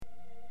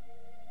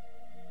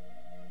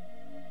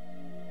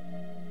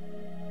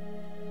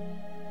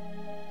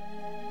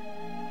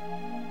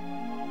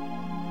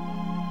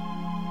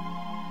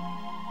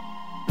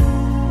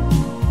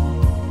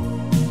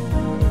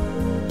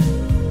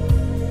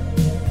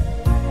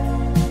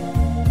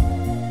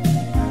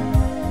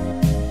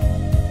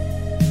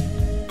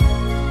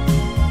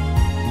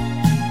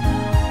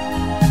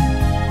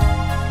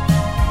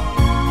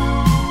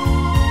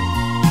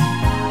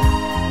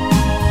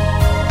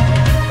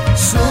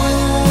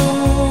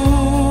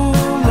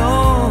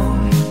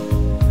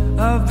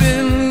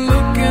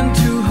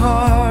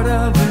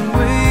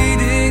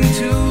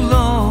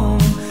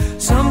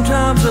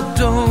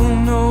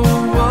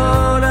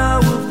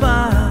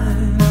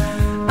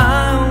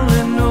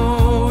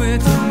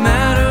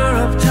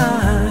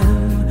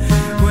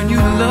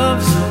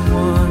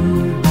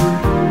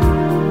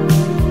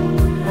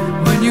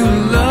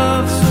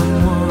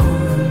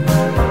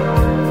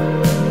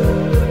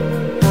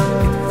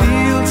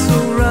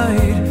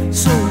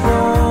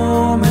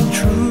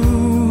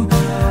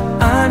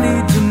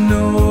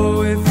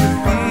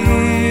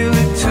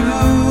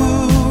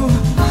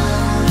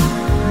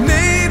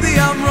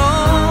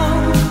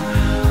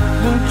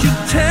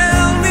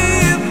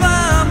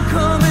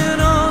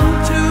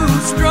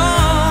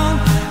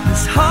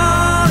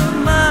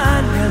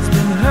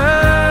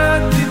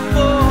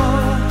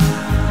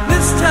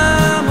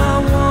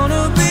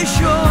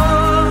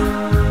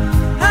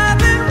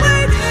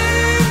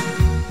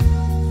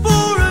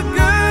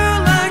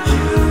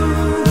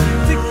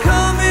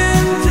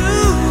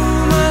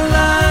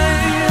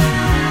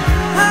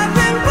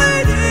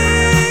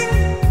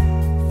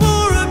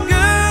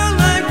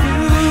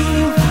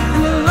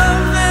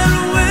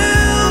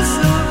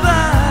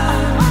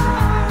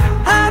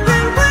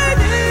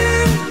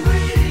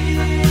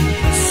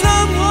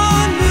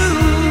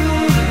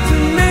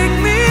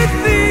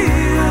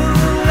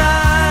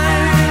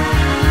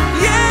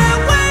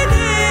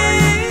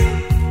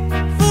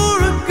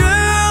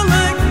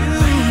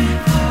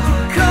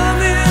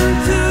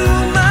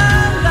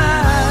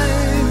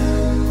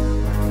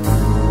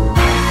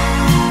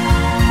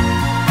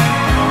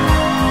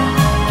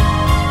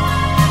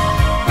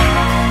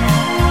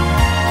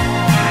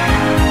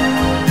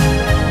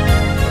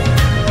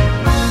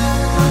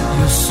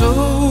so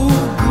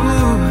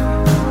good.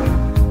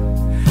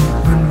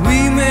 When we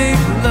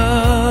make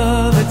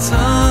love, it's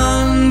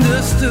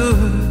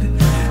understood.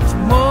 It's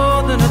more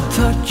than a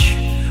touch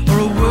or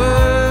a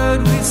word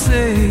we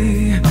say.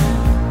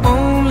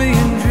 Only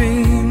in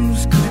dreams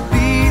could it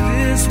be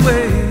this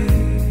way.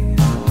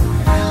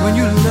 When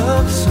you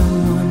love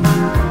someone,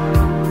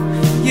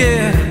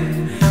 yeah,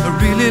 I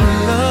really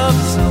love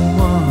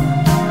someone.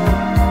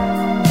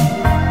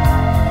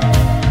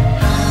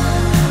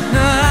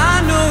 Now I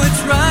know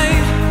it's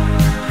right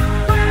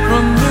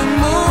from the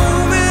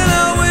moment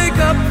I wake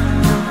up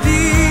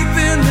deep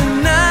in the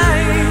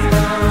night.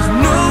 There's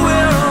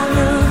nowhere on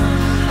earth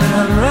that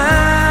I'd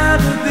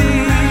rather be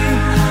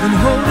than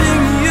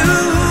holding you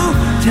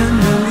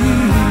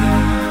tenderly.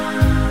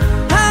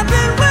 I've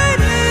been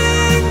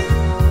waiting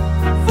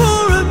for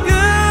a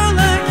girl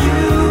like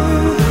you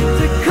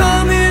to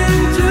come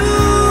into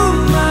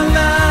my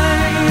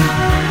life.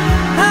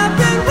 I've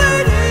been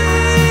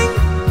waiting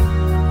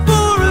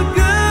for a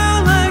girl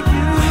like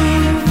you,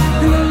 and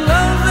a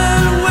love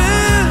that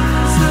will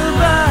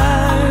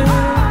survive.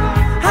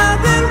 I've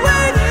been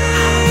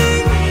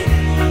waiting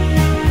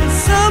for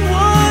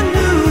someone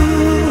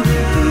new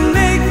to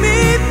make me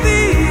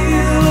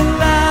feel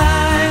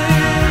alive.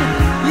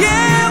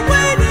 Yeah,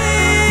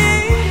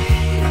 waiting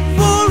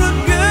for a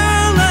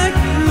girl like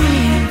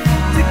you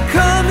to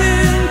come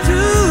into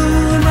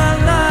my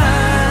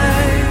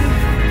life.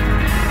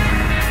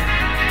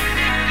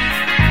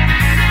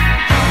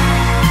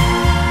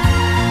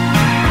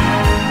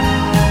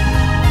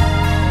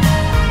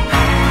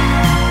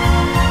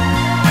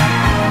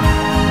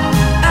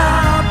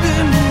 I've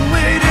been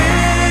waiting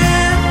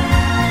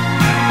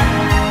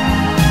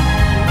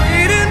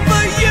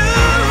for you.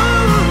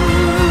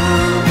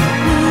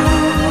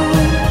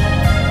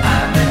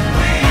 I've been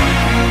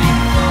waiting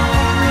for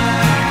a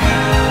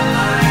girl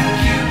like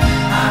you.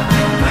 I've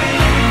been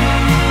waiting.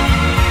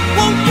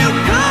 Won't you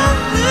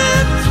come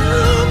into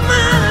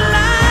my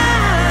life?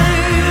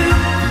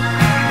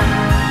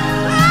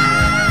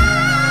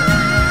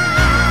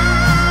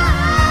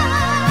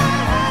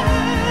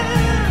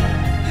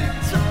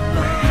 It's a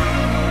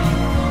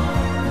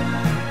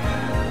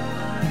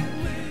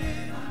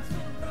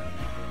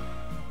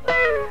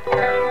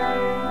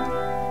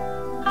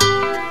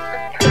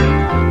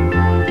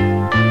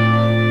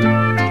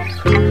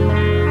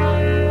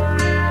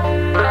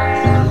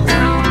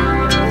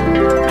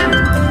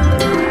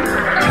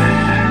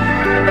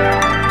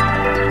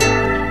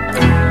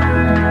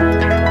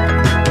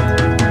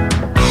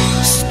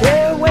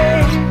Stay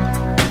away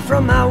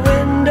from my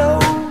window.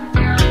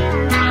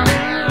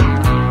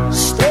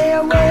 Stay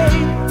away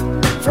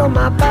from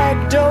my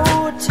back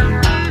door too.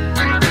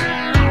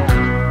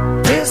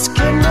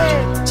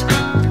 Disconnect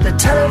the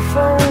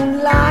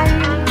telephone line.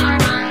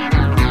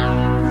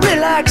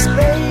 Relax,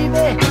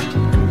 baby,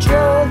 and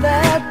draw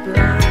that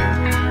blind.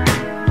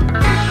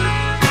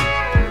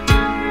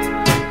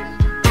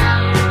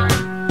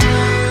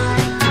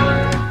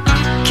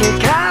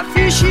 Kick off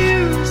your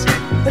shoes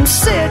and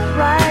sit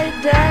right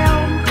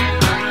down.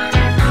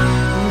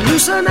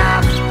 Loosen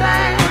up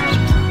that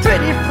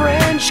pretty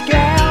French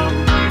gown.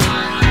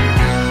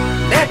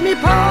 Let me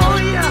pour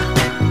you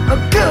a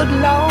good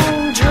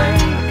long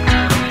drink.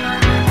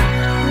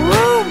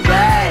 Ooh,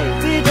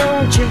 baby,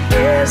 don't you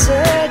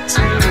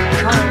hesitate,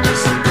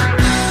 'cause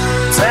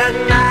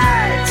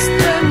tonight's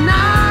the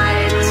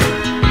night.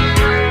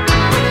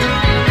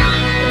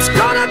 It's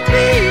gonna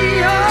be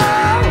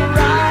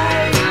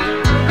alright,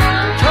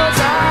 'cause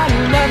I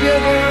love you,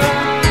 girl.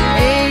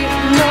 Ain't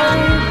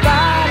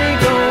nobody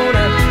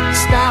gonna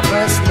stop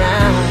us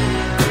now.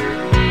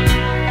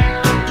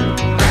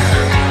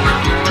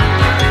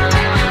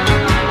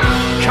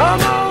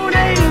 Come on,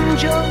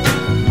 angel,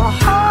 my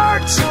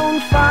heart's on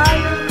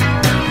fire.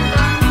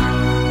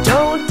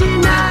 Don't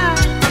deny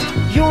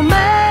your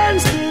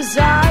man's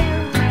desire.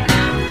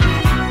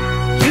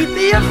 You'd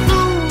be a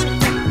fool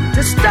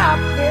to stop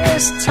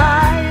this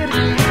tide.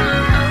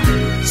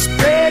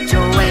 Spread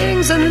your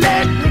wings and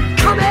let me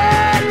come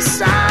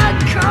inside,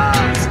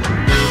 'cause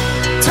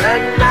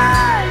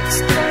tonight's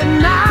the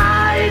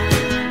night.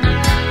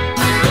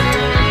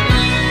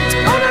 It's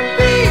gonna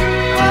be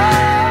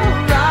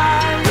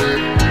alright,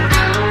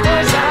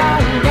 'cause I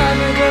love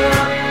you,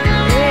 girl.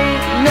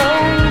 Ain't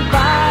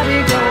nobody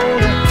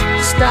gonna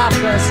stop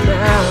us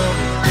now.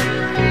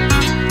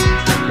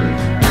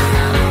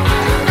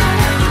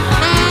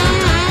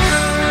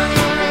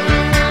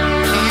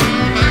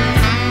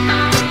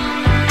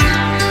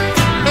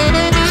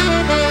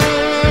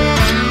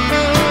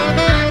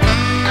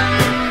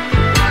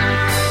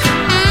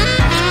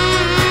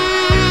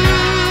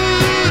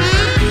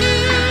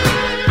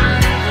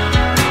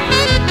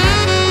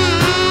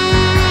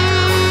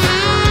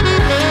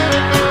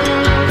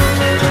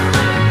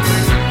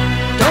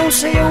 Don't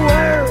say a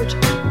word,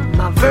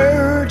 my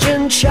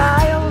virgin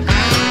child.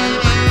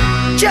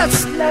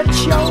 Just let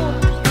your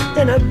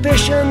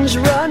inhibitions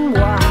run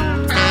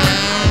wild.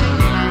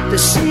 The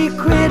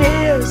secret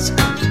is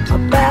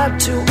about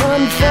to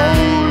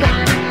unfold.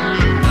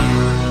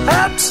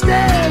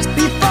 Upstairs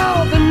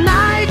before the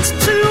night's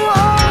too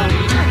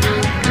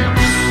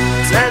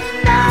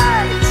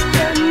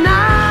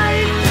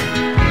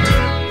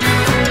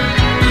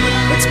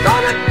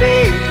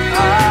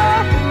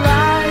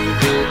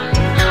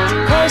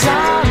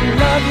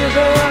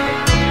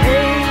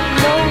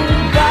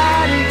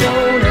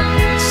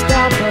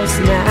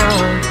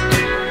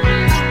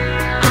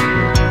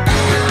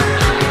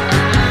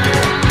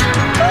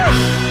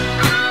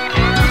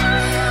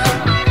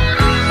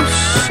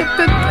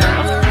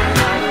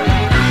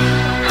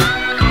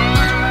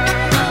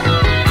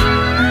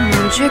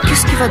Dieu,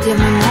 qu'est-ce qu'il va dire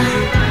maman?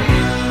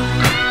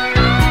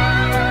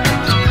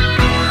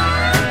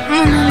 Mon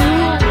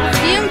amour,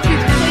 viens plus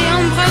près,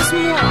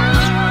 embrasse-moi.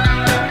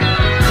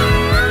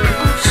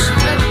 Oh, je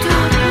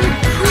t'adore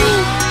beaucoup.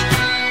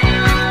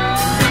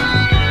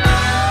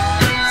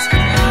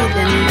 Cette nuit est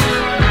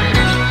la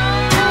nuit.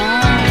 Oh,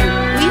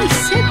 oui,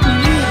 cette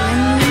nuit est la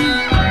nuit.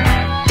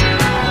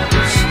 Oh,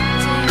 je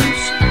t'aime,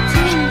 je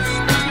t'aime, je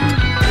t'aime.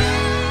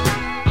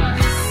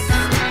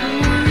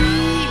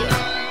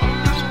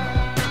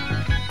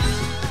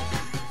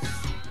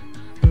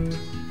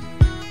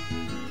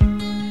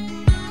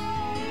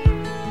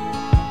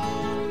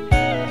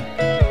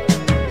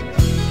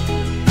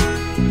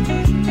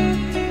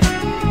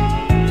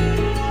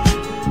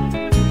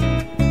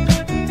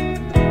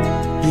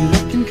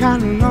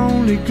 Kind of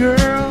lonely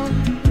girl,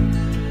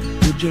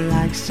 would you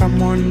like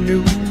someone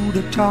new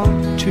to talk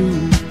to?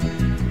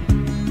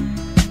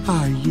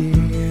 Oh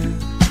yeah,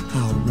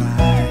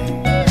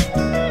 alright.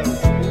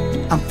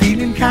 I'm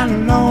feeling kind of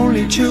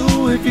lonely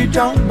too, if you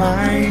don't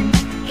mind.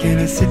 Can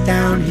I sit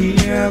down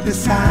here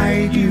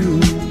beside you?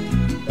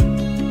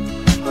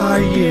 Oh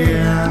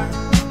yeah,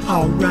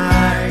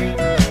 alright.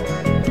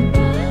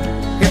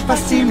 If I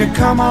seem to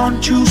come on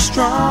too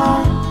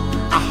strong,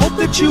 I hope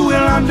that you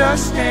will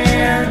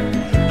understand.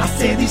 I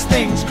say these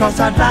things cause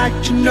I'd like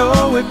to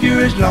know if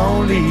you're as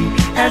lonely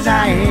as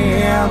I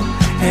am,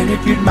 and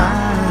if you'd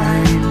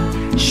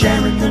mind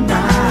sharing the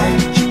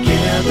night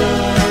together.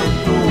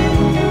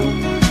 Oh,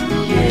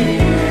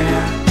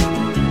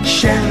 yeah,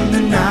 sharing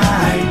the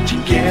night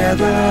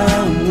together.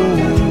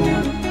 Oh,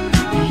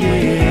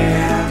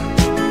 yeah,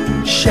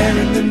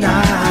 sharing the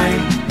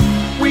night.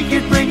 We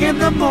could bring in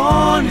the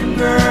morning,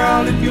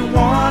 girl, if you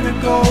wanna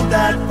go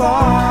that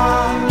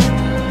far.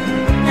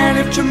 And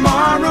if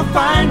tomorrow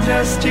finds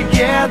us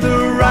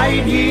together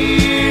right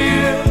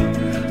here,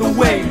 the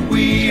way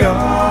we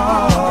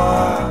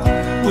are,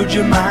 would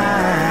you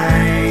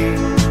mind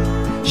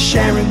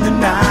sharing the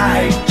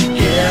night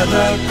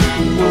together?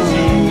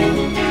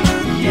 Whoa,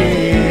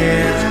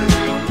 yeah,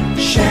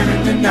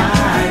 sharing the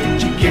night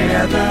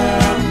together.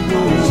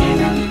 Whoa,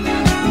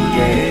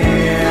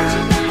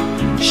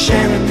 yeah,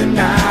 sharing the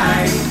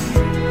night.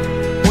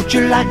 Would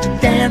you like to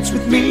dance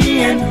with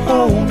me and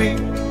hold me?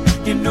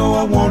 You know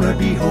I wanna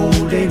be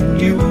holding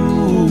you.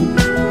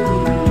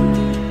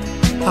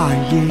 Oh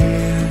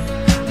yeah,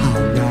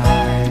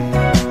 alright.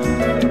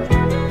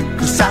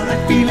 Cause I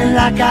like feeling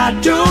like I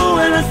do,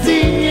 and I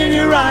see in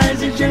your eyes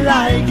that you're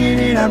liking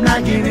it, I'm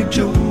liking it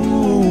too.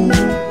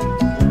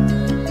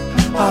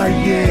 Oh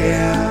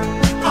yeah,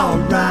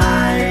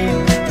 alright.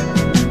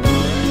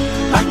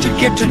 Like to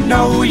get to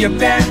know you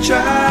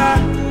better.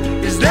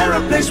 Is there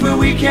a place where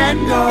we can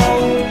go,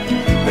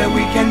 where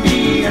we can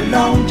be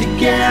alone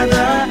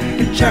together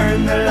and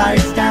turn the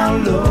lights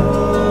down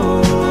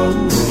low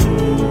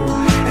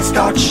and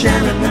start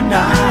sharing the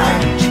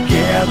night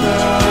together?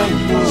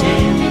 Oh,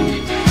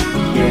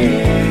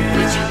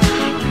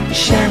 yeah,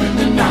 sharing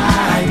the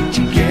night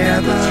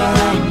together.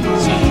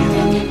 Oh,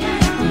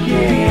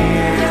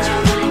 yeah,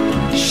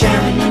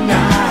 sharing the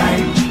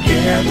night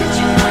together.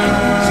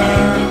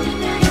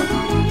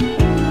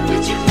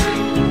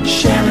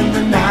 Sharing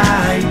the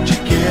night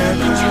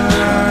together.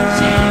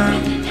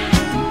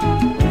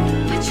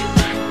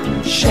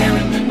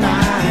 Sharing the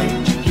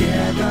night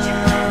together.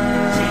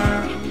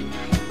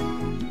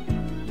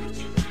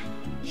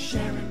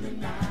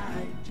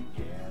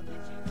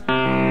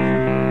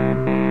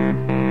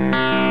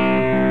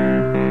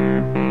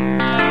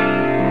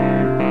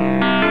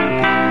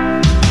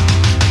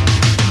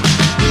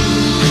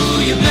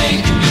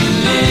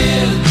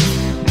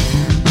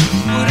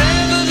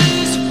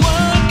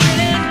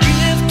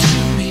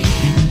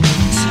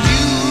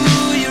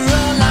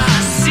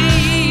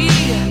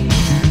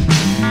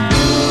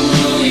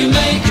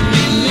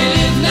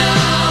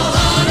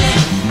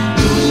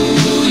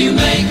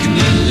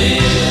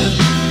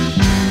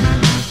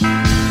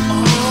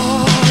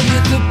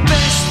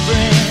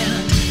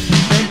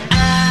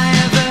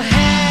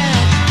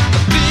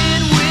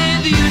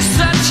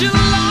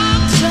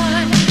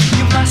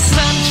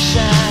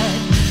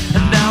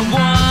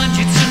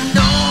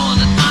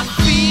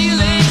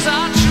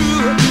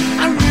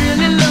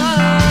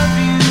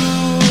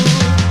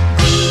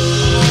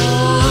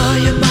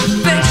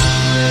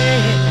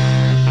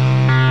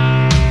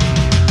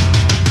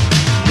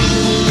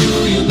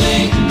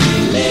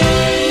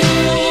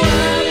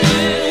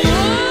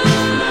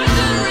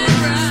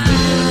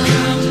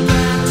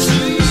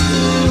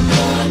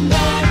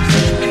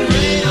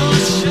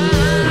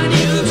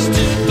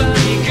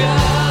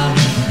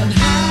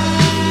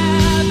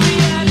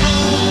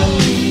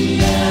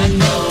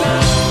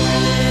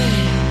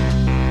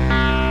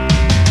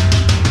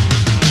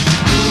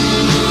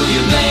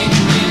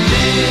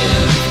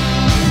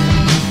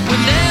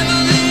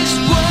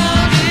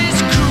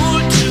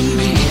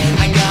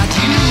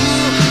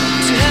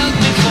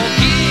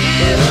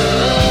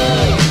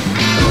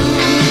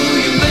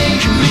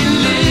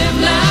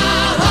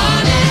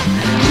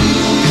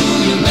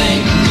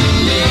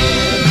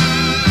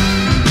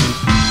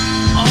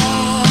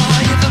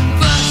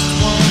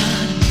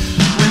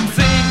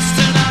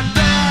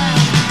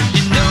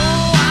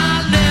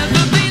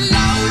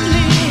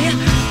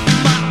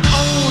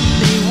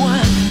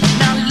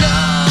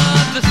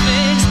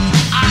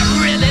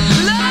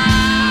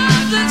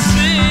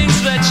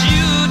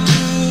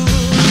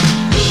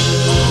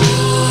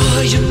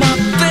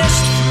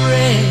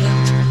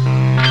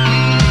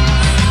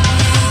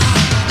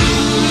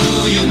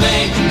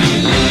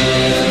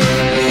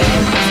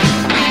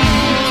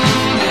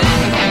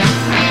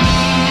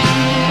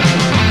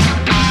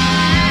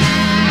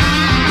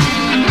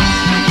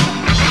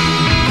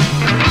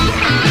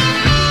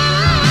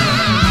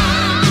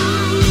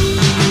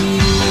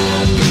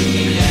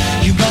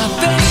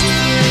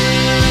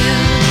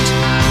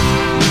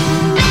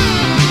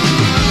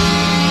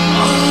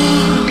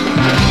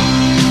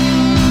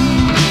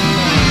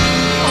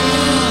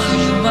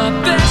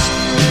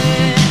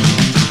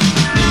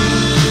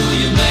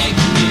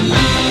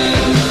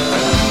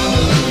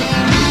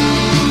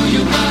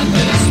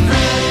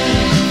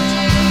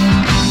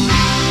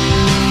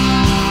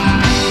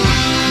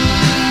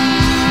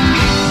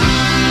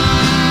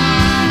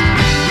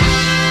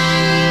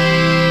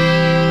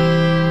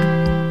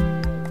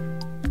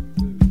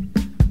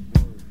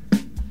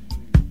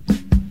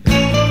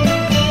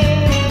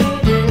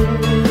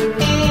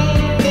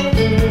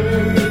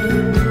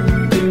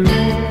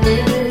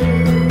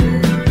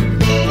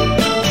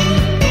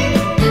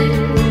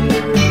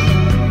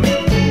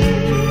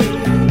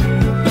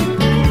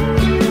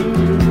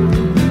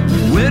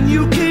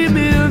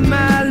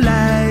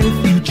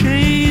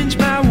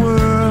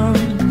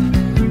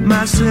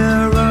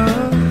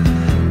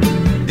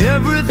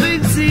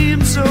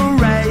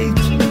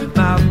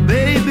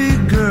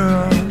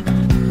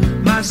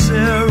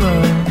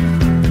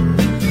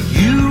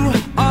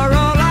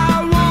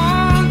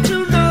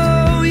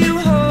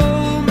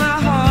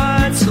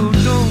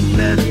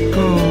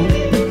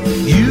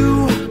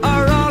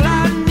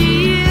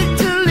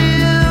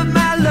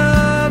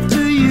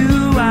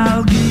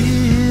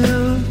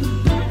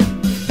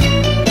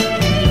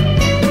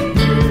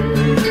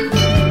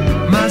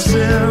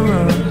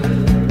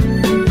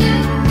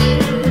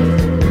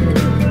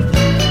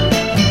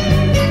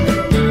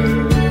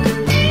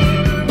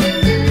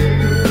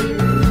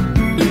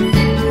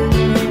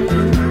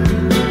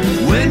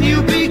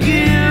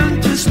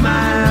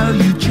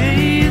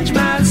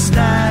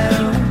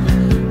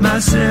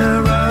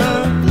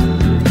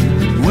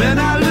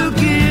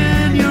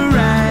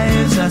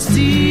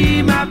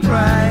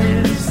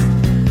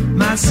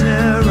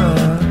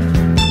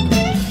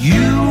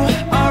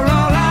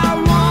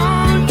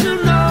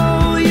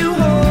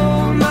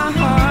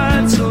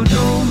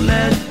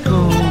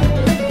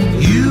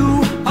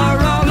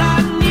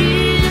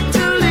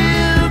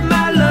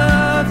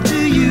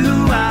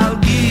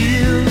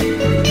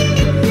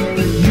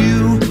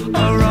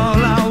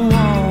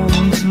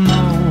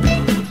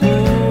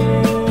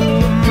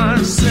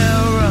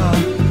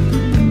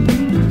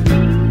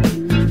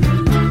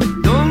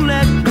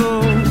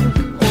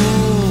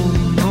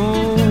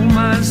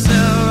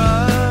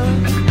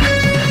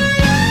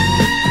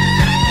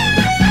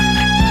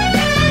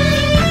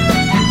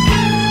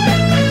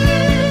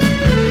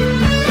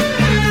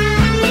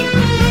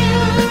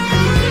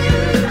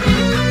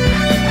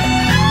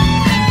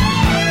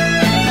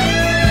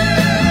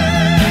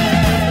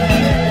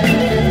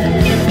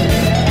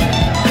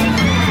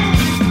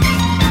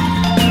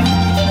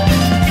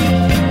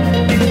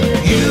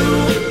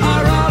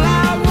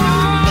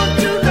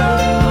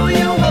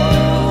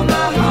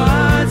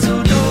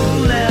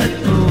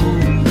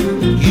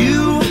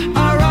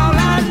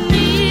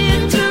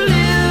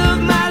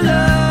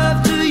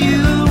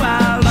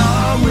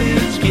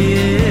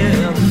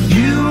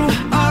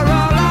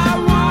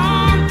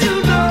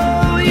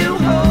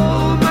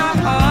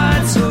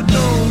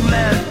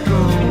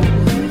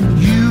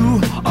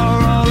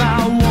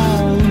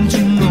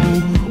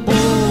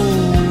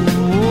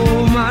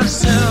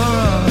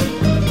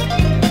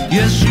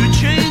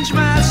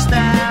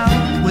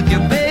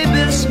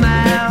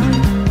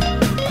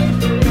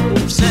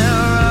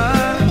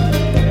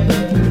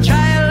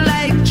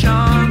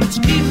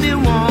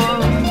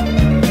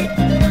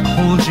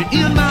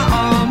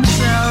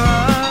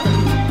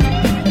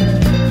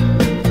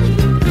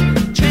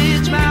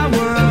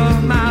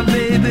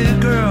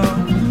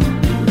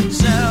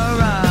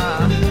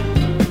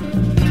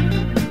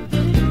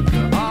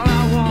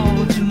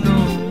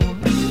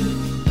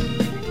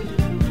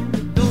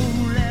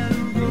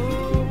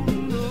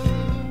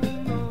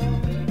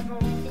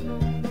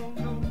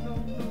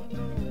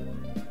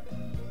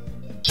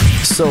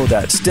 So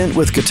that stint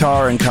with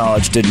guitar in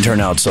college didn't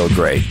turn out so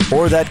great.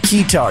 Or that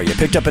keytar you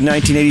picked up in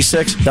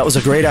 1986, that was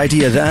a great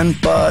idea then,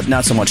 but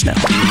not so much now.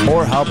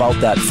 Or how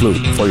about that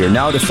flute for your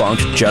now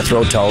defunct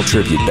Jethro Tull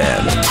tribute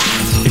band?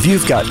 If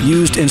you've got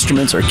used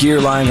instruments or gear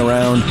lying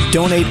around,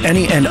 donate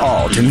any and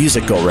all to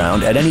Music Go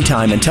Round at any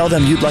time and tell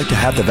them you'd like to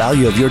have the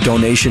value of your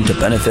donation to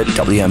benefit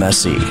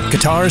WMSE.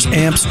 Guitars,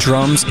 amps,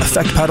 drums,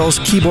 effect pedals,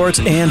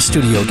 keyboards, and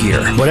studio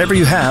gear. Whatever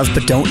you have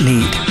but don't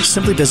need.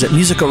 Simply visit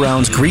Music Go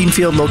Round's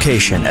Greenfield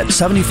location at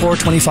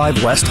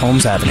 7425 West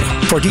Holmes Avenue.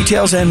 For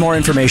details and more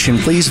information,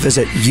 please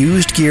visit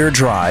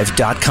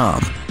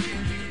usedgeardrive.com.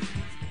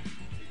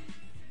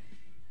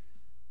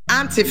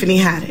 I'm Tiffany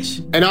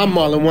Haddish. And I'm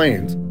Marlon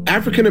Wayans.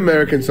 African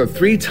Americans are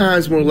 3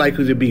 times more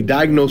likely to be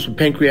diagnosed with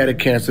pancreatic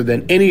cancer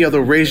than any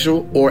other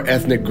racial or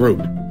ethnic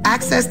group.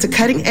 Access to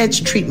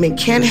cutting-edge treatment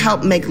can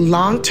help make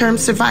long-term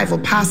survival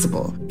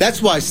possible.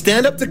 That's why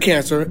Stand Up to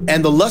Cancer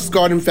and the Lust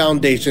Garden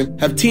Foundation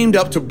have teamed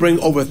up to bring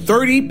over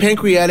 30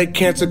 pancreatic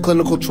cancer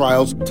clinical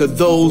trials to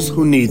those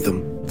who need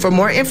them. For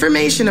more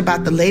information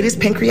about the latest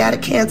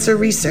pancreatic cancer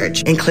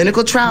research and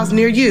clinical trials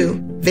near you,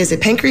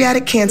 visit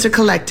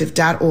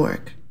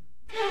pancreaticcancercollective.org.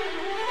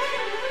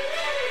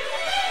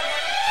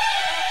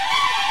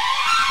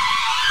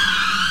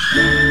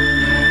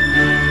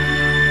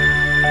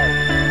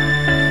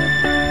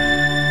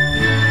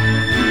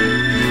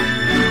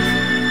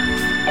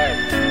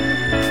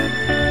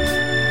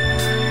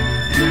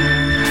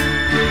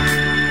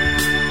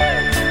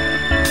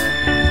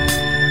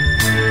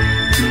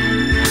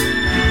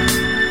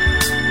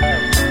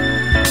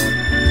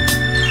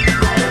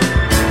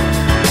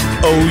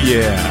 Oh,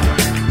 yeah.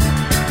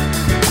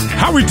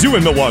 How we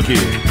doing, Milwaukee?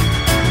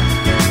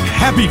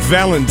 Happy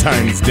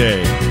Valentine's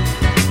Day.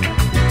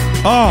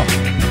 Oh,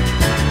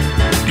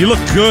 you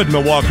look good,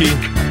 Milwaukee.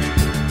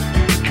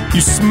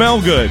 You smell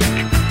good.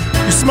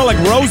 You smell like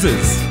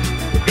roses.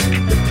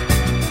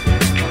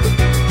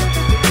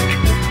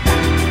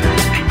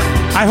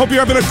 I hope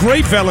you're having a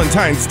great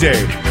Valentine's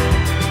Day.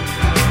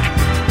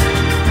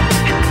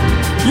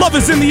 Love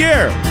is in the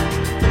air.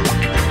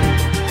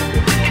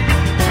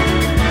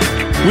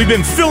 We've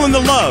been feeling the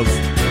love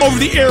over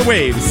the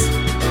airwaves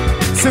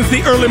since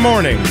the early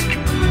morning.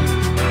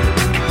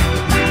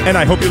 And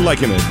I hope you're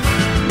liking it.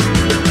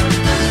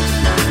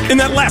 In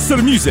that last set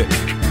of music,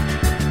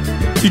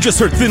 you just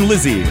heard Thin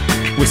Lizzy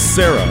with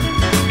Sarah.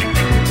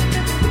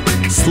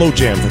 Slow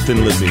jam for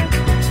Thin Lizzy.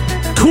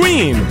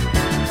 Queen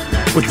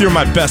with You're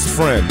My Best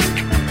Friend.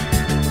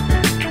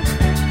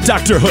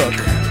 Dr. Hook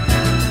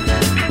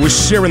was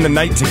Sharing the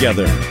Night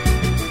Together.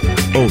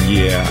 Oh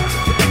yeah,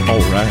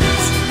 all right.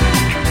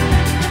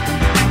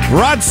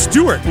 Rod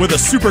Stewart with a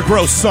super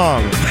gross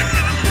song.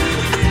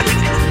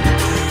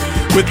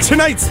 With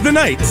Tonight's the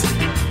Night,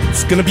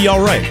 It's Gonna Be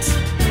Alright.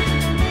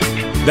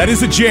 That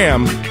is a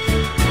jam.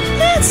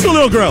 It's a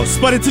little gross,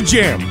 but it's a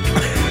jam.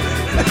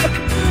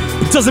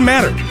 It doesn't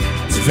matter.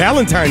 It's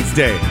Valentine's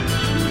Day.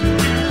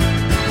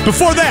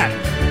 Before that,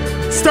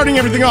 starting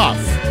everything off,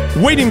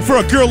 Waiting for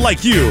a Girl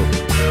Like You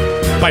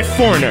by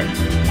Foreigner.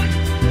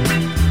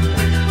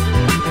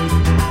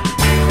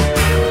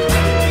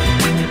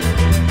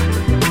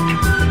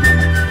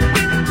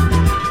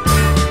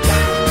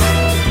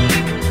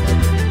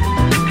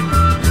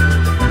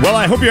 Well,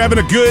 I hope you're having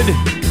a good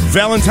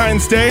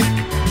Valentine's Day.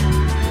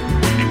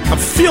 I'm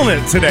feeling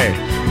it today.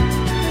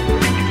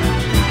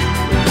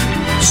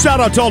 Shout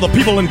out to all the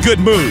people in good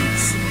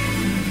moods.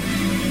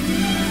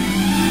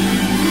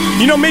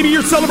 You know, maybe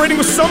you're celebrating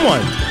with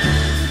someone.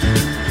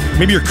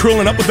 Maybe you're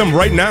curling up with them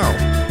right now.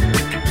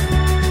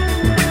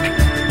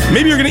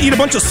 Maybe you're going to eat a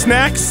bunch of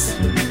snacks,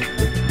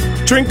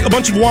 drink a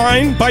bunch of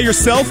wine by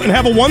yourself, and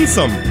have a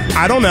onesome.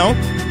 I don't know.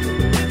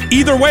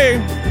 Either way,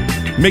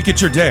 make it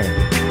your day.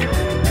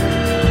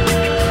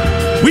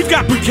 We've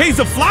got bouquets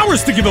of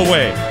flowers to give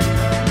away.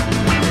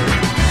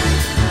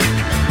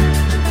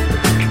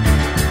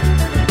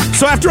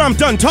 So after I'm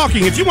done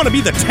talking, if you want to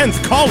be the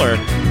 10th caller,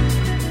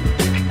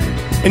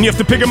 and you have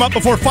to pick them up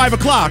before 5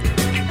 o'clock,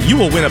 you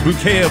will win a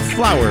bouquet of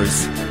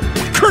flowers,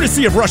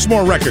 courtesy of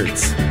Rushmore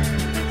Records.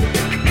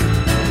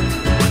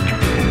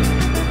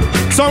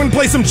 So I'm going to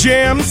play some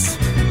jams,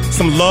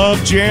 some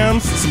love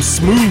jams, some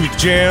smooth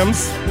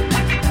jams,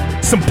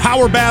 some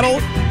power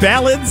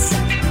ballads.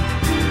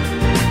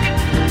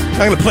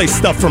 I'm going to play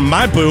stuff from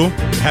my boo.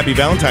 Happy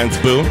Valentine's,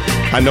 boo.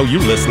 I know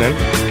you're listening.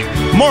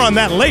 More on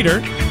that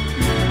later.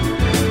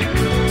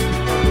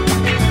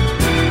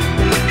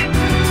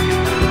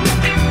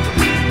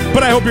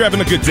 But I hope you're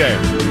having a good day.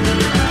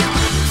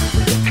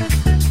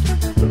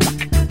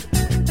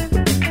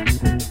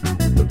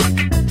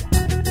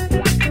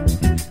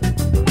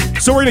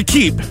 So we're going to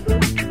keep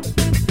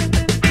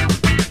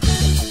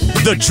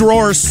the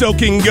drawer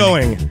soaking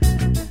going.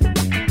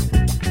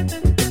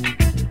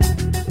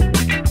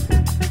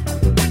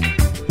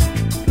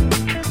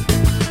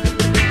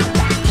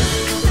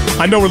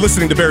 I know we're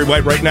listening to Barry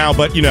White right now,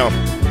 but, you know,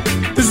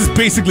 this is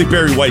basically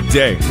Barry White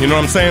Day. You know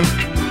what I'm saying?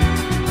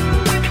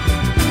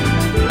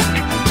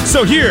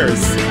 So here's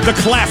the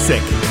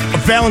classic, a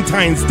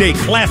Valentine's Day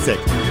classic.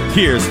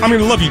 Here's I'm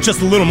Gonna Love You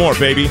Just a Little More,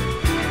 baby.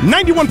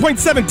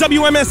 91.7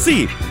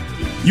 WMSE.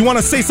 You want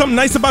to say something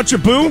nice about your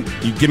boo?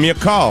 You give me a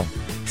call.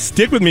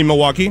 Stick with me,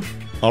 Milwaukee.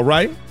 All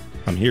right?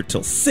 I'm here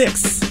till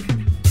 6.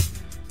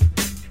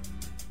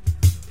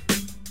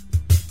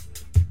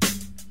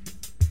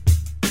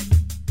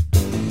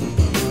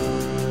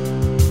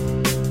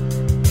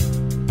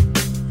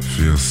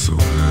 Feels so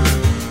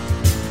good.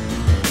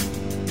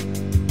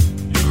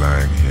 You're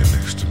lying here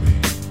next to me.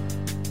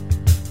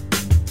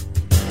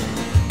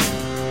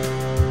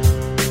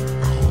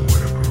 Oh,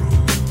 what a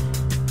groove.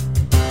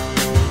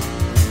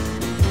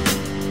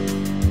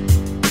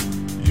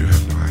 You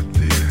have no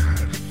idea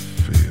how it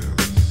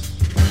feels.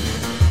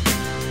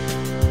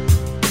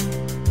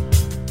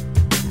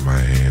 My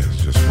hands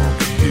just won't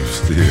keep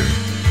still.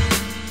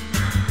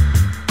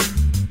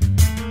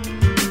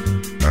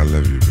 I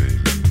love you, baby.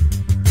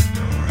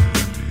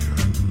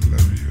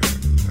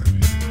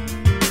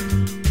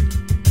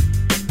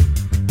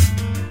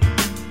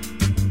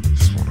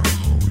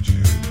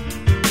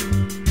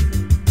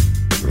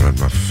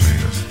 My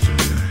fingers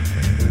through your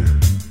hair.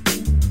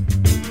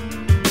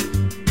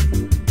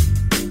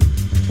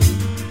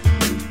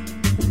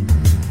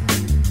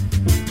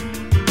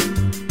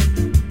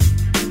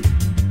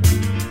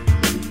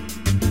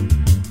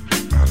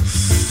 Out of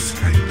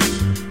sight.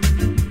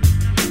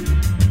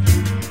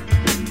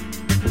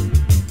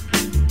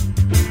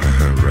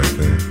 Right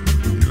there.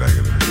 You like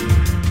it?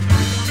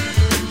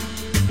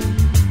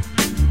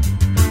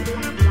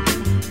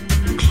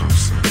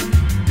 Closer.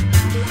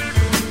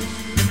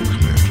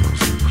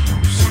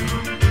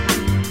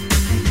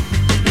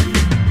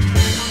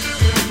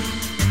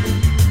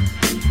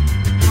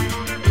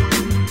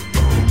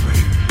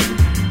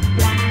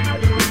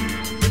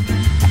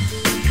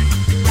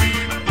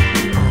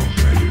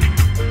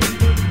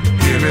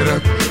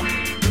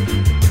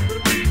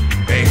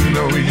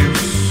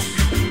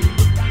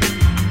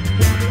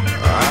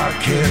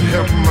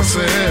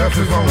 Myself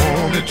if I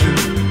wanted to.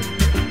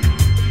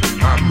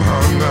 I'm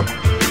hung up,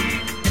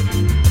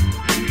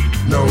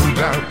 no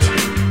doubt.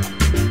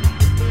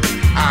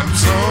 I'm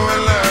so in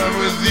love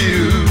with you.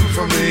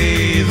 For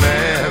me,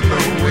 there's no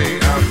way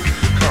out.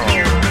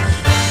 Cause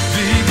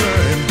deeper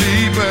and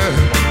deeper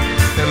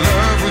in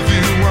love with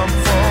you, I'm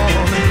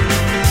falling.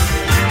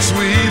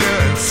 Sweeter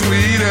and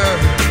sweeter,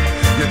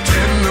 your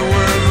tender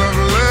words of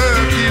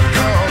love keep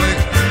calling.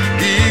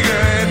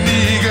 Eager and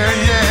eager,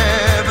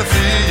 yeah, to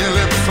feel your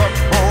lips up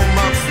on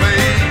my face.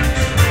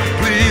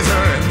 Please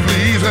her and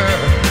please her,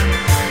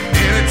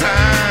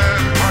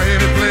 anytime or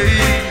any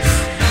place.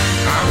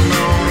 I'm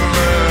gonna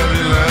love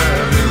you,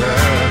 love you,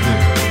 love you.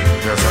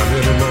 Yes, I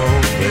really know,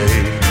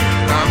 babe.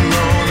 I'm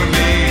gonna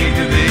need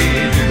you,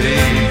 need you,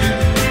 need you.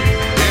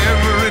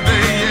 Every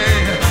day,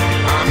 yeah.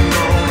 I'm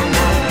gonna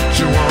want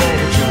you,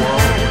 want you,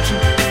 want you.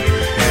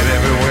 In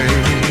every way,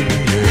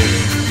 yeah.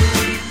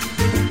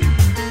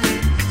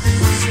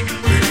 Stick,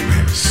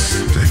 baby,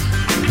 stick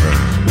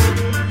around.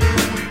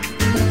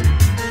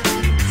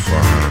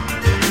 Far.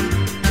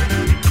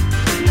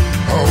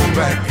 Hold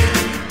back.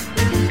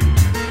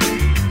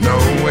 No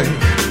way.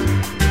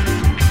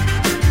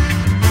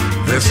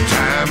 This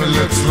time it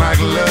looks like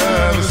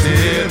love is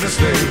here to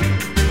stay.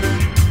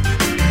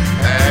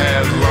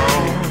 As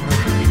long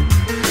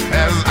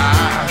as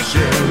I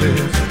shall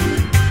live,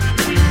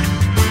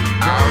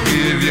 I'll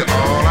give you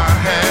all I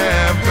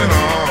have and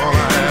all I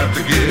have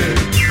to give.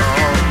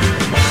 Oh,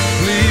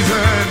 please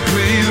her and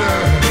please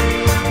her,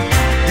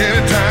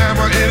 anytime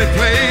or any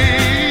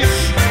place.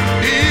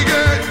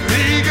 Eager,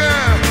 eager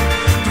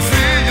to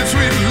feel your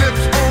sweet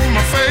lips on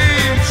my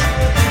face.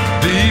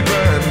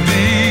 Deeper and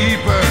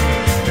deeper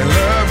in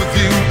love with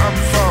you, I'm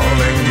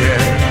falling,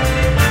 yeah.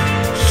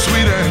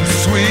 Sweeter and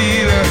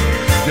sweeter,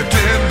 your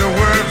tender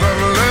words of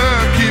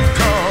love keep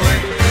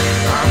calling.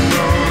 I'm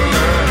gonna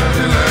love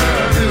you,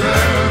 love you,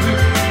 love you.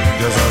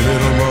 Just a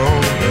little more.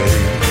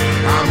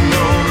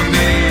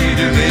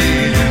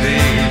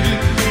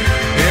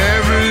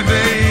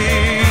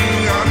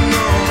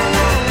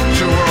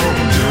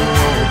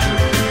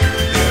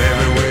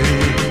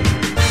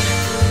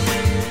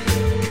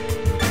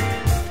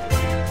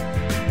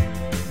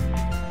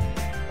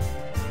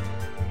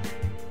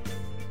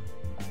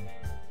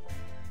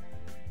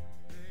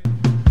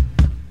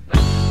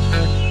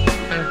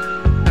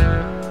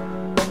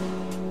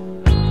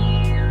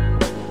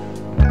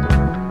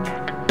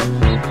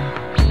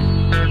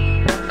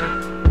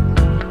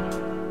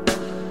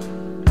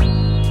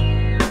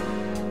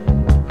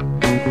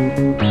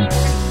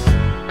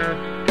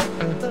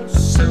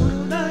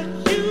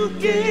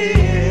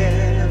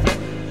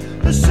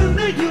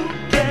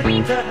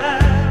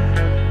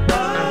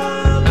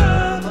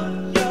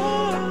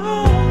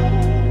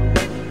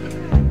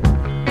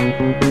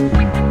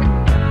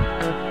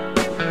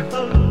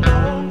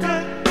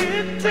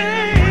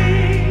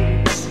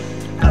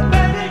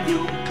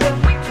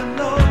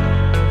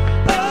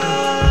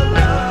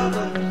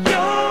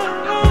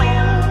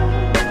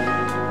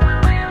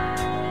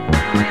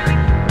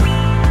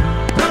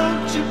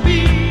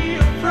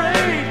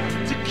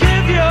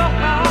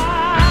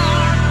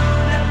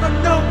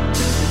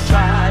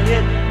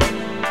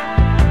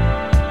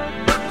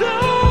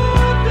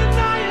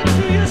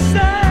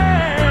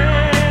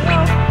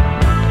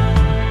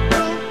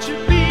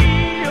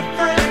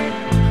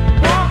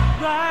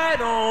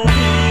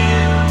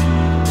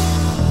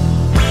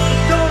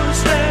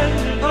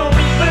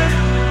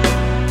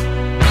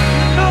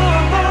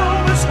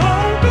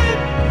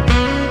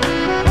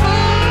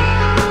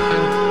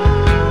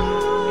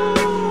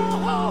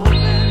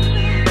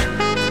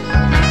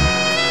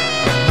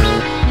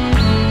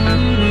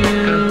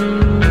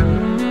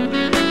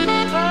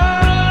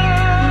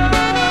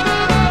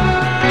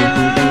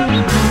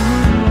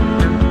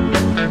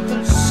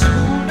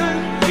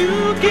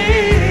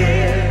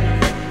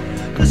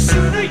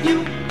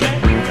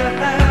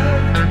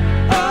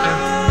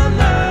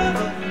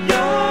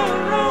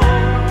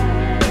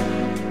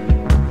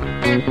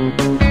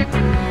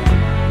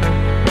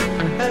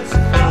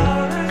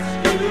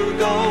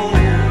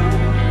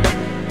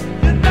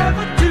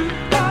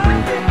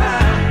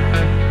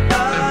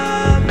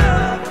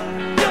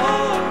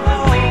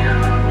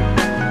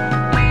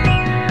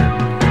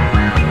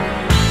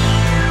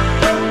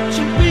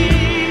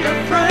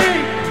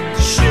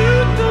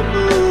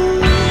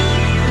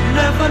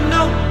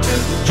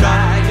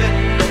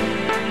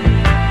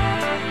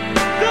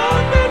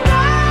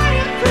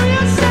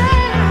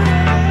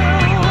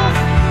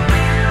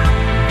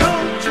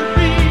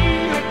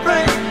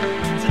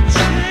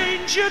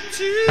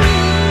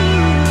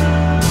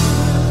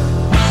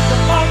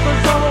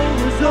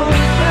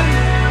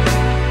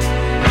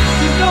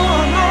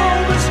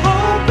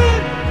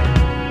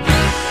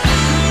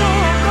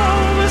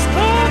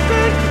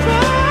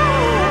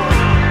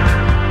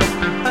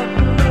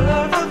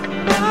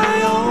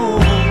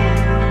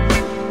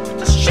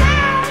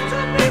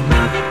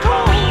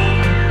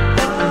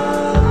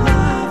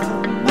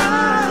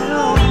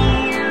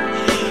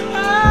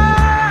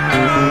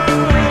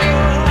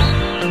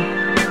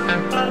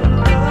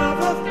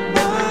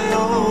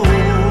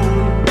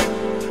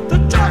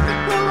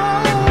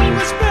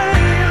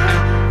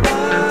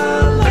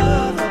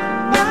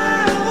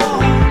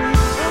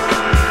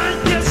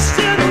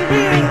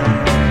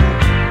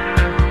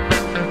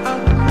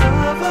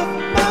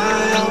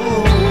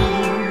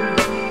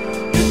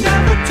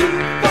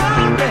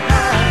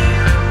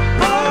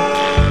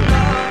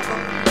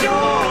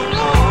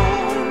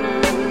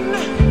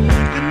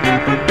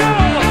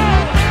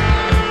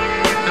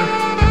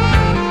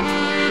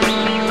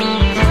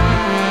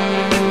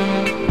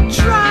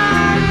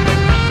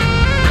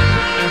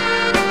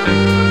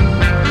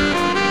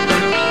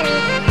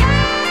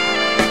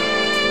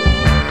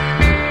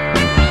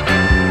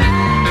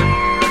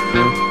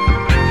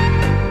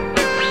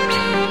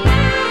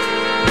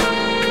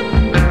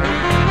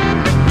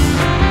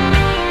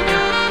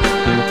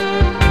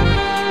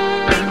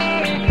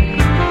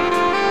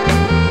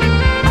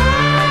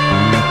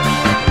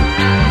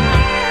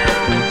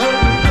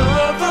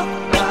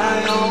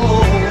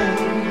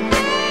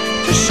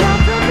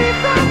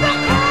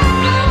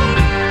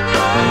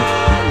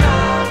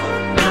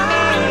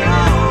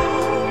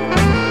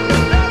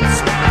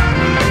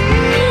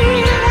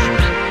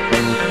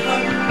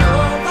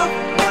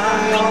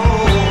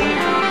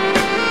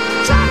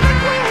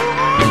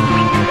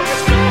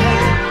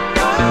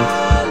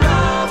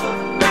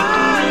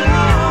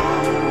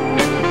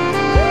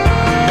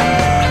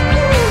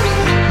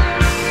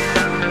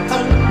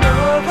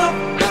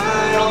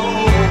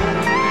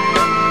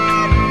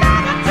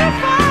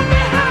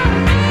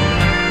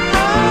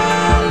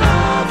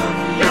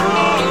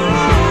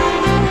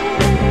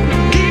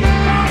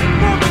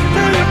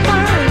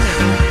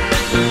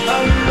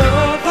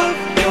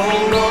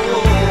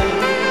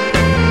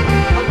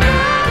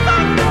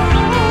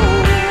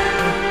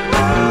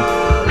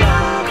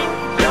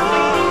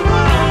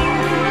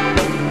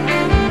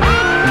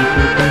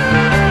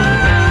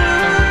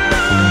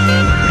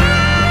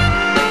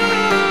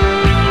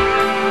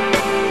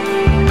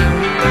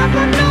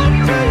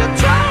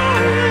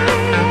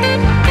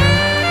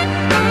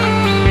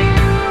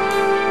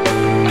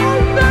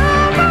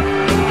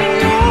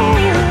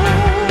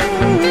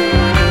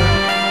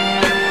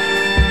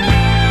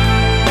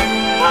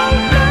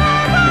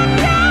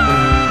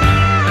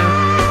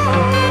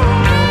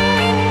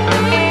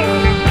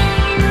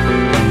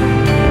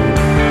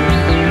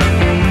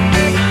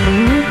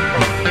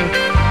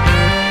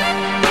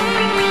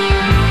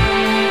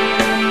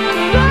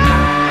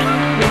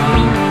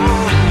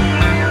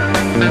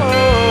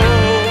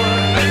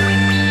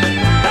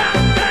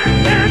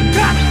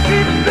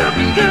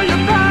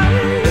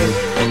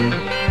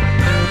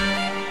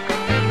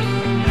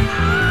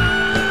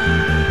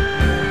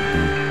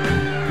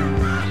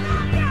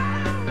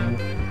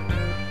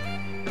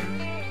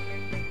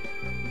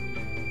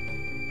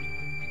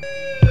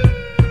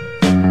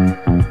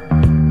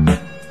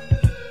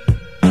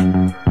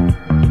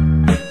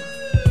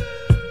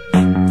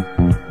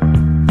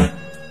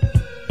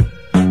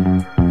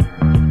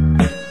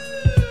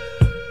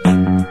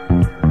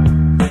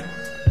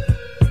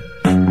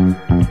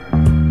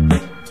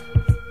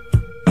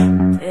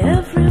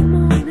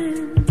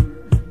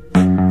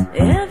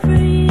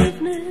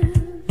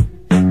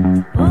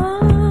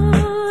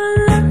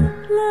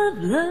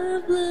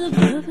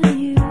 loving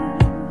you.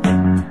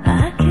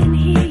 I can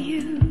hear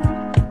you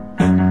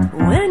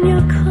when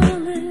you're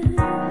calling.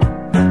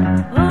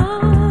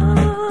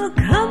 Oh,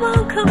 come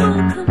on, come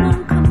on, come on,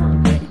 come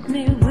on. Take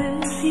me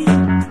with you.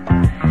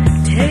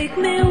 Take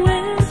me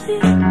with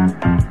you.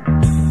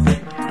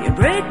 You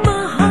break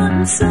my heart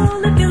and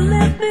soul if you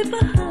let me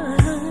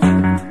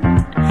behind.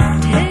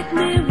 Take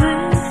me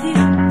with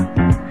you.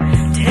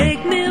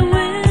 Take me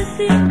with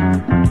you.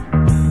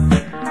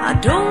 I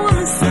don't want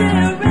to stay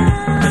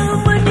around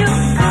when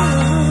you're gone.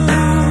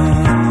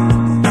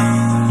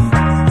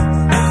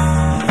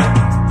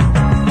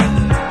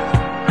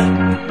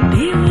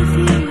 Be with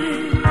you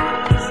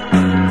is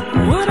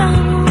what I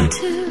want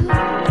to.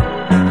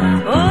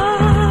 Oh,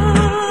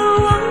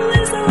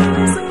 always,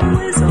 always,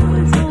 always,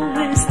 always,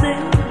 always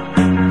there.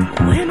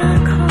 When I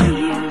call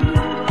you,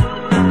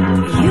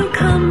 you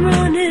come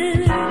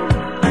running.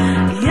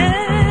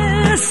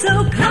 Yeah, so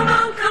come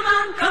on, come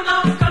on, come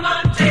on, come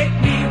on, take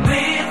me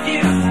with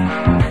you.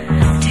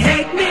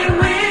 Take me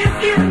with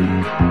you.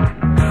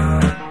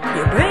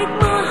 You break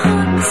my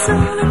heart and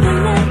soul if you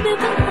let me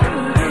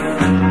behind.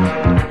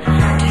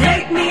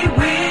 Take me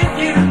with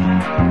you.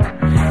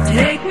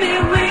 Take me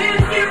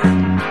with you.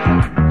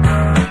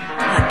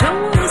 I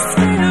don't want to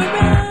stay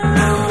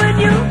around when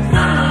you're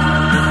gone.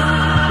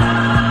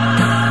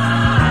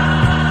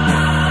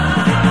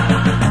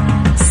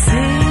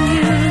 Seeing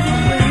you the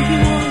way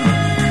you are,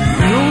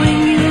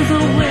 knowing you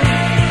the way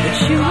that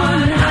you are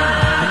now.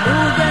 I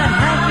know that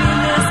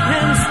happiness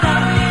can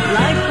stop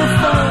like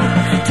before.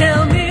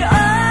 Tell me,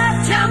 oh,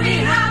 tell me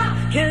how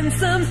can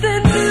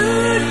something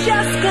new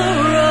just go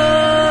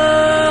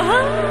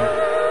wrong?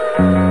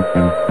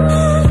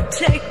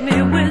 Take me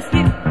with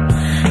you.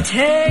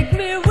 Take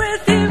me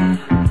with you.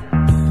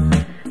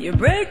 You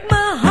break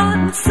my heart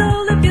and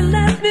soul if you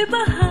let me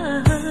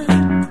behind.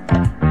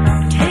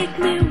 Take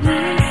me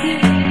with you.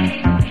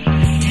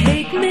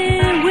 Take me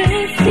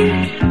with you.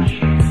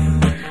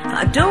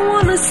 I don't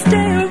want to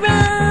stay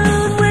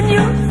around when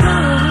you're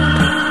gone.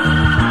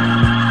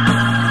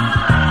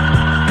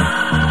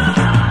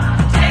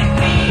 Take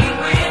me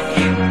with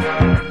you.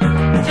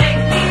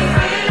 Take me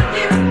with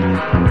you.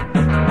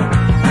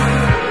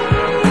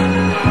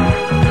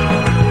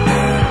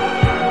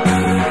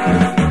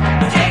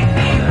 Take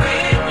me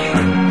with you.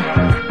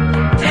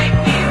 Take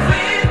me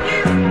with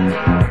you.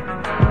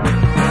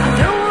 I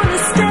don't want to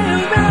stay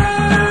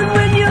around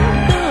when you're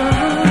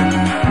gone.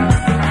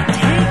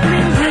 Take me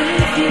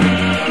with you.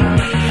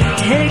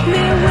 Take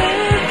me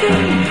with you.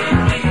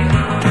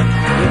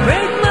 You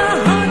break my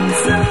heart and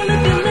soul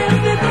if you let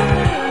me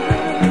behind.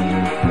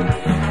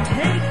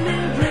 Take me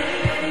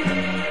with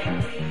you.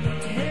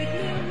 Take me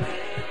with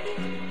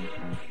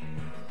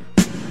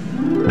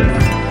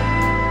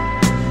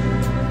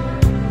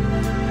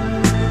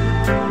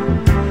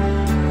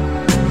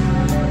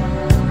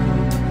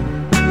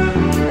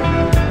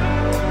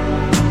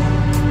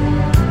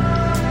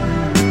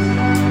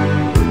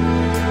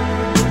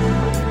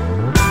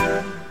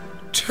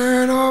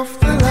Turn off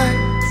the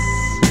lights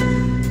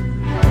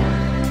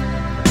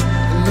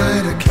and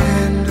light a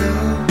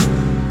candle.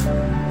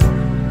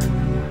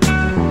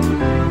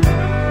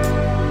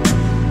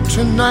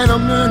 Tonight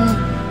I'm in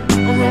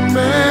a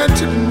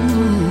romantic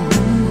mood.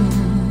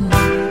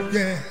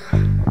 Yeah.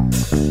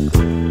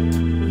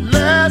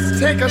 Let's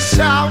take a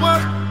shower.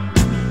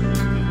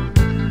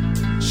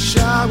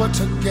 Shower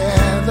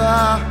together.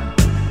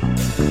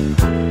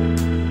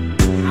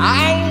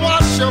 I'll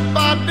wash your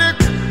body.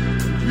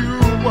 You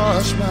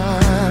wash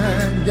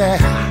mine, yeah.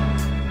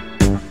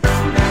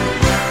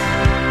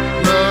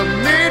 Love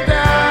me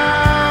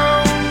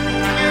down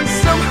in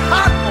some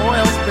hot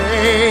oils,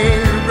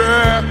 baby,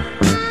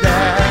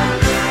 yeah.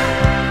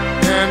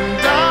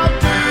 And I'll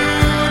do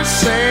the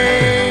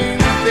same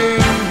thing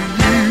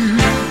to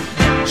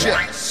you.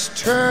 Just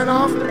turn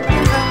off the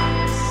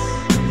lights.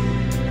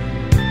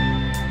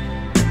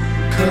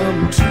 Come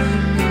to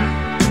me.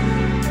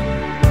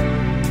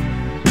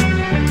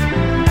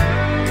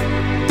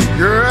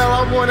 Girl,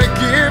 I wanna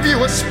give you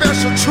a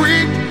special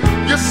treat.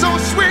 You're so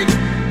sweet.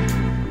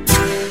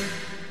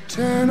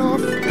 Turn off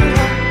the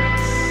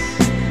lights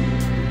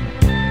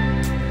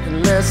and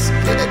let's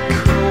get it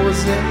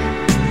cozy.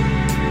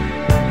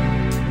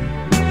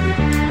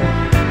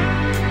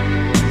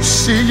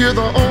 See, you're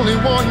the only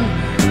one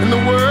in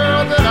the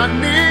world that I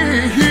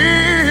need.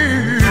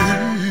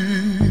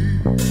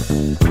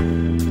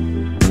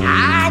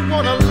 I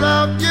wanna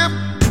love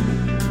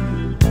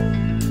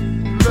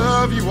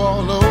you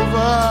all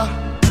over.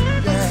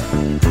 Yeah.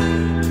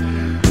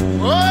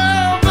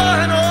 Over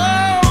and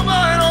over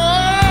and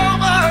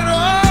over and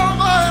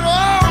over and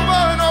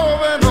over and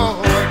over and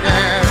over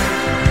again.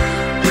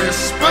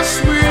 Whisper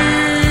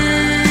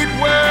sweet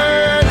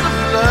words of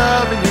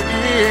love in your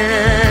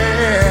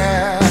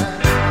ear.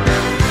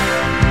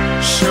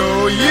 Show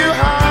you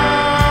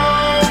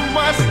how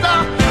much I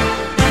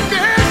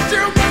miss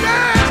you, my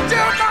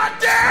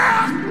dear.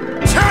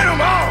 Turn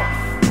them off.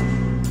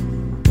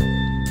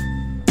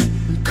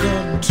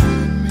 Come to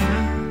me.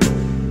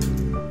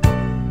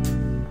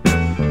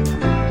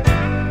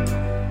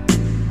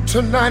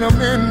 Tonight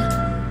I'm in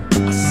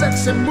a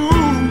sexy mood.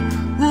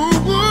 Ooh,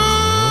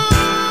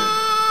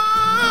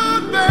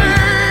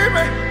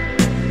 baby.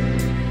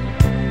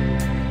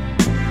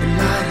 And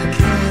light a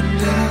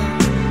candle.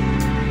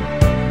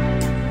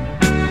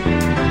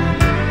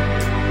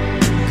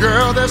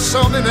 Girl, there's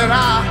something that I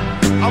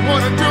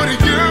wanna do to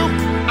you.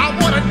 I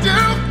wanna do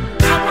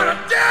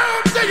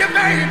to you,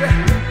 baby.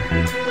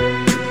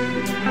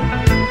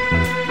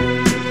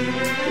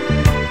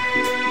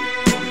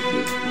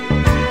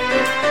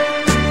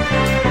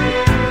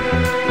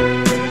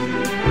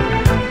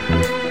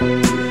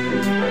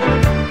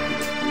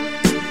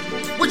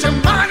 Would you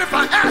mind if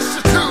I asked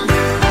you to?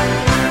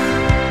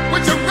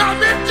 Would you rub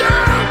me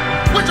down?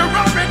 Would you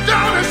rub me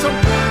down in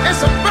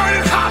some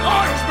burning hot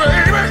oils,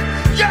 baby?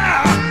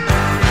 Yeah.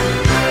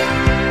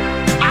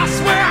 I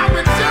swear I've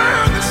been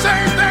doing the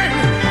same thing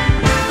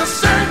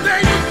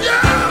you do,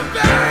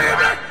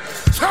 baby.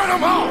 Turn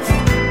them off.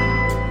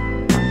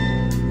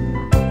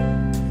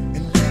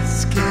 And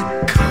let's get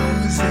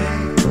cozy.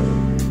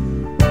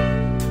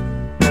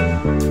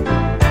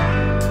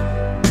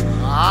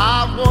 I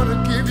wanna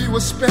give you a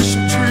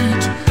special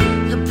treat.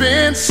 You've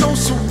been so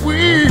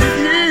sweet.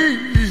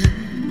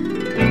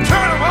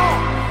 Turn them on.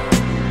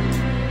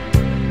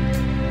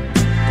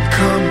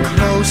 Come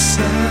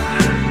closer.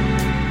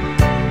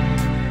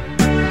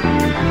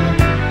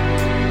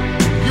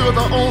 You're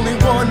the only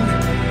one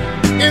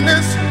in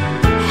this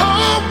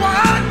whole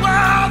wide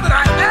world that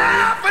I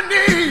ever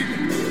need.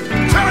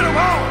 Turn them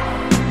on.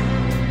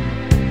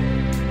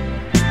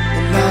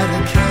 And light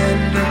a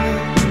candle.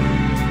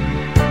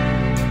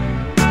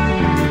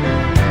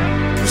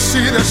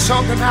 See, there's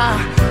something I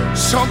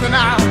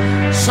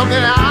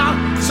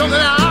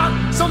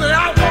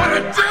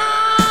wanna do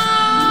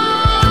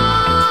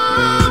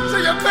to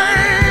you,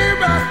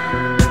 baby.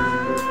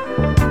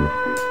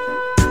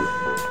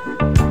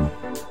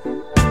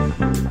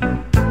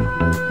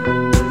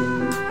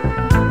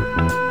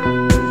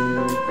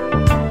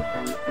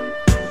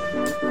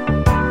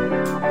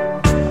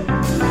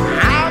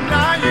 I'm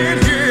lying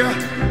here,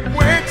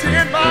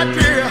 waiting, my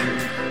dear.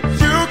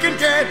 You can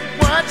get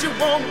what you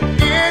want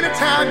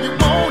anytime you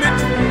want it.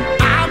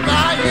 I'm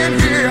lying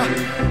here,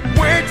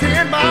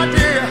 waiting, my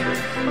dear.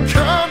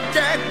 Come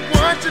get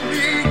what you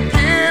need,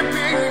 give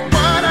me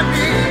what I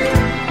need.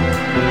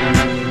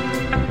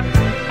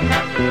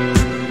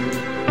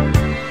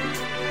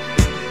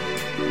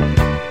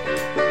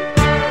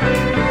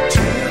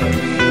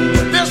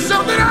 There's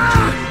something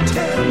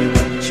tell me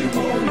what you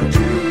wanna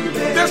do,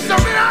 baby. There's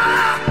something I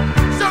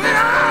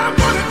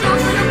wanna do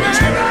to you,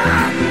 baby.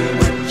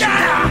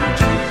 Yeah.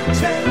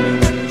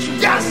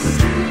 Yes.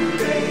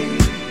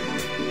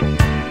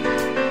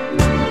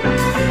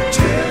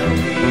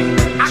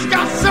 I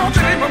got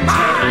something in my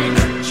mind.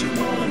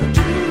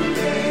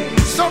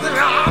 Something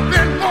I've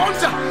been wanting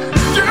to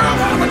do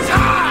all the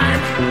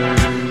time.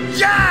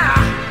 Yeah.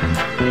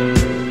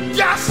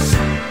 Yes.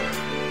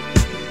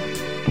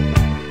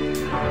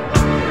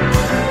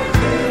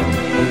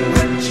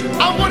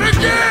 I wanna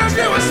give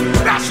you a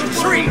special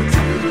treat.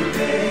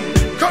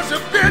 'Cause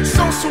you've been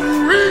so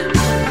sweet.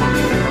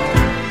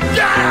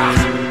 Yeah.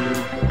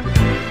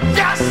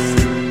 Yes.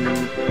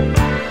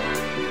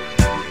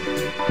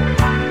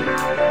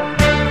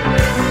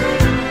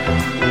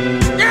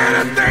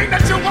 Anything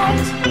that you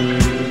want,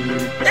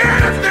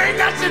 anything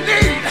that you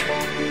need,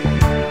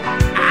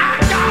 I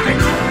got it.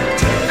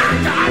 I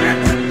got it.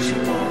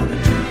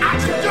 I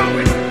can do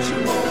it.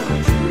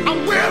 I'm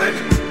willing.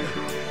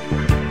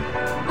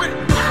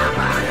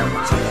 Whenever you're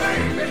my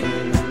baby.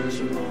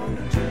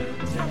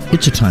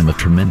 It's a time of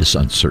tremendous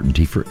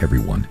uncertainty for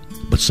everyone,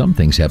 but some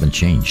things haven't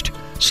changed.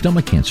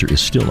 Stomach cancer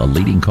is still a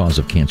leading cause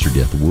of cancer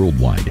death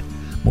worldwide.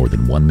 More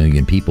than 1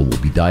 million people will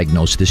be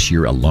diagnosed this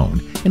year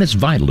alone, and it's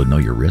vital to know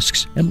your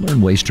risks and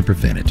learn ways to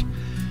prevent it.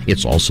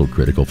 It's also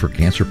critical for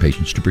cancer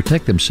patients to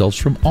protect themselves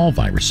from all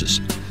viruses.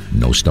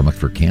 No Stomach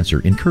for Cancer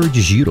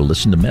encourages you to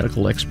listen to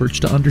medical experts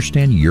to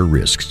understand your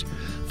risks.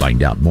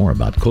 Find out more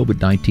about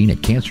COVID-19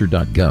 at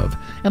cancer.gov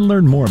and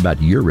learn more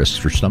about your risks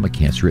for stomach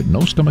cancer at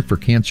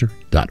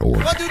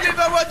nostomachforcancer.org.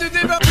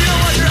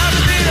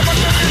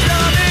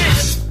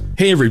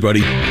 Hey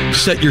everybody,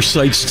 set your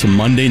sights to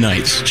Monday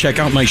nights. Check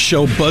out my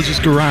show Buzz's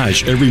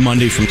Garage every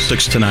Monday from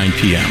 6 to 9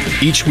 p.m.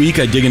 Each week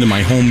I dig into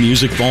my home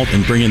music vault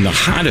and bring in the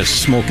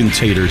hottest smoking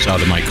taters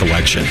out of my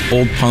collection.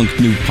 Old punk,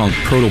 new punk,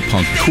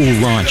 proto-punk, cool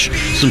raunch,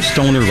 some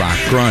stoner rock,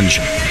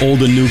 grunge,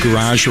 old and new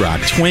garage rock,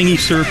 twangy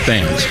surf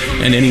bands,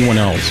 and anyone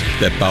else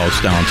that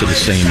bows down to the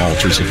same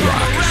altars of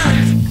rock.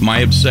 My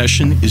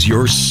obsession is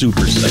your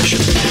super session.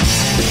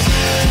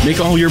 Make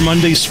all your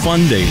Mondays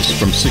fun days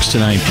from 6 to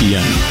 9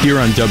 p.m. here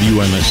on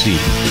WMSE.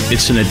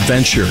 It's an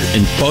adventure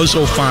in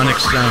buzzophonic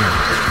sound.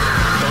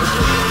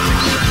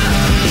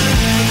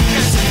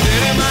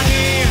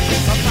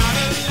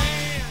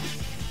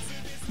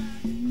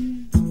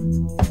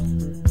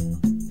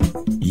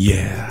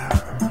 Yeah.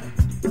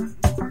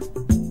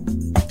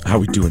 How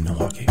we doing,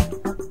 Milwaukee?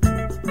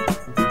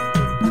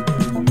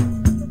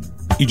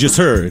 You just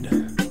heard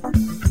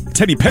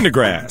Teddy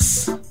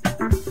Pendergrass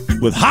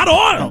with Hot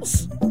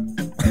Oils.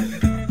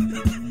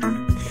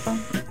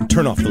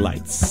 Turn Off the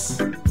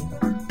Lights.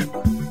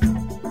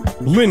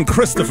 Lynn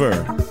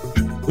Christopher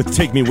with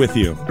Take Me With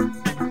You.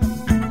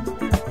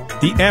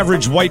 The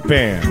Average White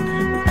Band,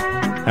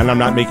 and I'm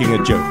not making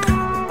a joke.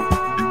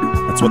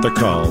 That's what they're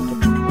called.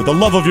 With a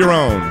Love of Your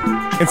Own.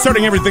 And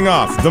starting everything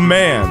off, the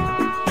man,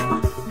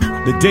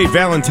 the day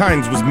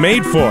Valentine's was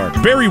made for,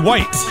 Barry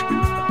White.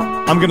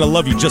 I'm gonna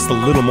love you just a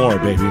little more,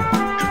 baby.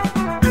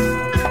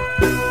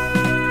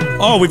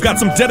 Oh, we've got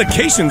some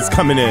dedications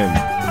coming in.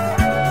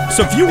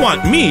 So if you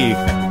want me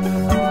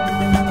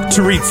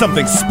to read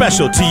something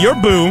special to your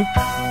boo,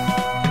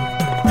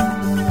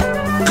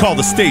 call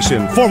the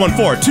station,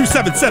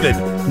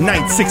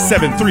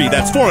 414-277-9673.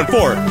 That's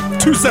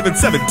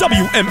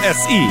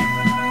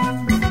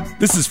 414-277-WMSE.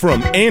 This is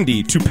from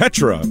Andy to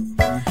Petra.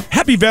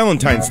 Happy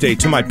Valentine's Day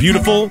to my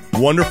beautiful,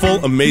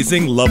 wonderful,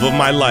 amazing love of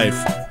my life,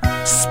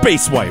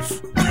 Space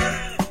Wife.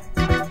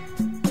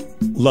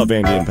 Love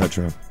Andy and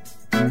Petra.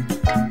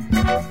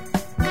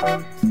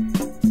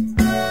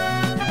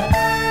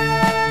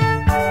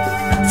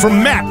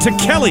 From Matt to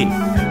Kelly.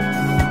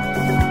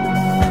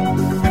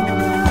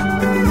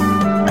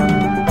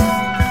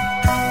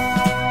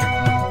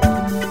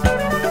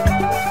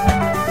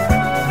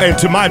 And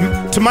to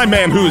my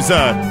man who's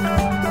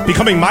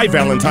becoming my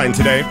Valentine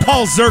today,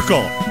 Paul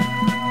Zirkle.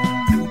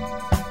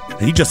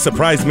 He just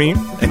surprised me,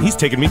 and he's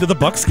taking me to the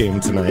Bucks game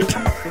tonight.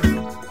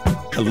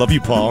 I love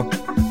you, Paul.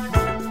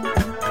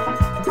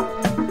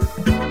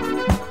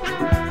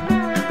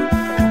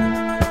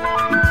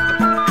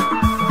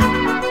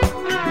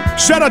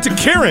 Shout out to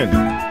Karen,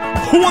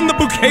 who won the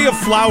bouquet of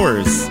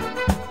flowers.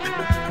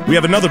 We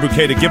have another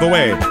bouquet to give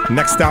away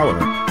next hour.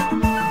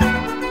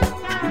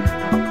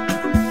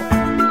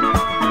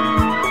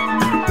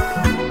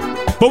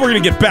 But we're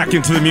going to get back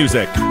into the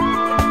music.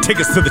 Take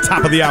us to the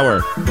top of the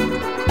hour.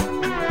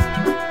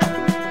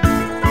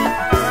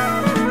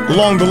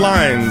 Along the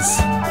lines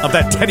of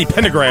that Teddy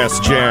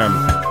Pendergrass jam.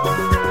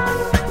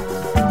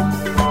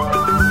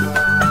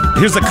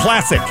 Here's a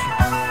classic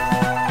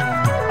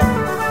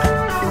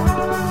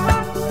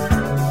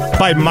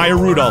by Maya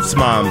Rudolph's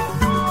mom.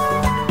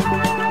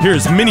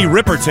 Here's Minnie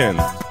Riperton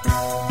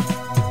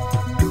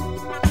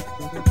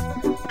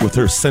with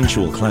her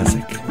sensual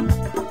classic,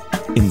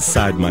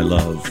 Inside My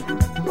Love.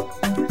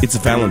 It's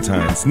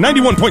Valentine's.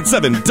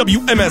 91.7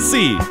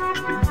 WMSE.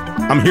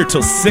 I'm here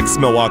till 6,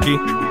 Milwaukee.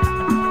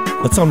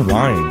 Let's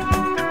unwind.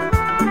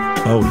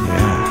 Oh,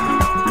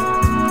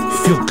 yeah.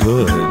 Feel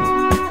good.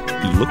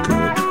 You look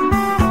good.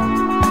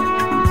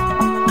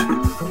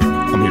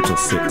 I'm here till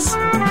 6.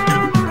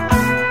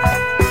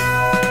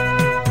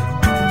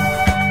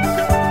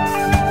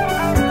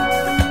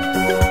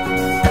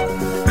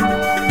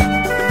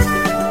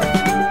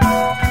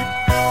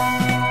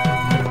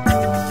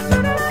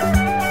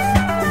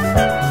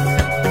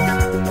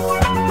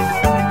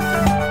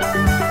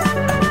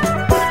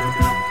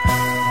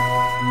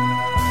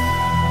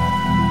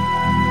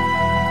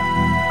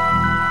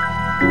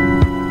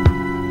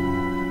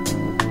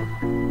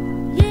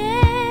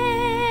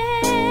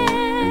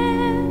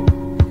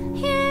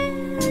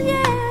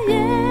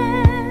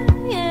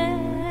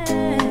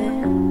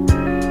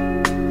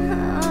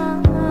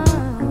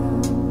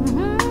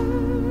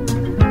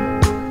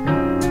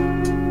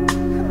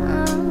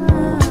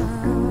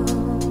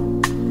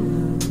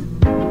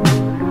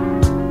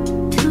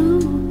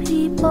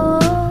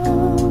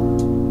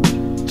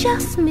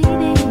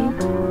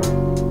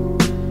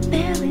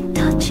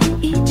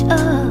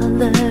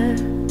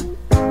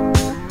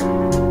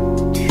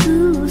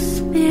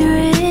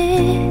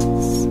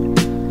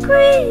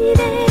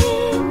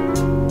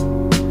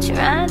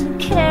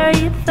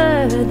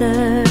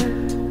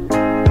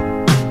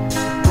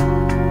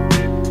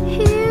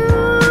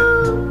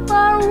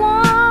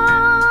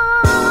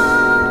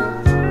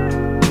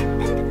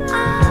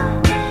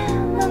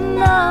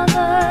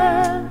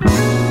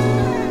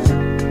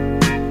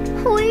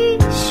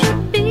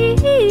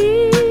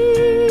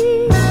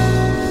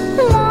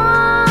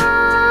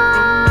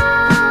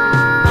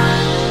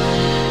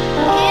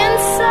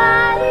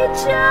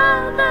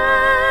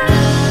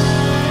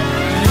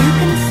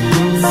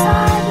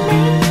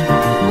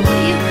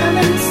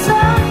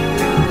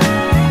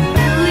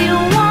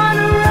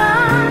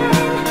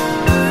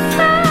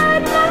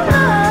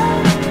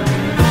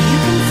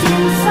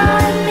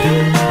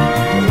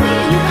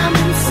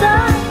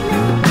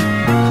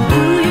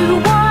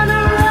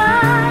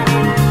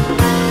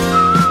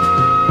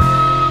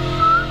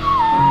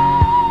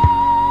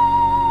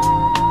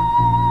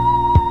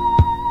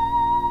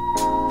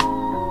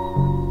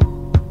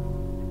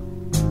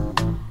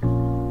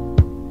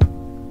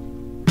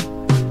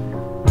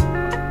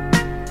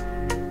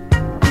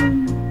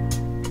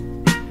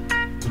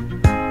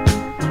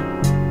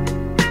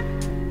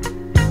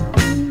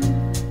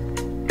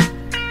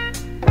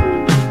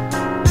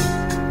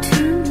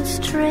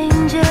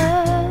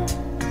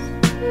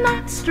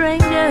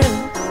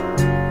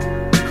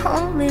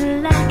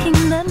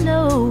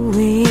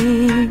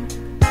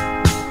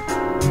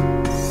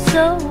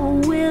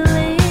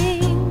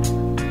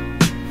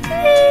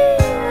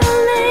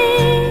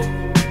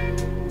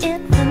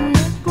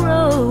 Infinite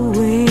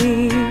growing.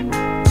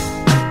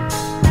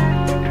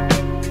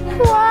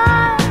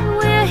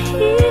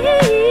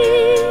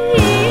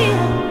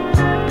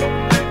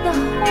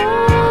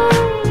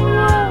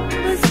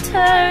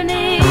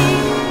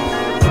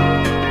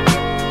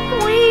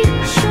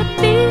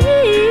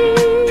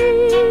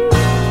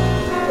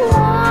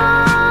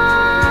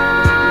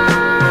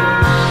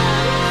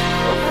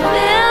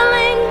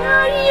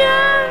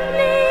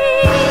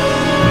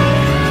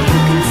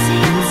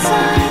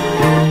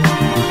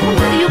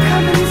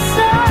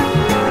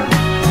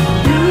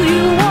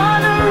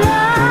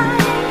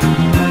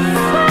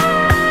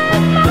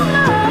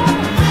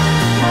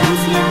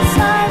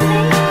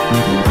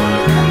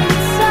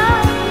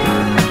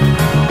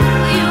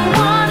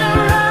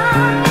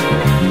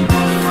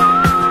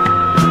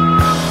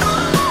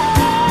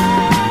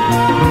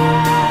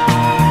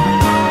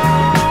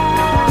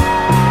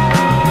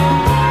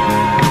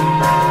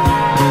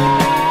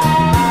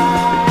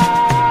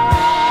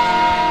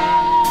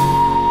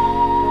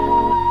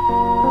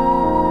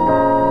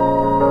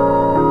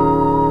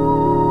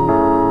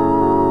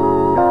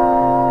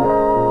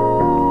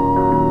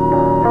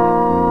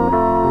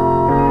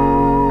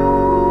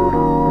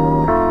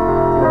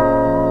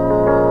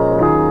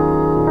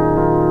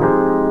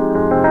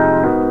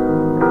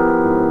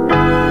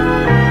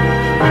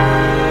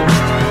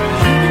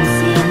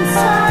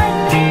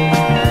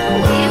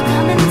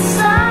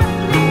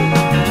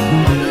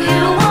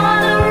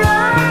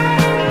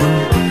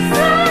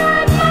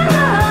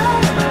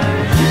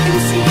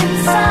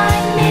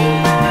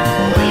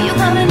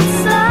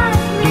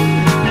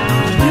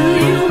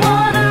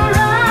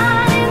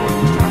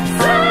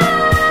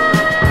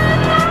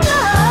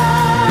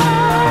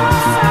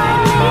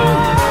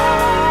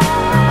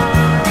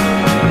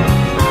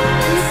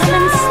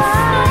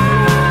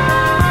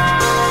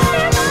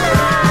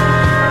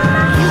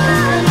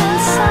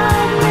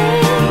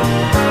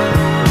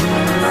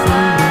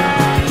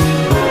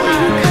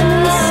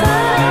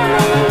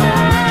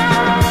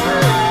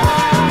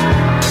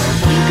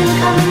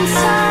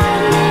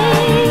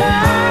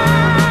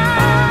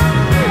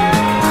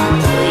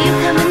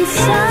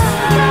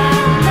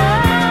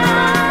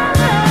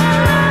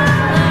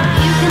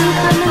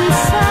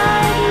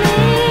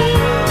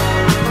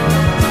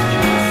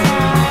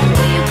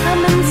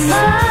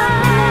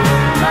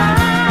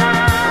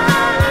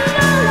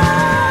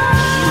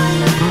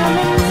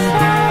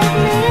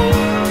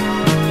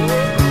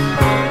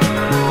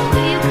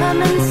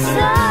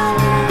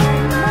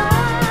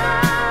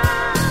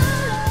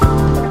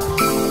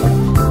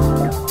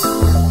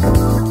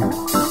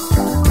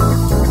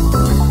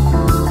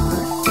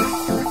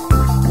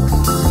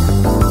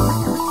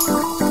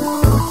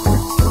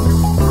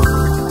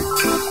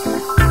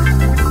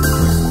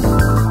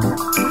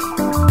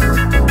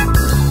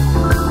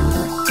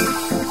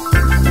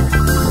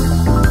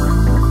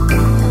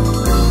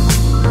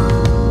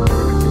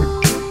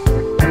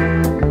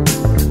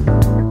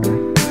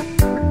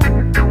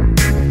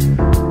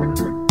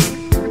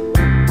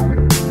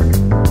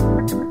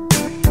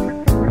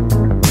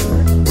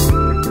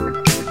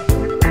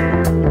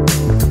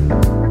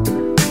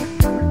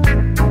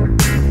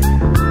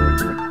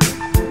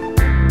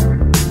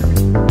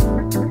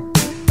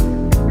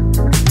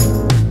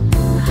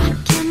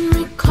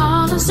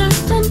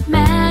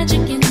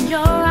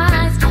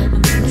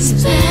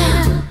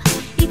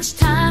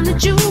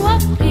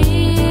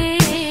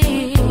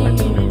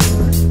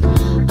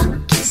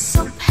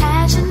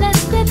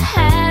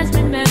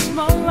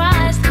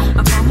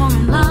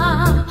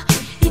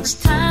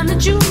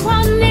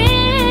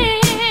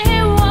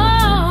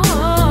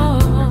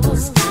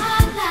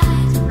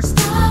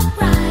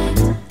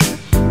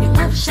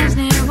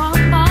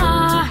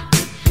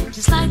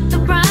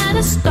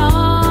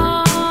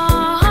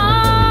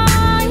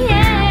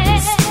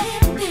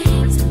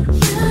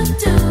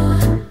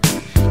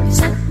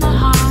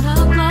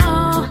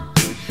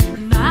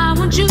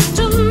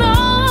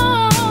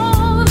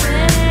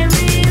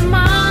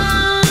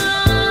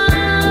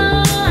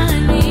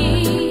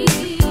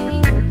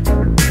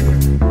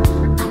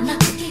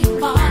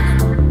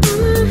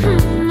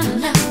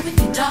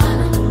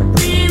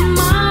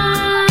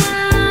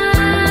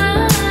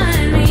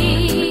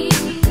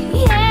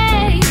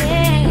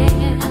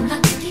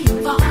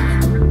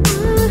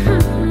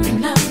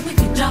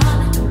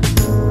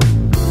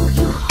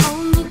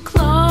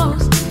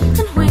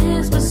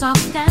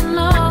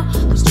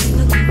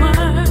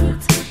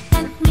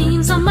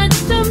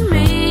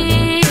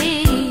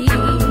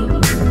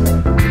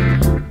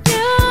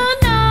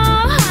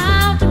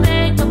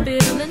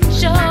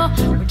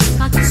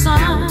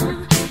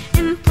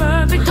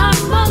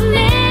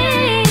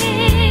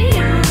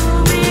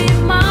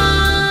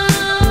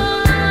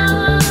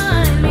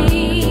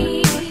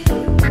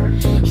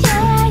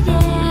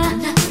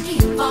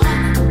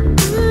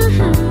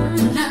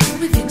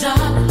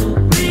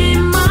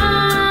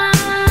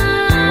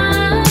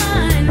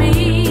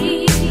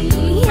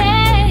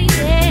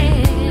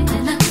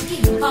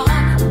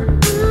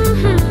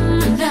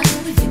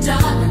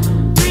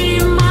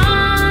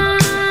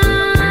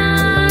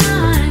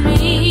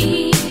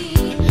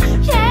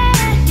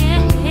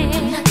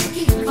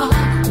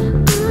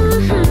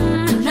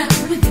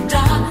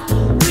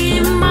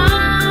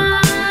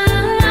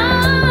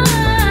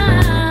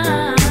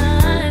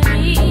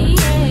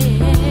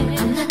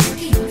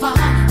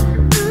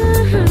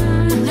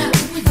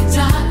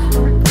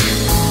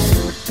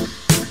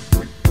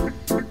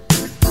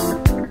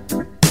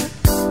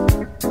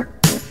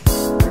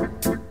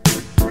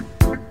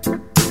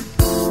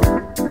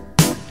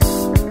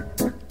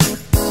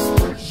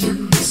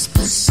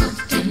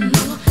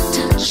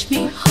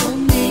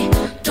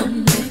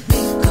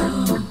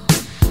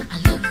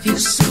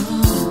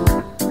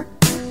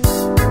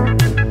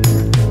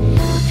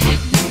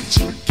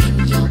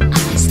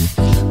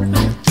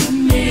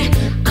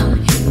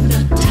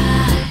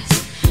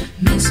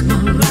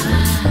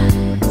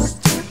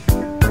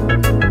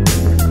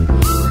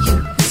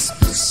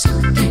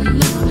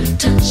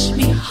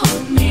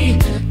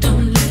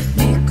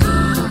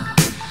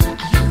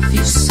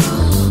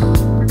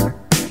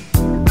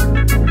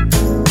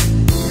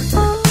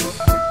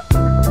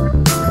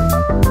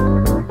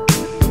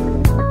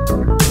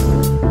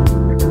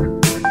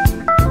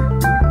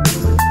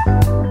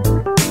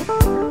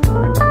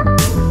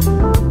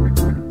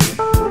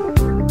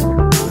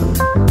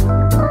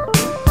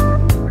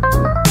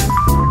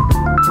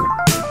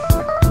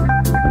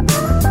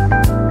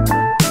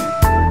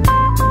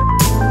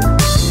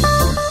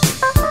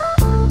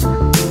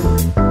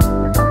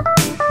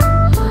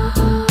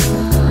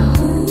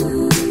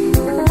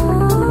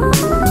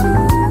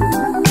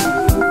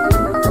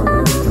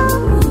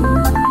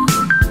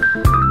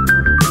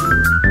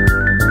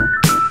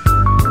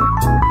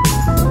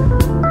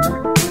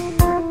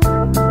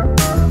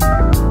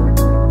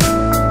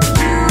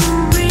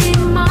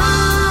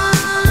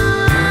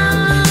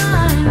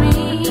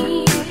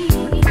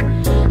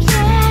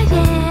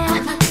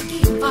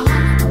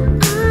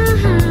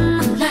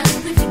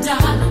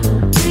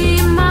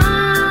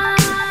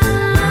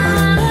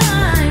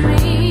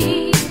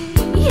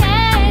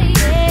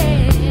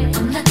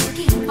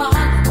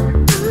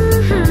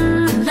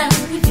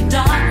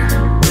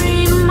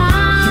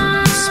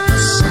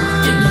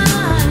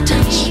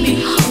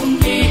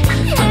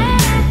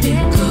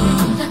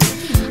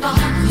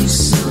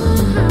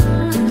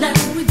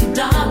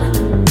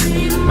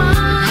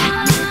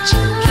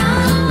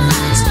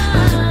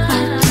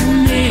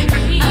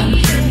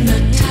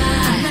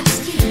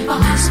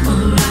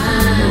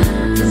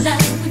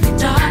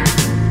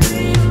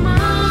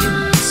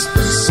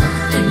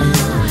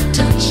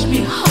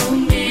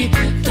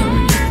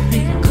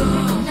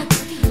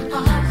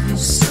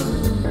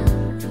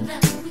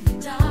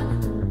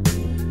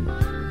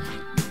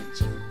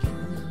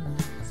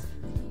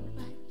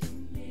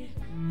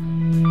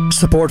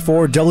 Support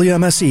for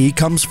WMSE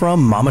comes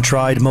from Mama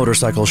Tried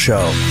Motorcycle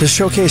Show. This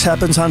showcase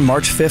happens on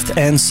March 5th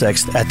and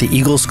 6th at the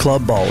Eagles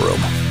Club Ballroom.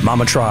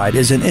 Mama Tried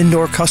is an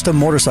indoor custom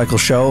motorcycle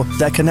show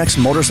that connects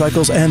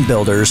motorcycles and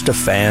builders to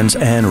fans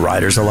and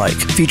riders alike,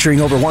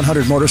 featuring over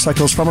 100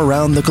 motorcycles from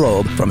around the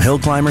globe, from hill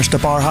climbers to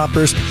bar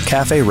hoppers,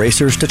 cafe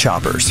racers to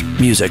choppers.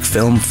 Music,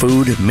 film,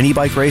 food, mini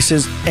bike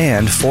races,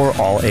 and for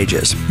all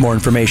ages. More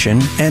information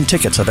and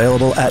tickets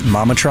available at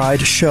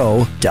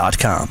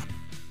mamatrideshow.com.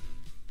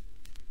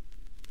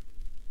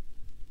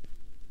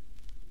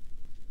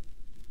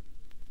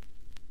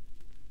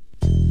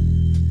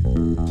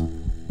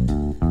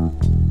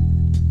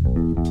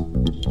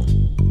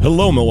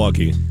 Hello,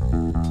 Milwaukee.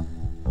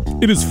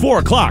 It is 4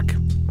 o'clock,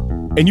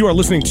 and you are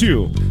listening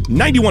to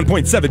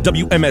 91.7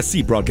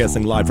 WMSE,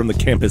 broadcasting live from the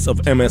campus of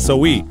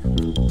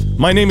MSOE.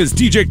 My name is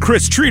DJ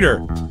Chris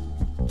Treater,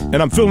 and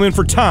I'm filling in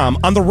for Tom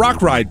on the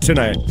Rock Ride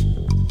tonight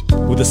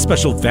with a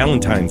special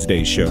Valentine's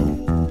Day show.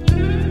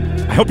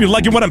 I hope you're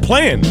liking what I'm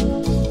playing,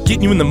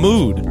 getting you in the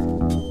mood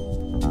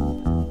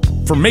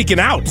for making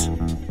out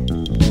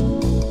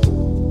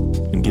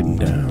and getting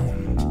down.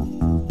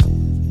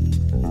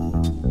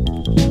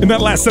 In that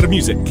last set of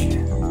music,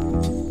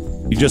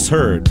 you just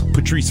heard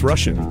Patrice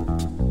Rushen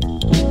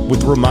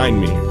with Remind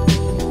Me.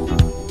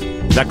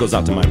 That goes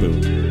out to my boo.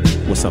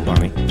 What's up,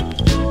 Bonnie?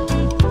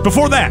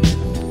 Before that,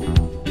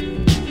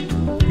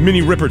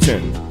 Minnie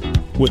Riperton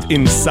with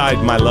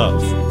Inside My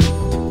Love.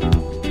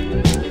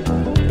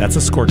 That's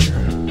a scorcher.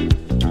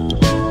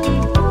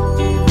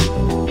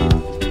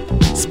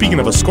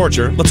 Speaking of a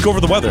scorcher, let's go over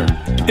the weather.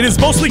 It is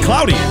mostly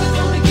cloudy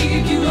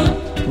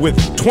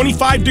with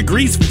 25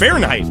 degrees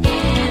Fahrenheit.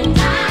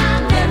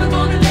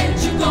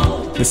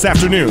 This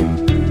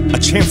afternoon, a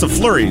chance of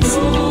flurries.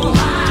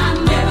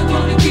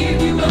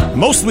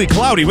 Mostly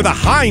cloudy with a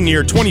high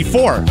near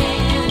 24.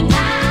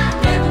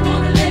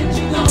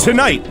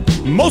 Tonight,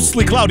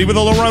 mostly cloudy with a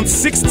low around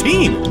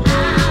 16.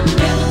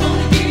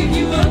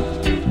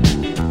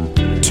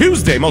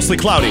 Tuesday, mostly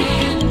cloudy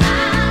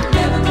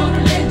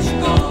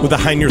with a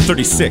high near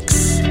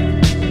 36.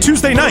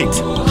 Tuesday night,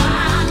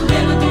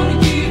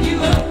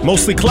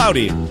 mostly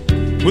cloudy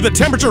with a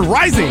temperature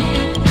rising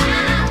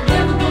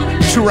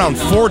to around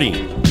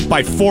 40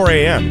 by 4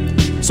 a.m.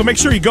 So make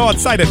sure you go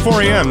outside at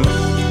 4 a.m.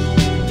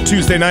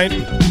 Tuesday night.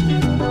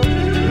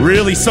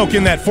 Really soak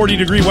in that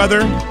 40-degree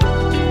weather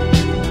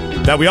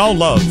that we all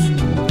love.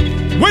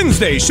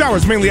 Wednesday,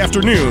 showers mainly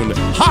afternoon.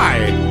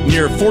 High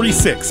near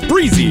 46.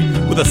 Breezy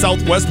with a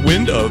southwest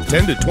wind of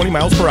 10 to 20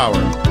 miles per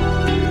hour.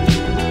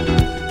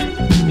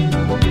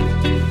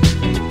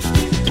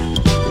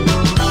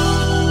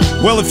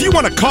 Well, if you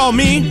want to call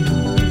me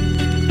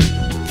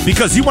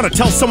because you want to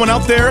tell someone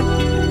out there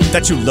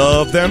that you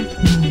love them,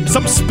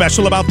 something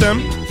special about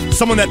them,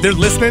 someone that they're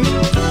listening,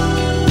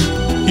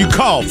 you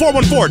call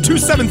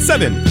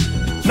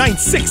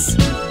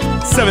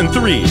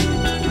 414-277-9673.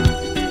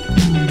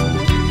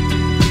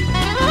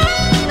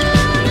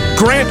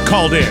 Grant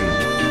called in,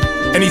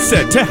 and he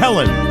said, to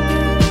Helen,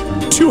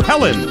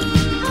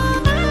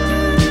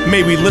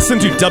 may we listen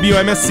to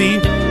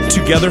WMSE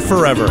together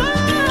forever.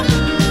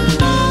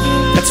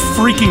 That's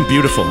freaking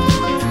beautiful.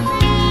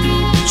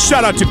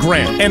 Shout out to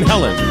Grant and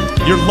Helen.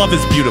 Your love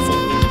is beautiful.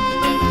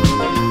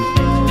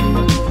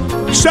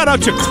 Shout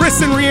out to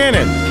Chris and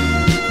Rhiannon.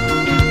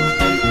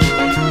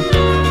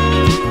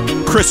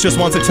 Chris just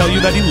wants to tell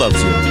you that he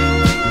loves you.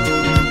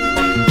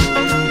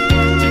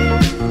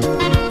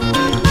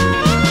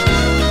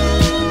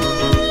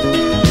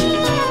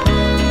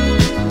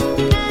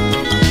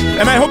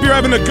 And I hope you're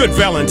having a good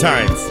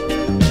Valentine's.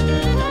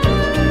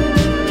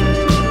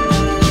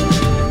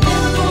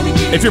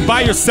 If you're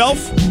by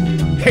yourself,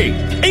 hey,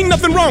 ain't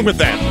nothing wrong with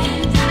that.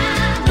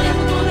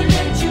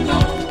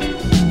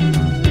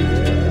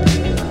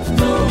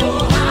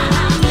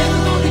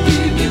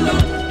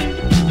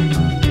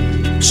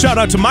 Shout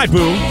out to my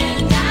boo,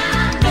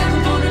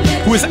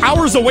 who is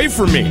hours away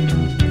from me,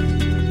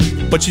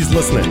 but she's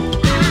listening.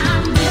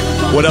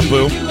 What up,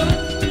 boo?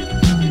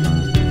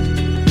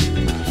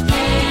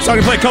 So I'm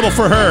gonna play a couple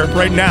for her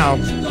right now.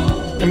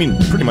 I mean,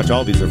 pretty much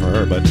all these are for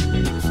her, but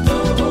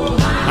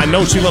I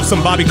know she loves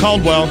some Bobby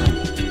Caldwell.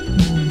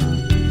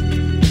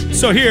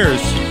 So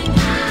here's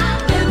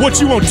What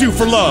You Won't Do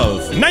for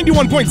Love.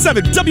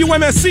 91.7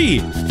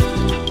 WMSE.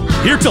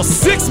 Here till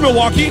 6,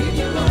 Milwaukee.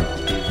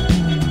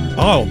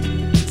 Oh,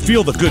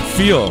 feel the good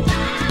feel.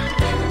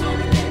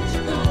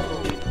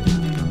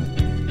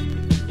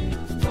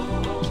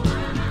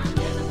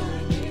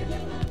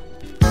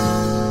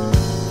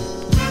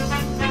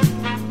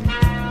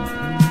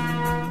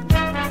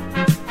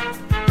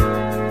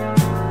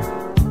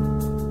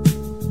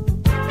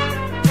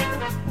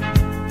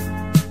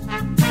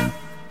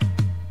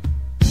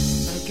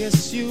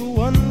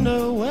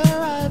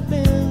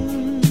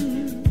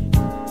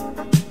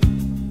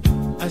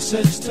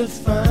 To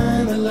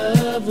find the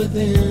love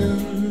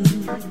within.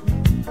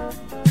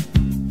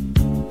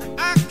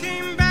 I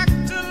came back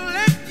to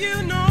let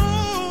you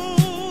know,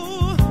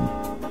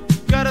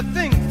 got a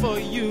thing for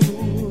you,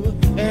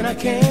 and I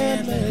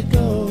can't let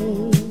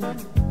go.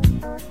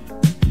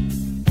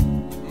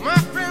 My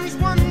friends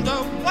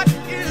wonder what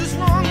is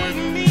wrong with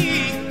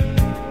me.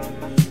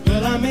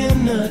 Well, I'm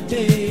in a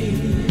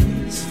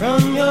daze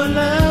from your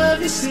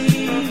love, you see.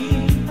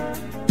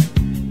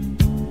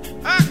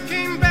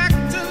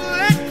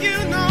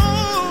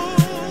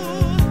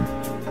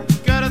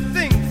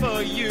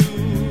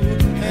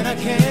 I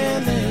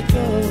can't let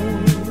go.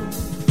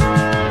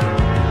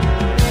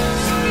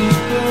 Some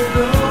people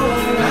go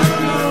around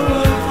the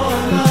world for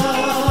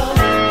love,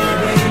 but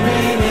they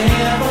may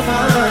never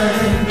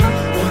find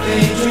what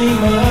they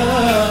dream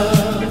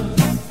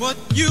of. What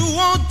you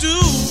won't do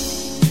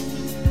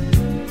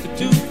to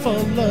do for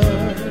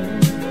love,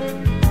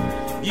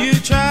 you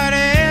try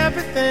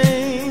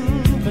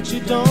but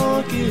you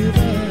don't give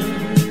up.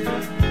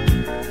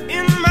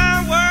 In my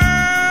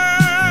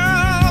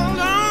world,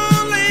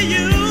 only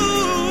you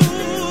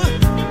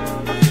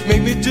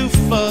make me do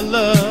for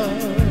love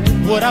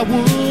what I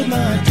would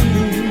not do.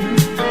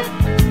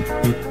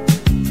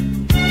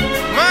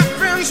 My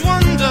friends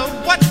wonder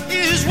what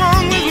is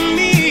wrong with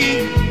me.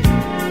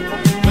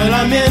 Well,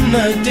 I'm in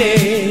the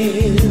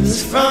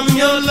daze from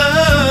your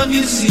love,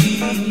 you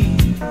see.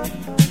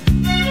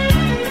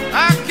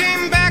 I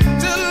came back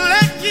to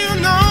let you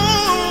know,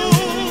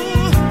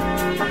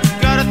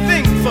 got a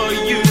thing for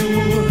you,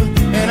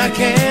 and I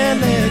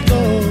can't let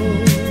go.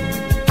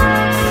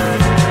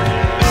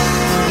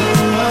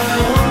 Oh, I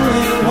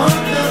only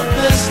want the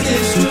best,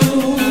 it's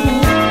true.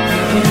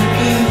 I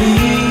can't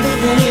believe the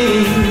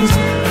things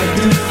I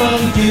do for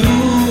you.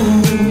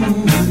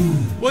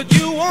 What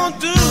you won't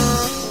do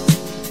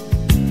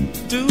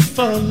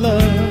for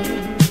love.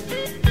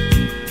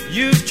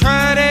 You've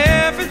tried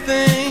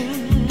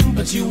everything,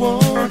 but you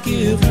won't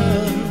give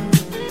up.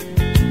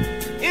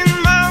 In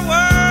my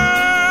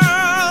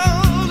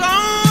world,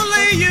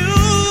 only you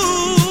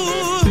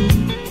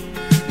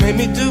made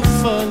me do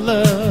for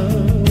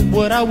love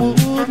what I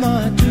would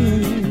not do.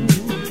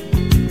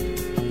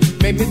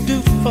 Made me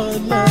do for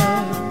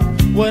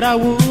love what I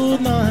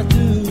would not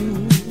do.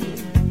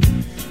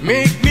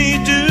 Make me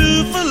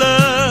do for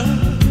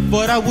love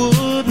what I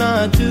would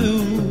not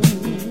do.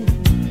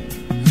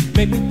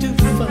 Make me do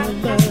for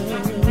love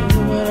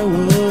what I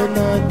would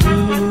not do.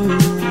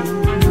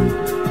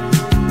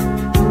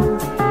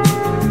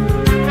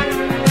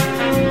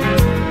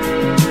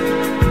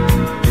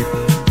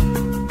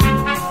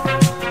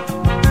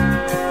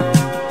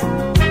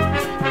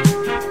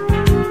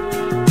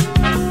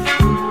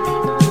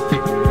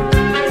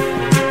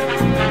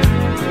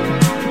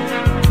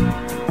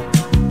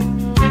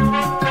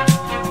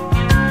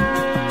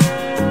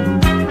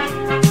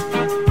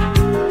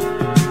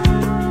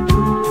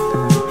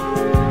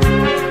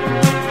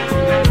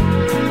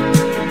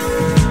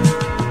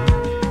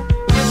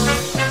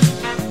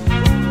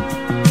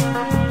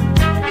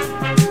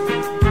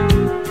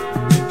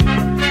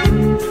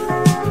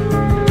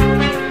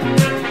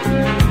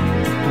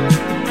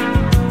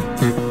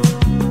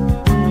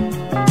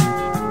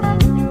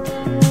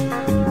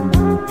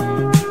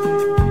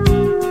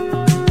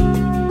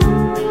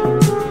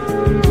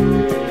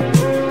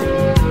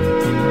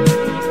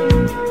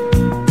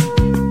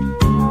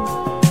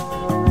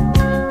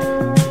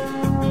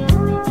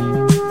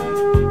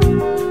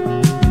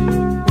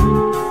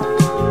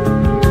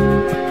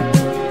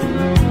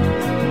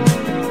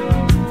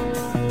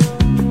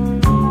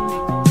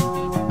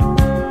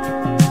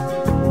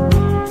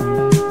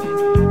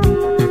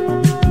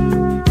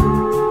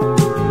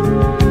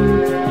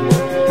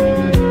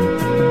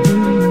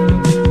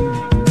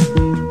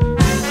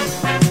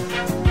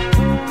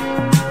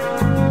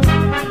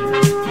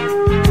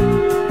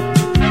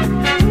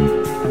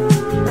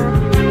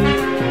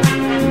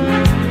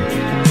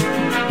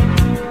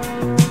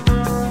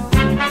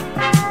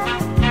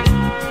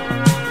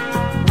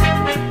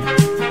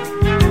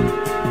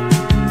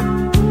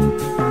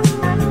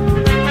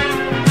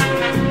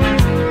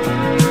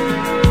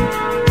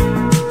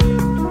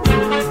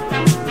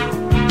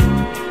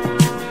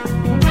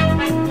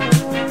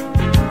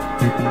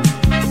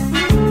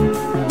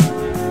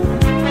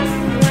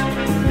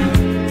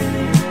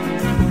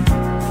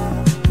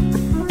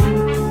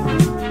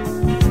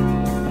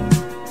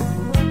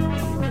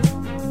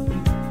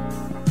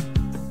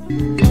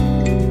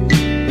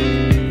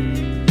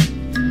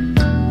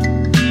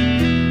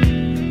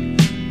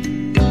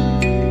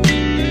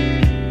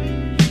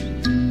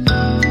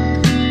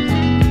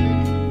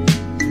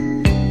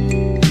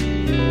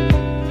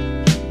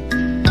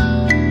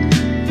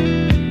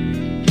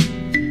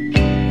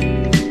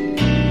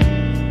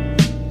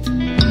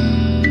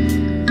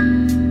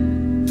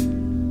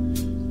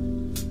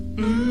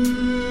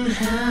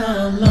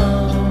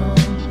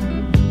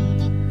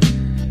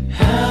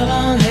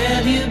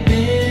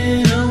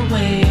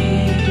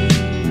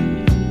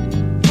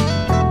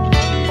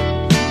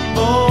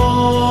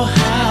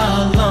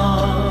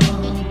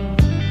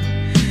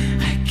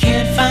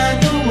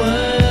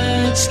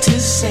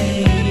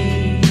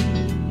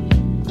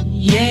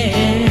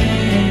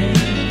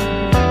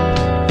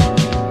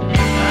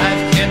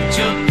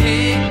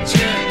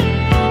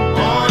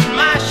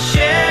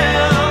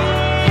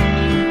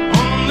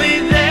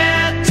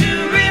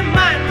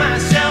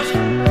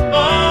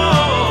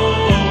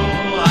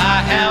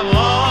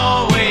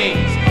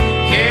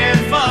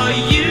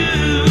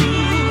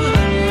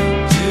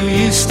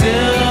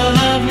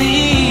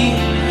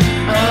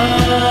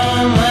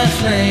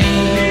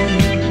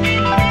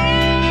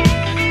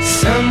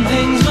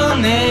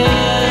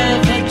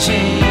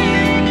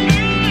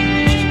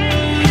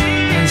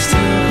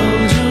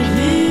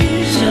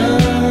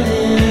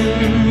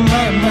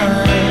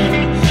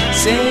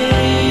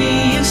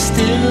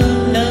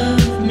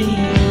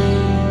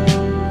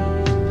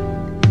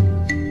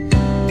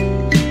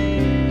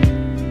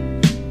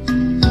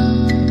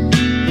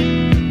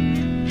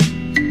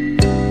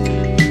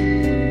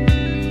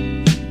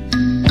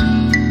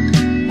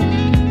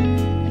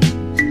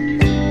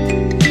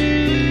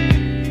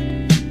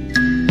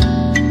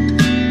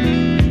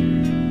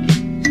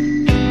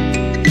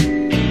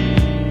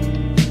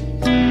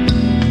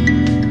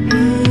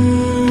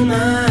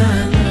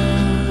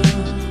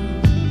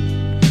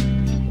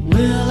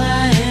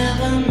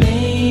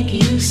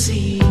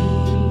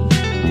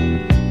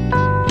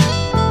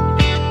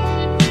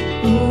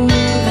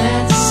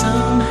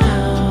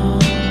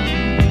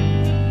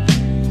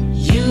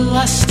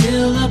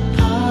 still a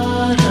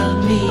part of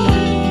me.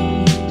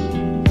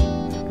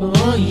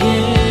 Oh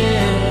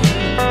yeah.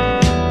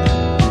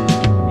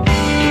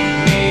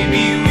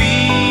 Maybe we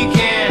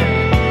can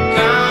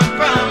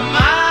compromise,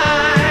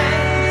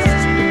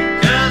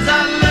 'cause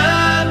our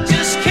love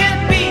just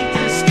can't be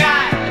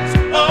disguised.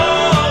 Oh,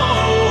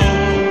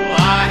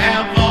 I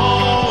have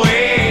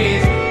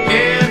always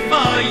cared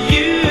for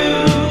you.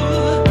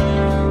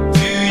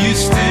 Do you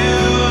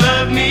still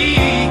love me?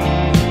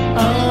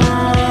 Oh,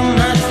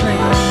 my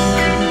friend,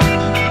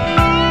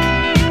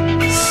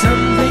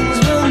 some things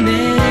will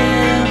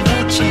never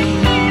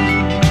change.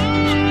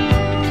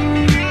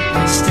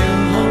 I still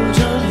hold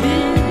your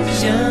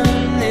vision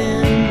in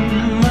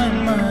my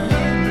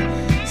mind.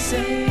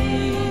 Say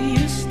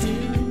you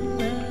still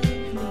love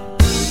me.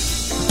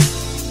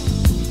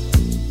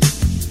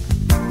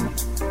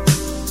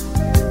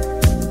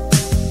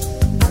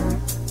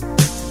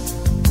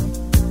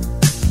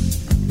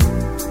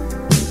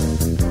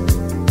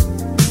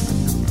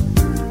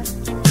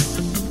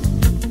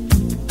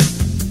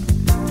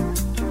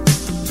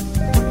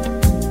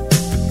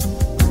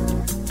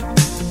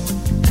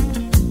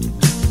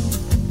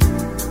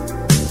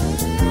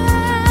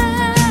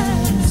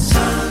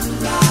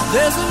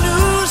 There's a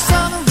new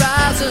sun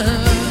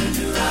rising.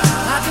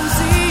 I can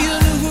see a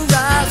new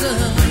horizon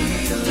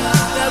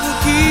that will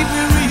keep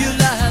me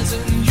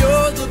realizing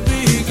you're the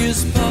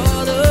biggest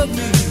part of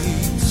me.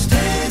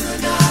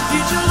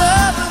 Need your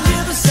love and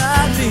here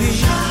beside me.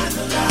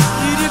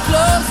 Need you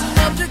close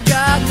enough to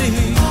guide me.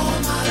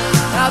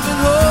 I've been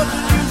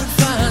hoping you would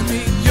find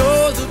me.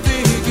 You're the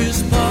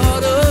biggest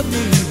part of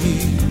me.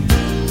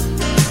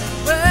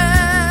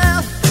 Well,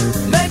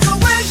 make a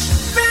wish,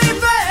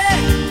 baby.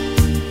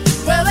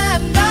 Well,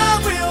 and I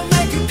will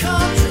make it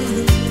come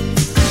true.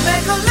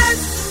 Make a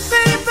list,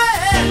 baby,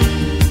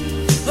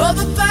 of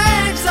the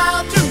things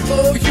I'll do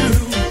for you.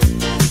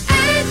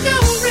 Ain't no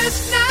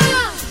risk now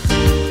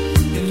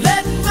in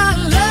letting my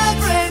love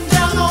rain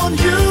down on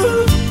you,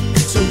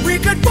 so we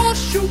could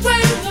wash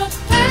away the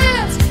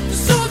past,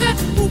 so that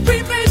we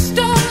may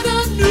start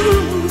anew.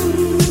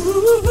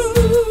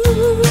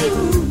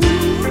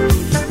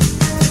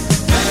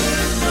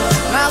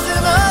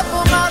 Rising up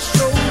on my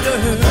shoulder,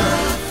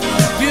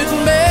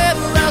 getting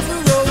better as we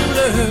roll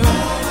her.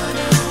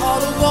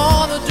 All I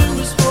wanna do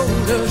is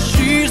hold her.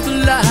 She's the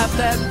life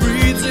that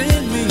breathes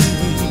in me.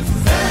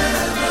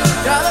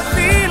 Got a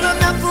feeling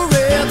that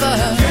forever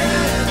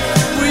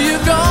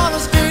we're gonna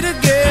stay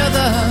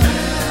together.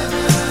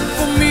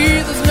 For me,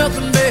 there's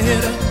nothing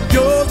better.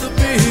 You're the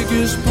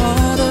biggest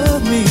part of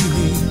me.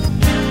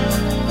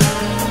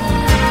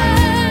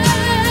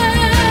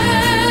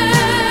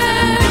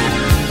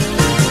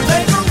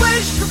 Make a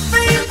wish,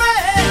 baby.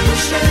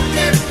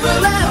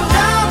 Well, and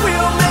I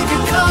will make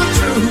it come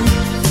true.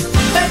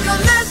 Make a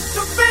list,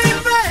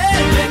 baby.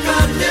 Make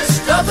a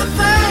list of the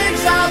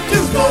things I'll do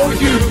for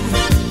you.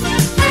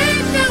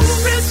 Ain't no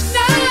risk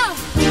now.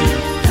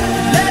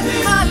 Let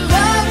my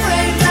love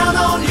rain down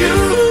on you,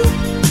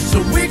 so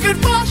we could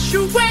wash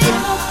away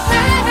the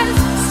past,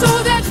 so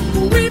that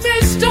we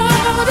may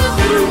start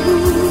anew.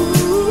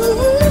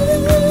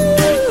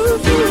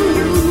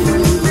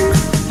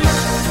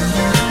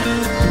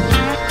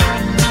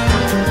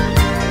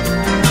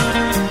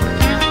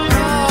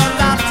 Oh,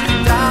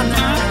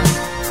 la-ti-da-na.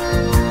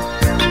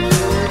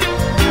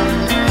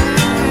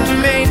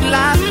 Made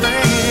life rain.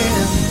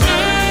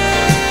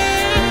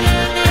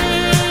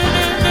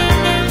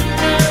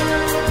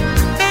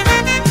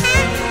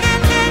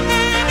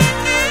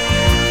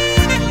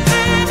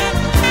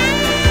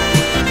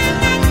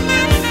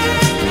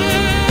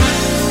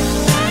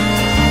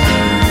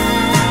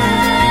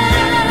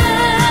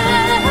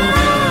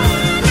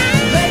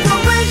 Make a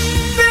wish,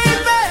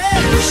 baby.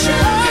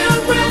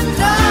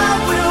 And I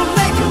will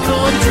make it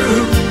come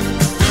true.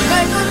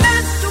 Make a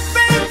list,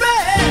 baby.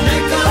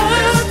 Make a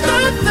list of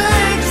the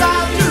things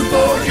I'll do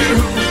for you.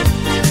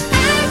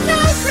 Ain't no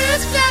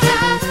risk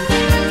now.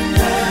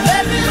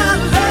 Let my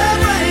love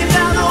rain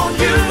down on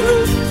you,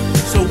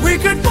 so we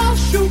could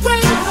wash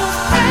away the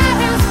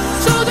past,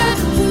 so that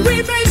we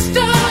may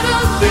start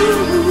anew.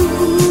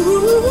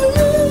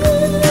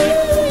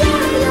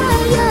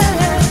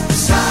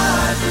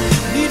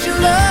 Need your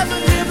love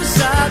and here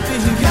beside me.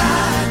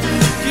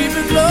 Keep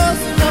it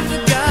close enough to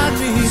guide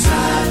me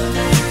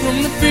from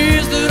the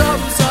fears that are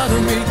inside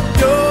of me.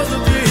 You're the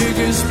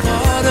biggest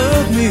part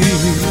of me.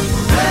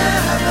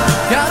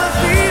 Got a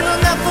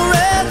feeling that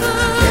forever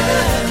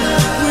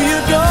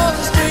we're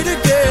gonna stay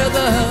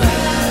together.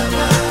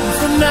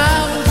 From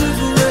now until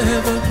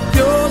forever,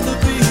 you're the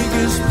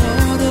biggest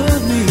part of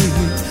me.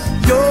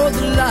 You're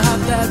the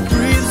life that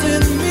breathes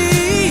in me.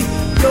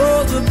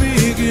 You're the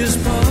biggest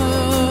part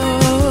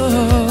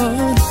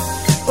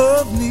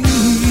of me.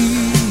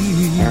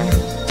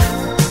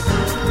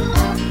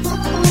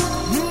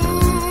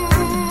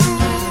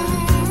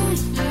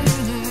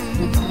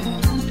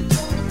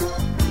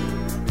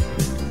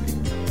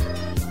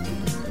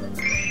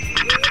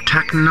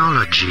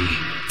 Technology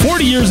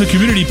 40 years of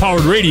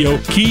community-powered radio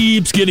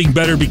keeps getting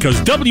better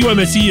because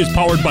WMSE is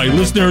powered by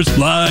listeners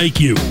like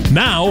you.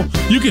 Now,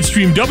 you can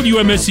stream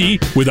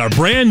WMSE with our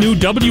brand new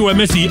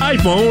WMSE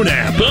iPhone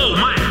app. Oh,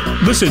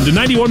 man. Listen to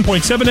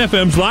 91.7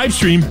 FM's live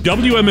stream,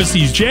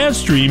 WMSE's Jazz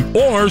Stream,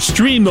 or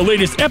stream the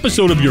latest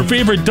episode of your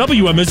favorite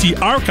WMSE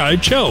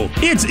archive show.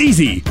 It's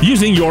easy.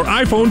 Using your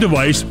iPhone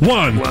device,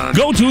 1.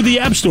 Go to the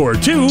App Store.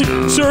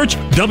 2. Search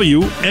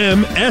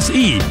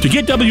WMSE to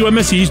get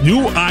WMSE's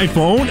new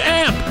iPhone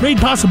app. Made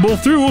possible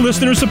through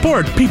listener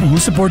support. People who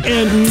support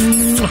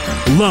and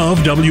love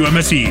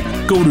WMSE.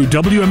 Go to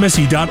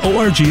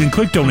WMSE.org and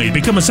click donate.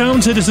 Become a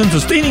Sound Citizen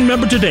sustaining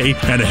member today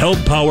and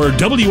help power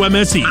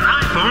WMSE. An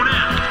iPhone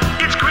app.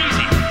 It's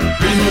crazy.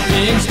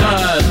 Removing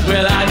stars.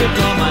 Well, I lived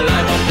all my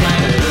life on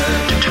planet Earth.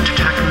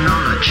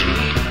 Technology.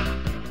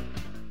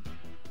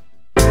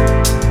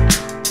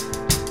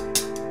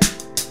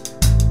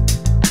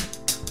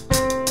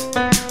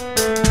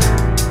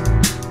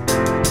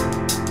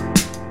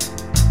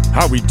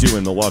 How we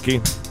doing,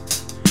 Milwaukee?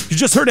 You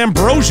just heard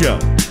Ambrosia,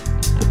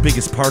 the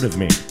biggest part of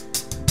me.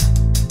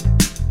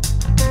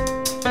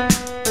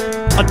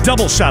 A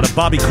double shot of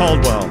Bobby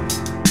Caldwell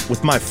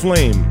with My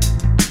Flame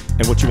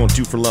and What You Won't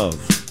Do for Love.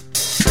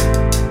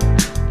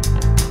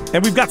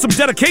 And we've got some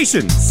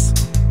dedications.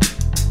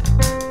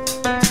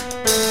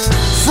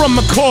 From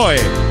McCoy.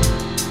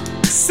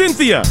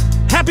 Cynthia,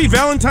 happy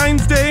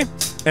Valentine's Day,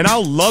 and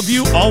I'll love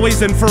you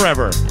always and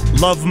forever.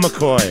 Love,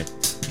 McCoy.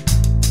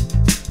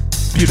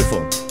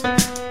 Beautiful.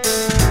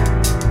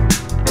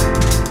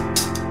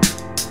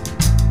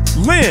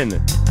 Lynn,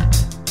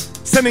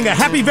 sending a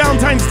happy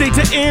Valentine's Day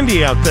to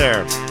Andy out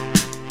there.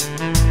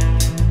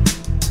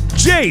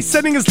 Jay,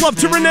 sending his love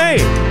to Renee.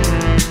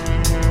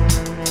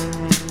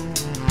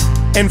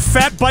 And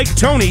Fat Bike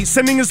Tony,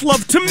 sending his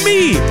love to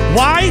me.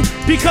 Why?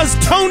 Because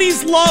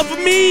Tonys love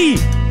me.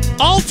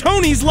 All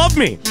Tonys love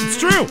me. It's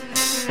true.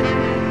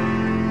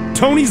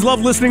 Tonys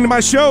love listening to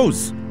my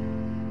shows,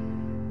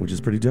 which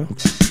is pretty dope.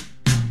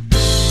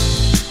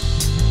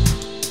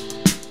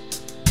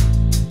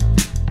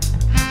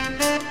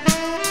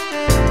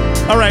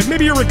 All right,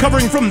 maybe you're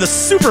recovering from the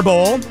Super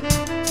Bowl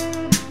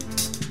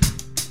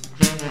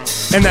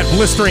and that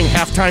blistering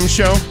halftime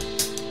show.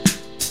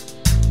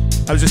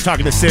 I was just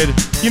talking to Sid.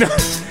 You know,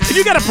 if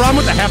you got a problem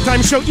with the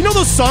halftime show, you know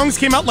those songs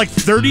came out like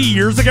 30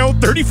 years ago,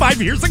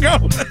 35 years ago?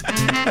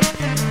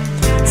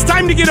 It's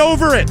time to get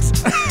over it.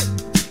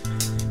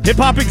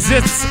 Hip-hop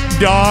exists,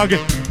 dog.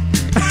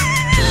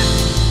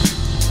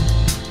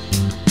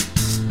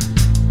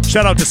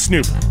 Shout out to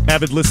Snoop,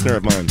 avid listener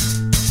of mine.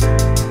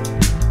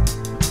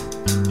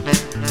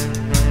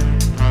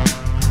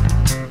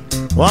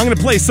 Well, I'm going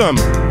to play some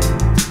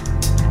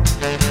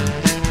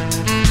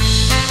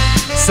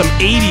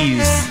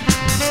 80s.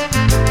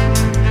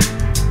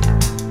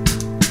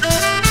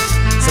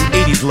 Some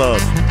 80s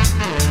love.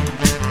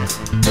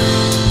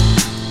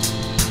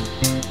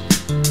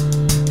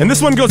 And this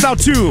one goes out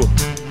to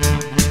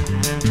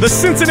the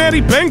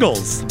Cincinnati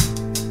Bengals.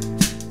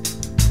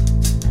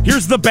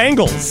 Here's the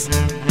Bengals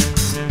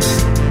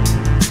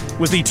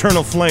with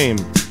Eternal Flame.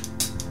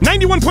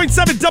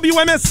 91.7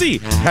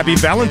 WMSE. Happy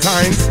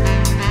Valentine's.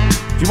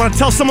 If you want to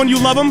tell someone you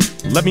love them,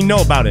 let me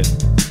know about it.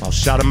 I'll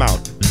shout them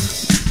out.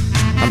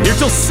 I'm here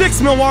till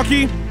 6,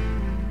 Milwaukee.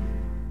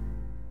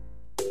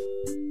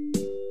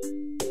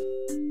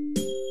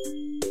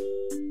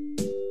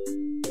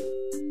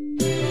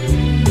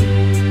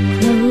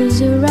 Close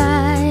your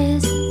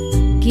eyes,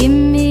 give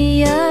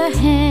me your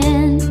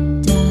hand,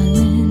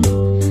 darling.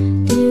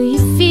 Do you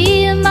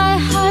feel my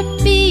heart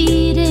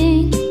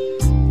beating?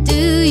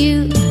 Do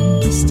you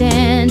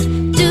understand?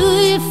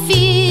 Do you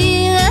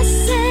feel the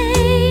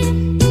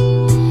same?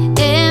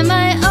 Am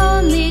I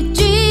only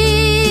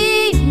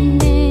dreaming?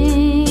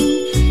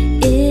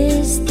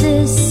 Is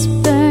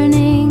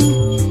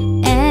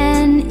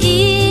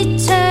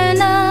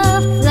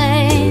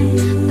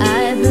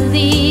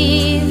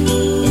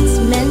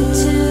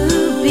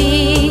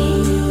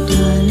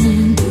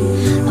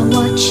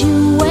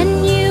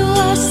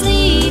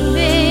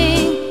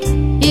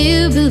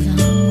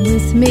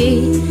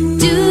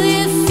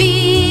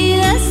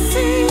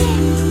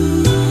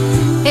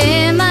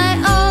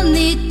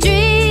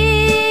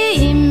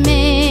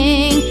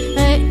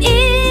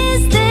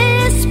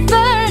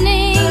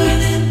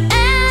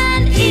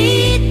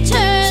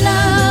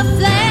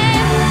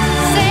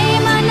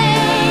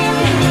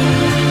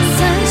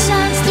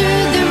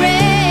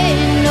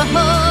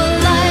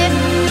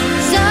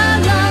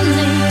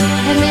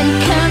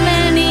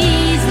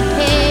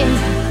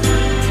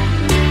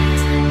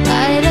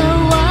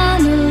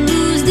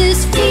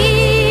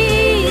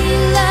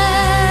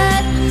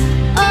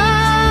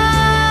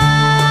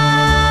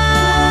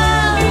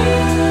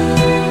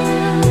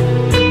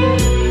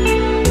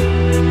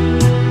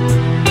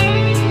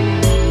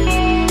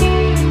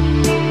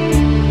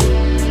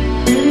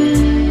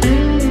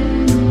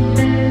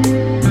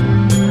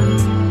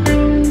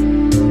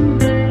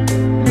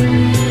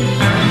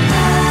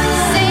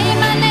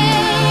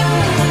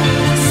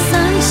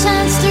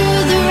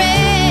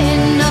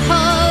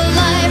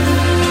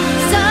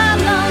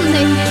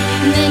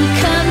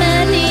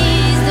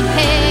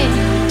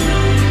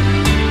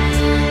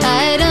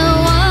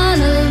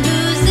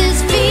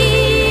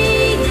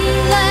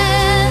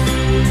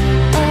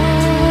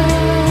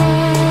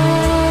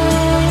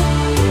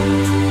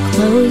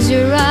Close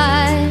your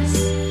eyes,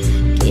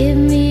 give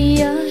me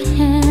your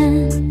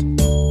hand.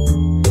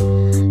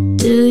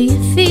 Do you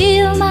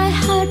feel my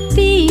heart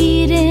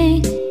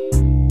beating?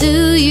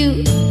 Do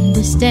you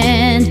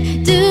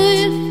understand? Do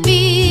you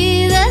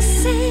feel the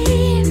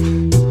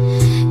same?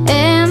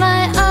 Am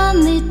I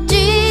only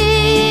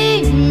dreaming?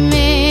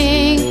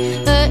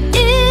 Or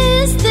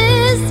is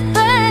this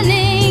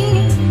burning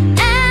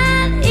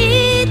an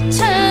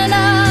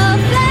eternal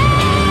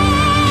flame?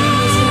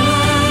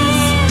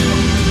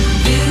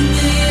 Give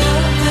me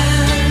your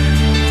hand,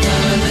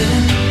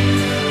 darling.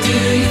 Do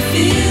you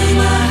feel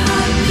my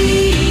heart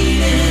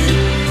beating?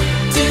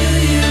 Do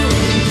you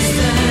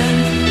understand?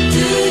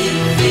 Do you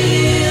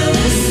feel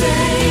the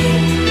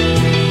same?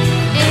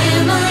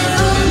 Am I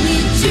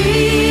only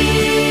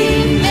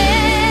dreaming?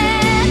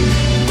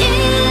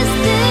 Is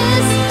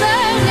this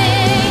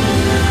burning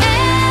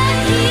an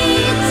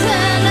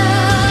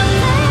eternal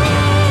flame?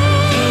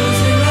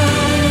 Close your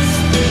eyes,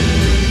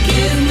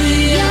 give me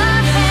your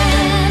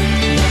hand,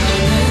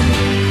 darling.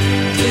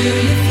 Do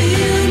you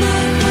feel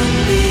my heart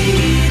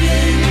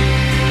beating?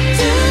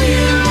 Do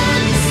you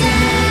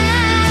understand?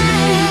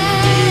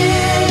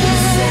 The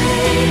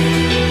same.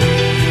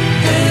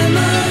 Am I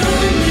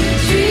only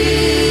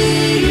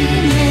dreaming?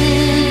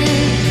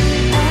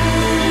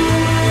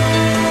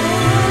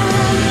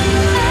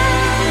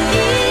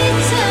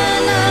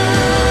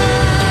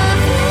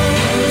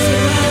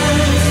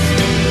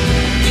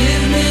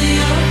 Give me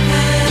your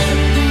hand,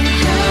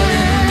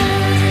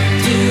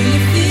 do you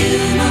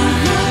feel my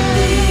heart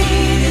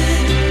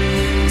beating?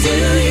 Do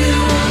you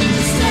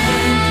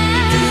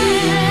understand? Do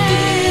you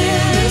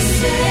feel the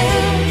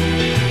same?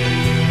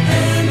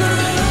 Am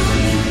I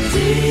only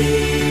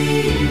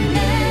dreaming?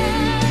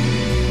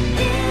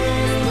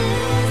 Is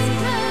this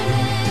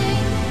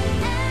burning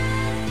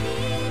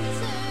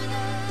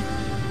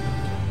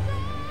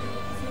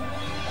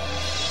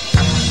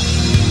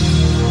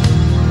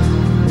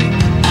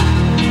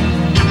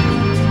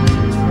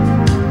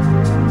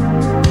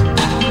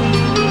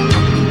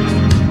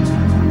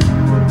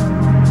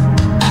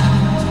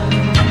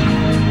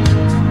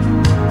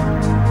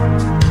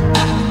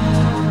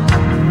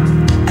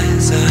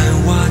As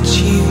I watch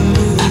you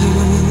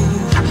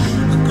move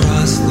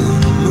across the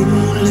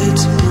moonlit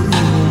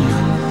room,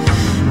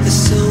 there's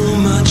so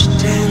much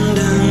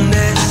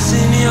tenderness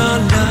in your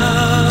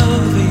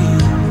loving.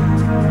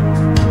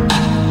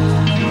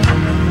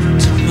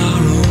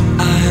 Tomorrow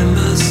I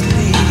must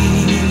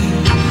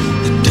leave,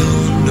 the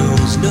dawn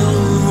knows no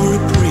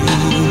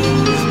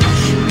reprieve.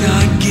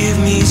 God give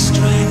me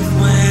strength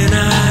when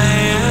I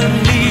am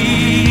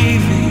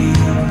leaving.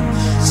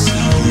 So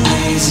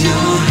raise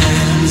your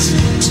hands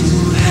to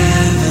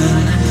heaven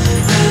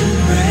and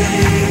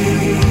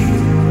pray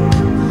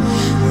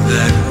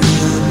that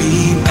we'll be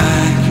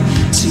back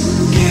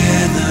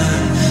together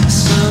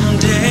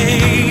someday.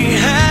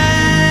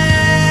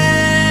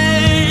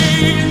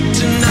 Hey,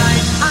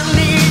 tonight I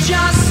need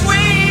your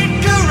sweet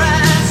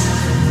caress.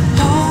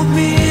 Hold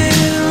me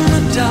in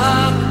the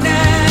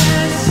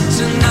darkness.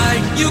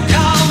 Tonight you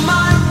calm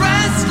my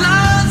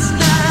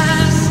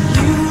restlessness.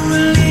 You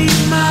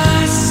relieve my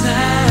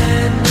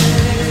sadness.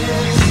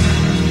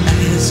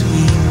 As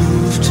we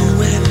move to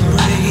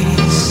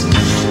embrace,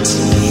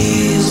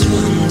 tears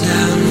run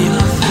down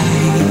your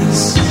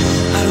face.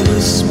 I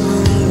whisper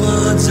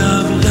words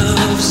of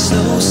love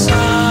so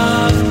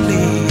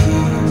softly.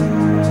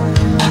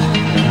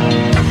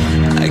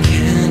 I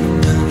can't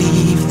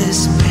believe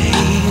this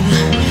pain.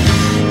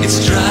 It's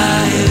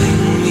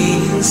driving me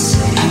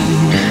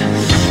insane.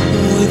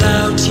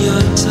 Without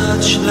your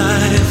touch,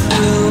 life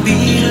will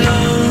be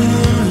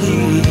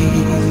lonely.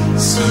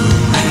 So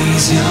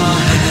raise your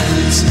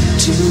hands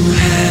to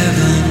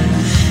heaven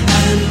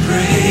and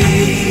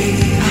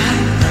pray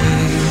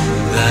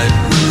that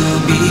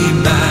we'll be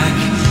back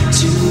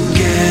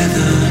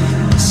together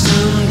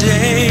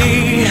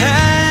someday.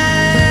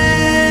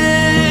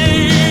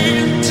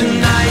 Hey,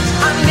 tonight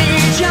I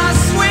need your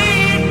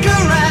sweet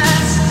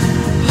caress.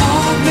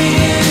 Hold me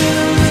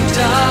in the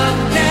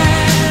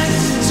darkness.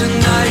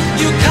 Tonight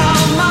you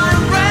calm my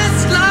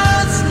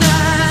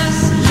restlessness.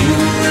 You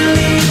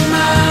relieve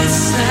my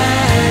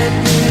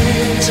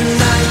sadness.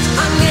 Tonight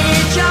I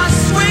need your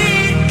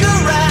sweet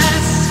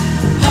caress.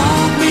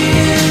 Hold me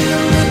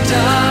in the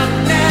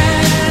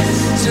darkness.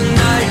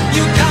 Tonight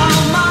you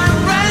calm my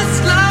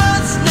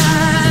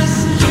restlessness.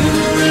 You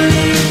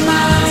relieve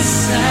my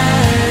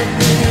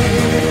sadness.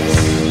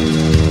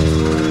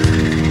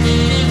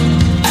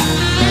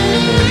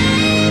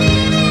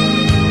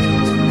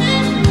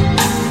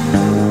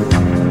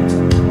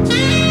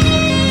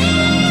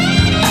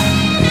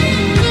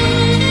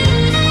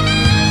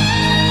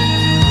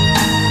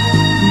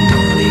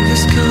 Morning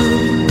has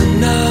come,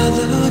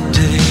 another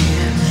day.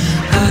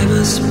 I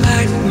must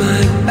pack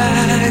my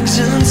bags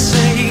and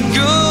say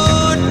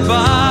goodbye.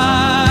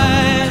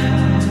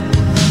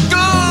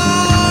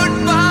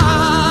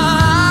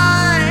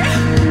 Goodbye.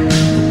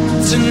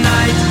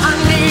 Tonight I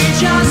need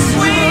your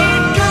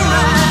sweet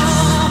caress.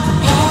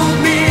 Hold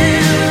me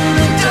in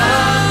the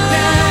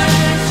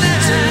darkness.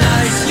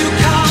 Tonight you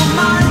calm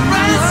my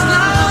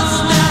restless.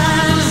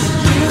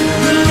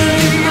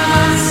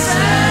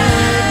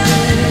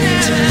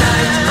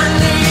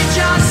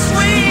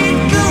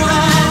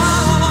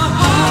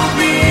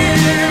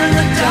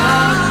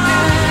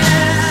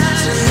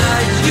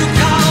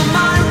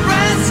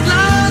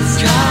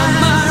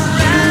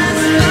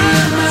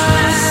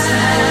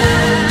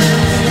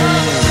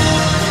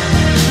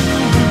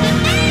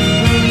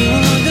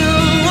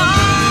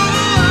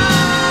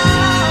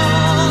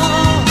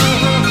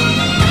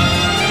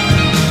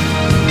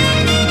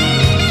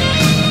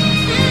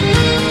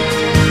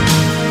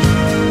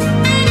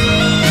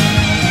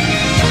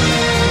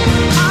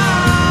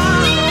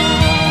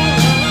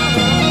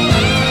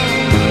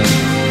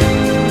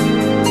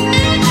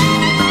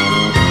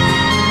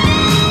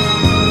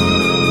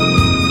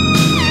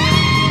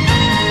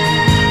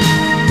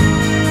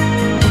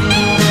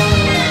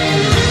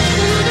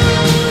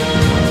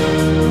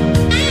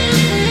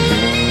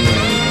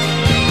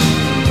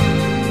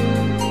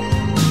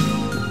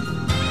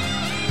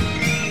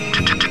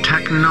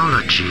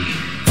 technology.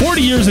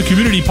 40 years of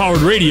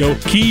community-powered radio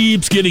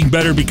keeps getting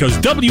better because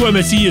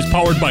WMSE is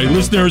powered by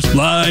listeners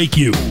like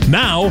you.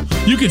 Now,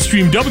 you can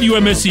stream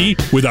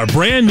WMSE with our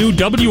brand new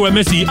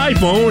WMSE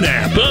iPhone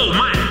app. Oh,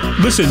 man.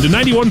 Listen to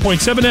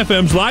 91.7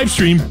 FM's live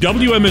stream,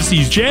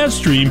 WMSE's Jazz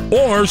Stream,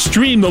 or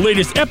stream the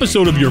latest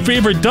episode of your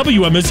favorite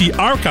WMSE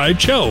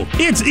archive show.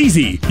 It's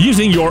easy.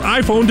 Using your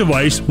iPhone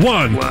device,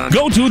 1.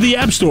 Go to the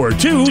App Store.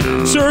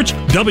 2. Search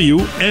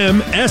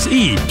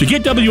WMSE to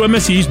get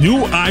WMSE's new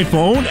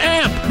iPhone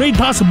app. Made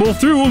possible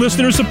through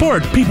listener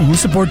support. People who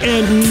support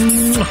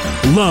and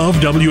love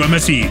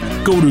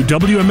WMSE. Go to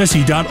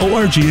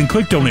WMSE.org and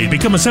click donate.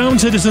 Become a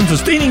Sound Citizen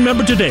sustaining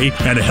member today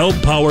and help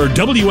power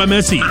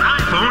WMSE. An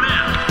iPhone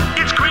app.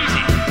 It's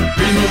crazy.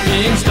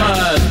 Removing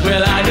stars.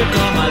 Well, I did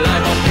call my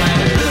life on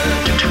planet Earth.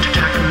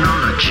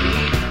 Technology.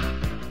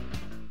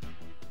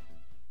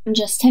 I'm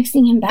just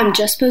texting him back. I'm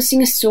just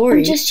posting a story.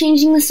 I'm just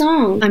changing the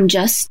song. I'm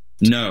just...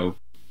 No.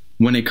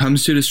 When it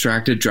comes to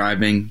distracted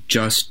driving,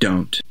 just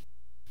don't.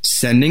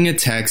 Sending a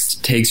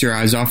text takes your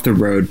eyes off the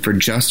road for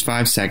just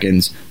 5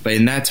 seconds, but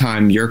in that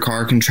time, your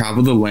car can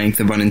travel the length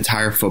of an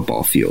entire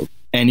football field.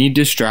 Any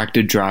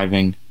distracted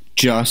driving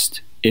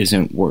just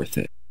isn't worth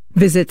it.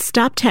 Visit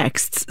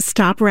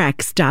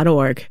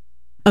StopTextsStopWrecks.org.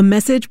 A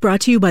message brought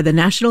to you by the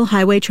National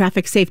Highway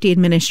Traffic Safety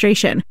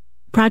Administration,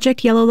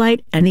 Project Yellow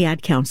Light, and the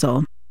Ad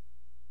Council.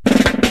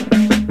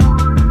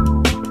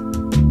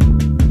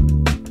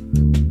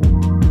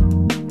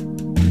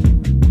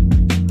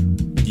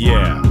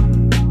 Yeah.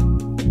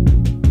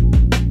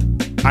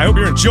 I hope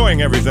you're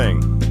enjoying everything.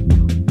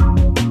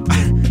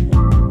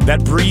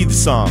 That Breathe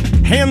song.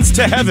 Hands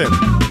to Heaven.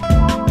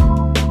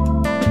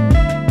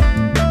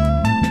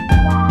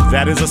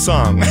 That is a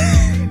song.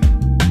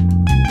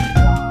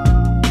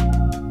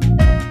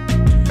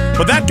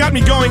 But that got me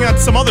going on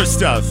some other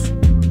stuff.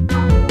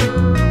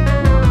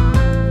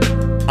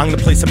 I'm going to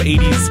play some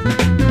 80s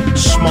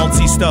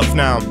schmaltzy stuff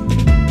now.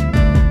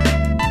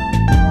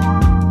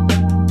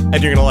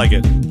 And you're going to like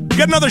it.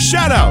 Got another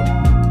shout out.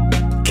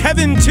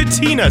 Kevin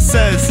Titina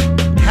says,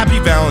 Happy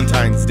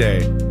Valentine's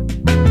Day.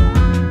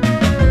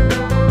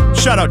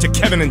 Shout out to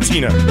Kevin and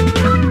Tina.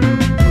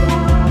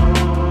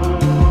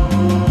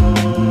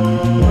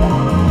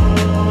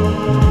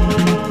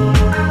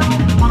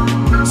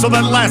 So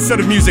that last set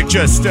of music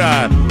just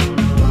got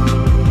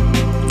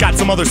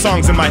some other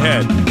songs in my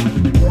head.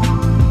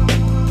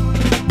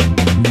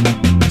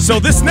 So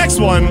this next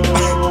one,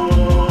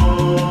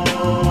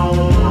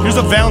 here's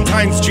a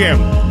Valentine's jam.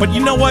 But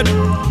you know what?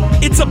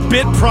 It's a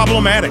bit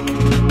problematic.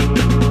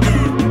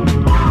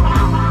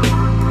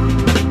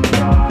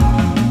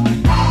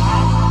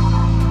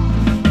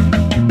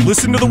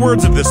 Listen to the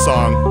words of this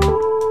song.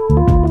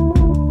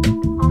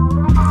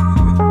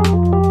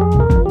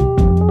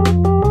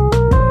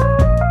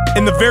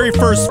 In the very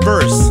first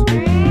verse,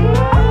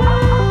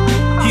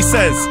 he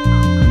says,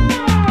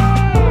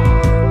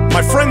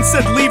 my friend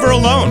said leave her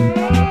alone.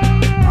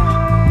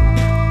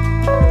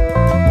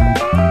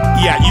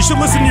 Yeah, you should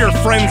listen to your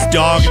friend's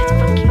dog.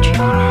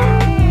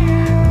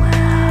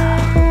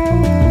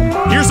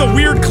 Here's a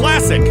weird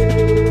classic.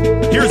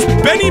 Here's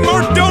Benny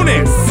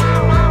Mardones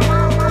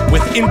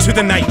with Into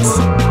the Night.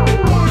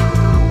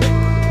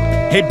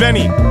 Hey,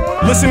 Benny,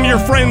 listen to your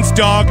friend's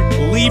dog.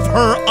 Leave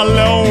her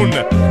alone.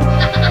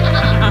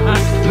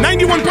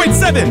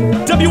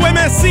 91.7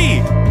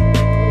 WMSE.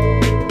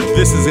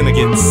 This is gonna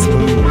get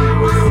smooth.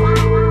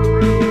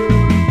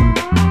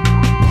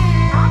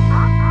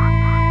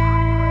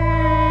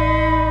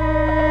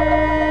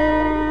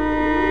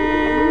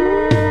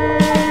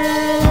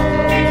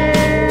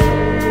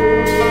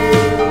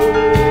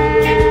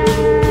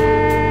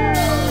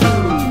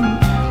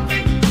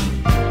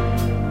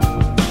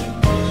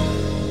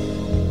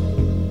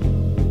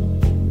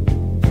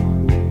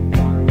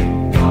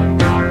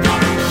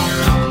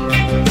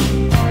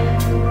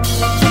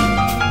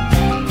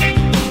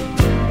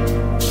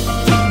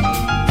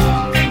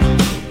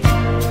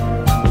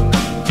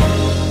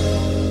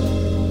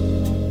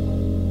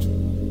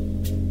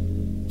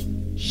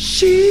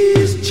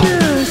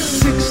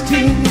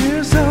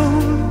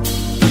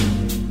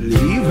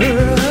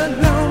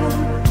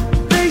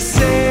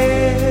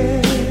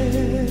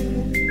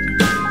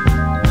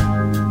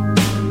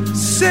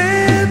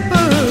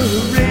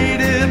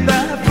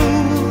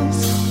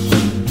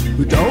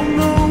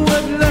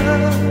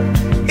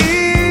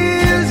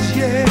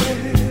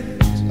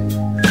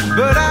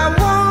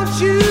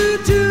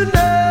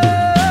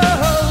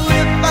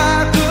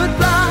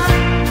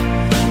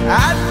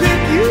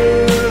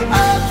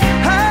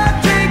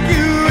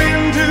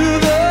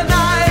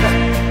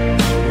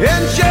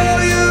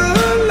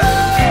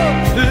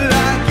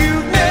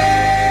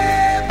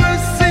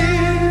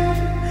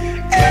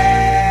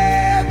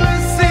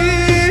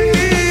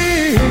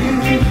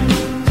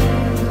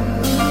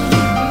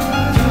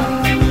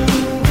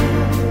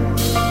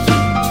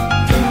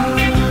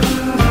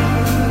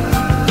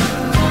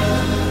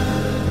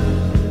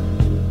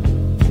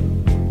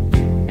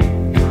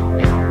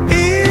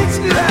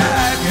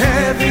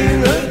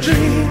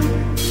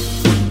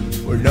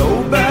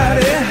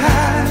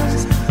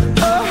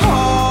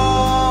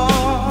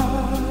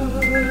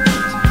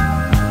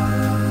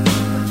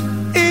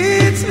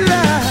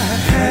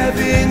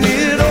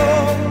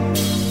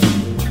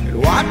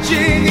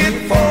 watching it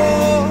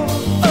fall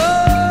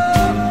apart.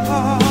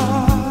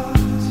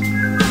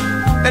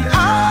 And I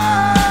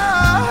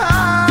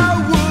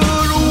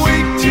would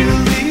wait till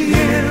the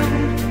end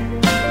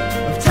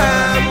of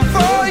time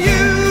for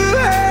you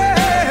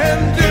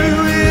and do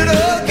it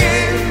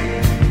again.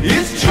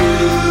 It's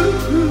true.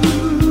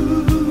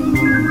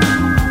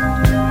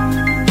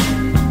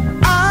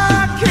 I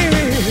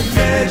can't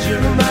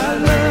measure my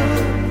love.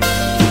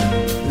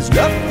 There's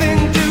nothing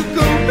to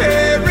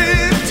compare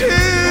it to.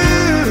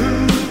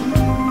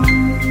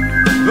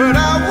 But I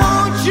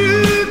want you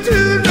to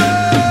know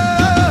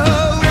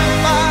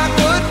if I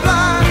could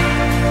fly,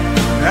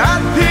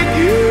 I'd pick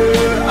you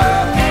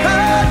up,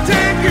 I'd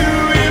take you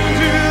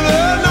into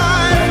the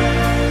night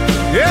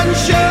and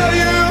show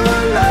you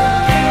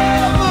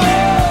love.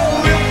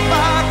 Oh, if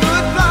I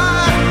could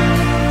fly,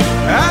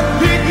 I'd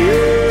pick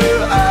you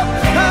up,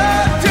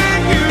 I'd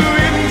take you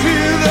into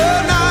the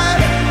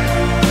night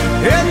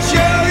and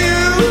show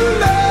you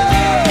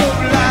love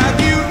like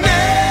you've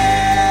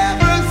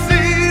never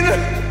seen,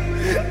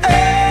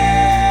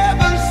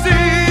 ever seen.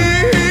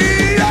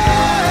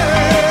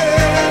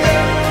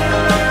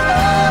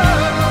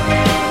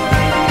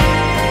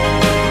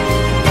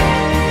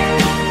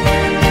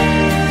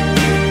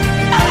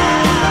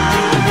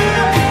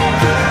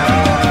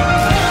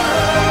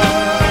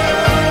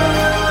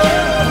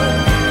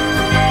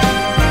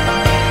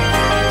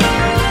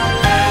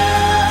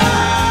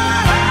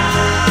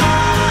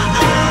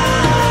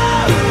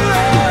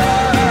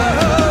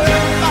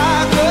 If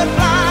I could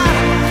fly,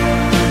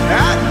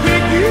 I'd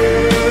pick you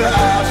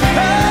up,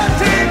 I'd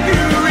take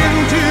you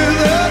into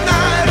the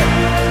night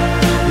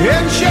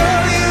and show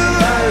you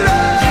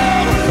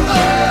love.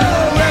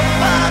 Oh, if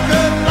I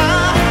could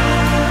fly,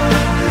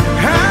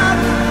 I'd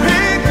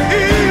pick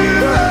you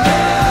up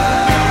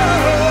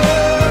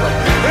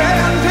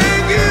and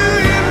take you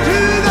into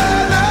the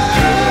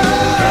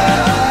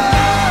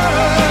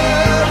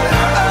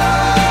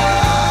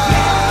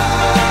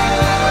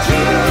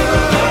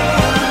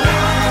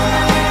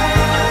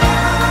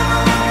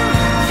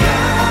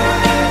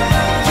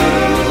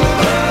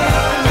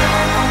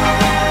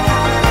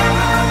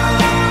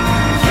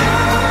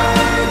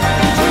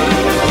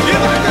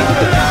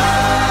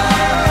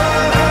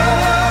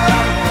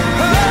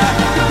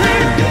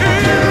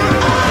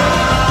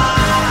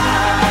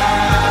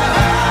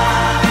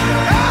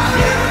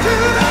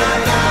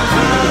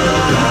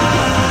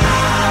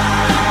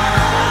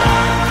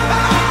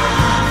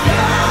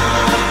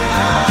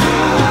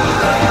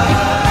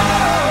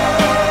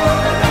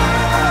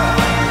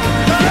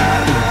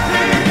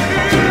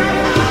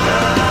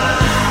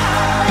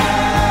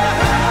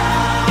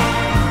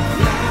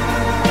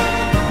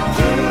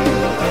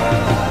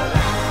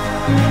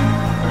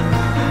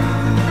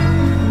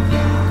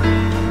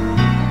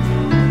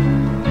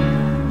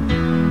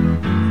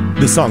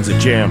This song's a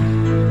jam.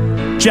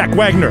 Jack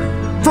Wagner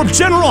from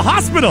General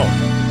Hospital.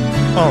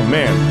 Oh,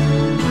 man.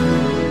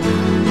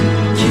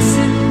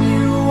 Kissing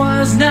you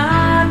was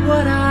not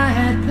what I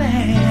had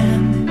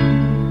planned,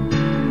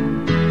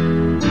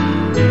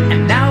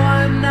 and now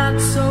I'm not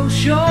so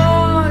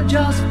sure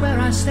just where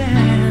I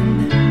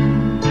stand.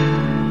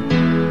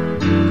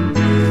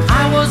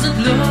 I wasn't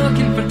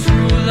looking for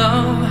true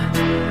love,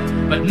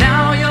 but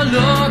now you're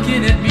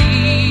looking at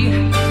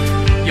me.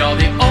 You're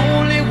the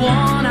only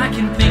one I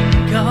can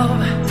think of.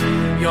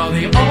 You're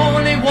the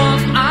only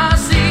one I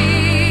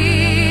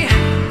see.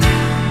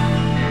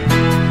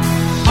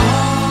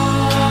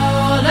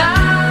 All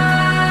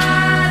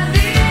I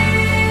need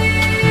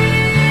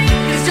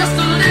is just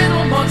a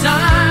little more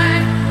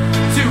time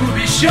to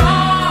be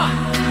sure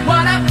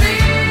what I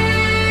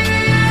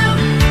feel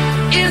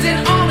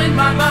isn't all in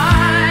my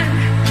mind.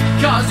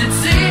 'Cause it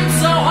seems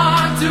so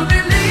hard to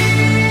believe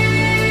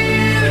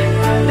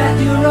that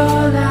you're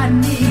all I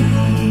need.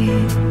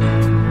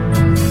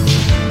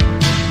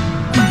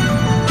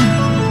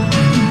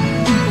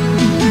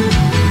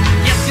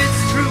 Yes,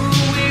 it's true,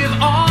 we've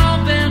all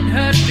been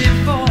hurt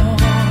before,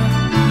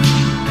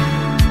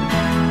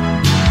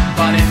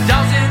 but it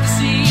doesn't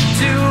seem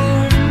to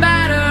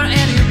matter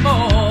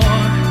anymore.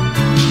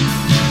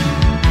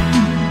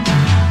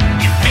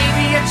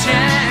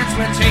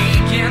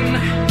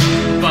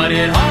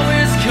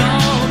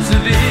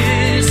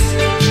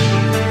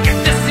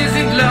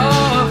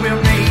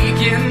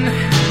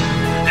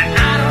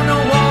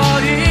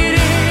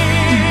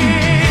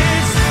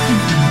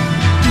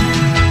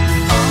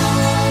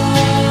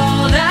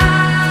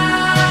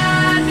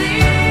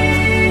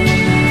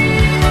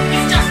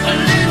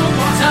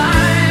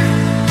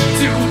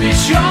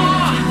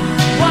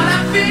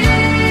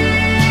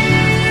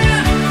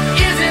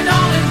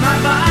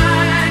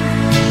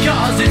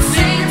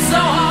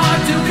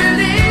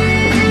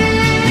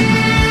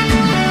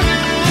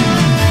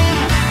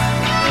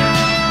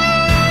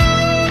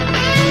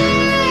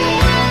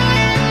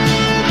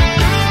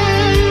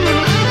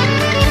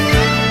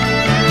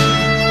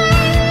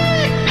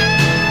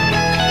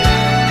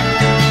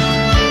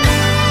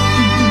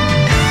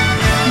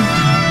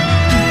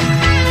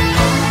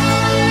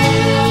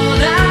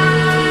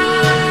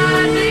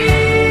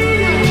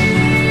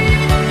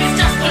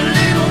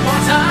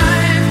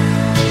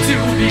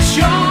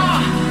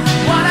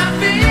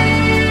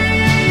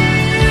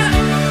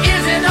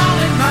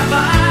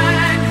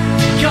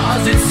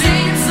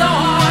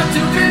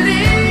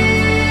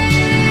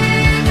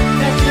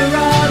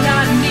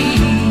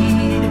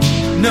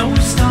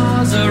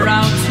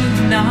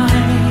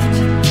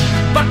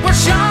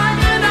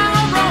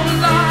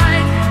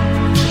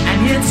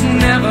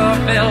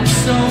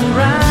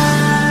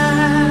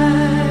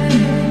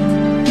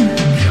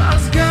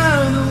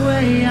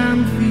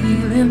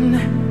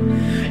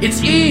 It's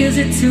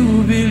easy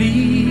to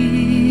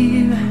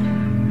believe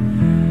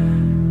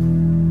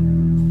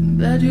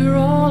that you're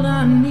all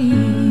I need.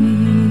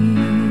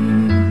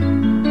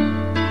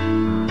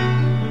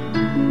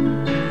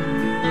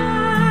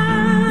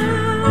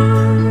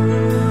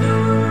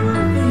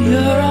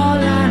 You're all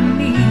I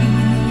need.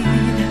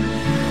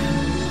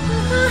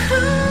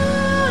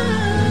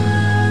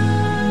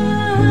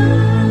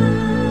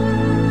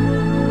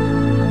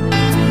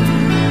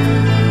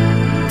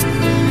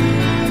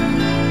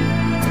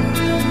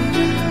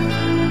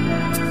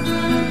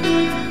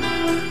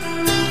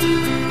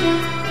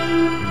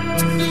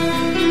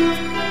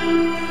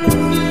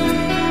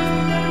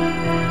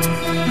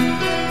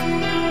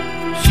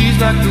 She's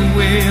like the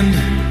wind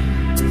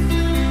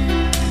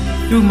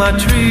through my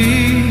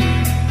tree.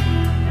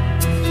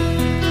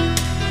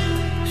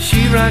 She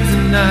rides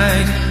the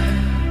night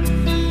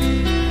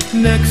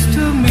next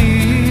to me.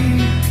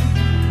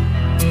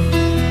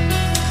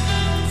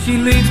 She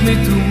leads me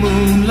through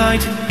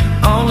moonlight,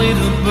 only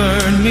to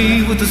burn me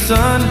with the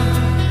sun.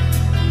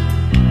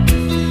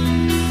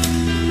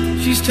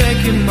 She's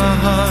taken my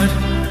heart,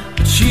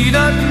 but she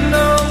doesn't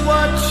know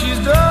what she's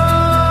done.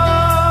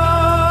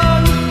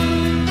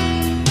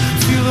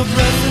 Feel her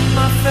breath in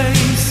my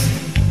face,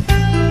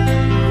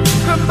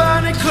 her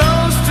body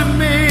close to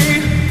me.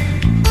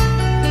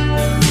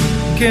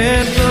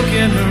 Can't look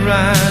in her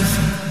eyes,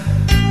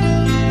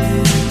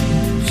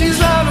 she's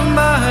out of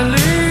my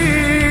league.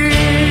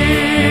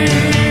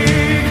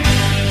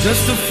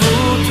 Just a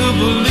fool to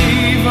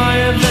believe I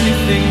have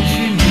anything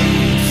she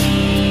needs.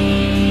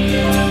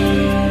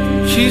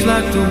 She's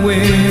like the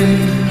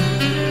wind.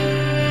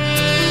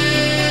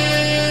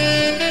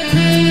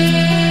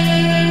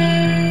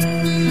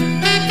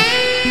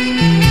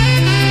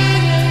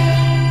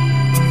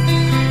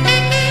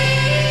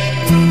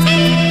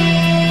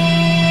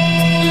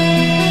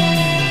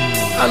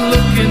 I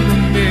look in the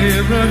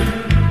mirror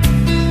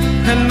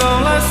and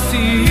all I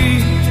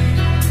see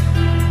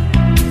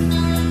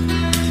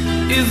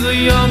is a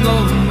young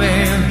old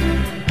man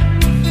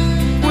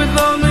with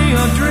only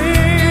a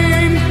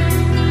dream.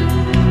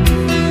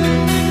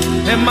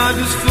 Am I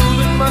just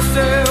fooling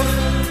myself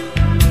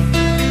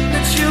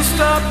that she'll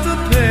stop the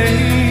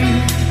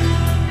pain?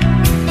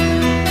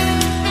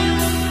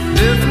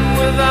 Living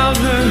without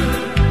her,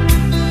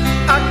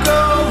 I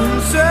go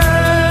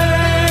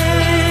insane.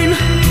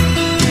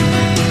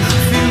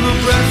 Feel the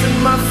breath in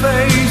my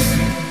face,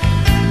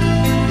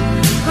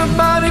 her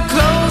body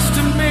close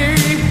to me.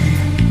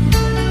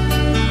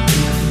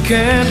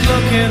 Can't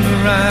look in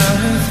her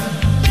eyes,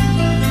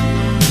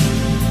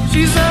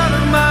 she's out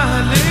of my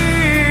league.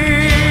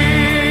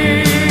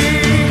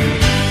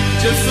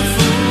 Just a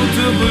fool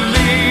to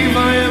believe I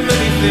am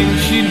anything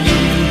she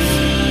needs.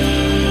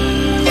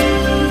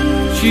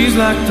 She's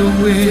like the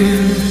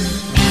wind.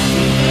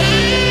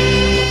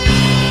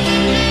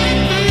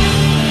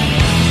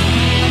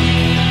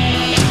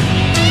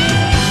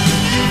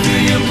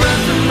 Feel your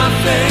breath in my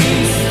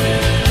face,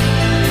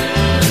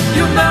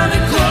 your body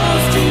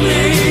close to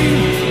me.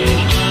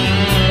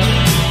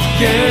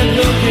 Can't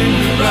look in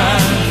your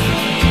eyes,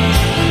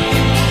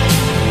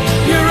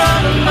 you're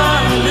out of my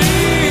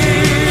league.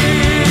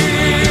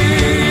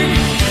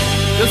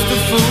 Just a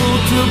fool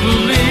to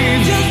believe,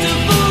 just a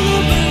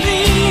fool to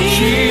believe.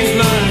 She's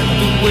like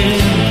the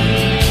wind.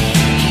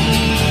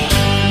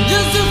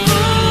 Just a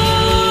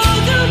fool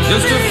to believe,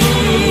 just a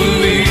fool to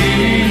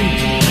believe.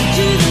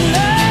 She's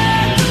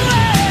like the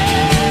wind.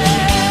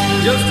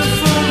 Just a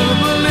fool to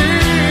believe.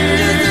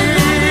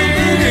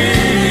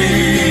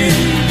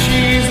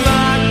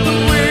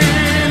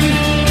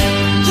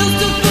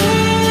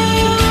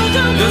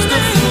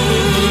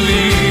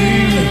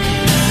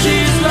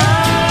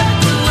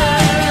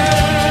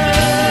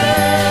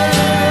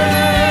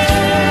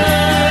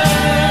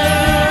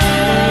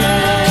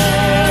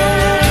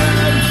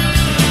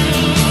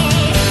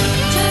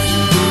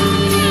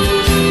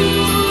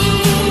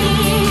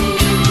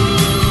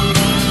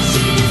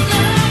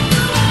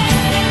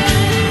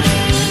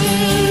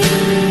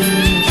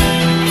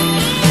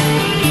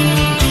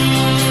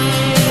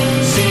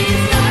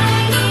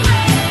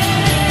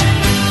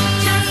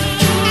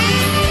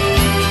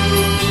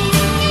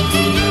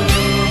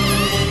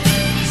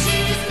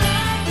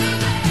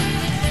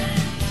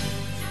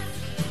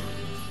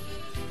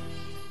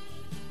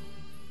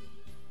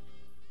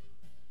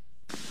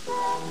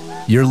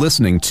 You're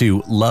listening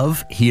to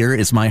Love, Here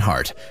Is My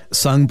Heart,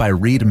 sung by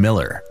Reed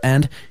Miller,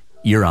 and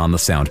you're on the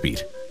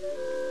Soundbeat.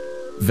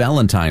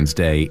 Valentine's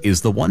Day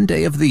is the one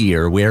day of the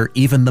year where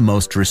even the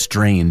most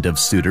restrained of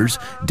suitors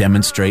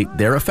demonstrate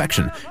their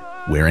affection,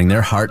 wearing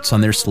their hearts on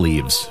their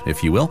sleeves,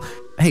 if you will.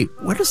 Hey,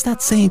 where does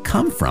that saying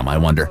come from, I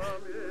wonder?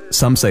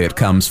 Some say it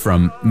comes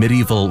from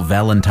medieval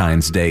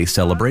Valentine's Day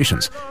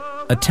celebrations.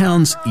 A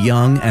town's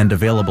young and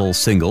available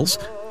singles,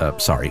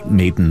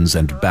 maidens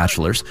and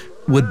bachelors,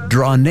 would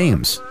draw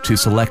names to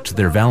select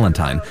their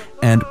Valentine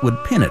and would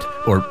pin it,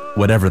 or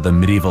whatever the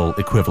medieval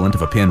equivalent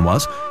of a pin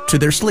was, to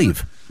their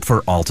sleeve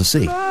for all to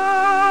see.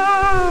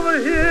 Love,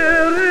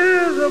 here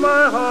is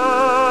my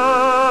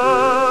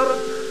heart,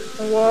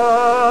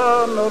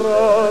 one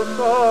rose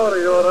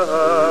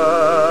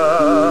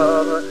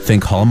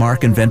Think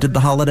Hallmark invented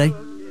the holiday?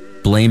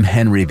 Blame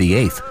Henry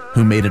VIII,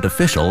 who made it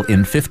official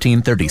in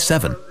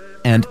 1537,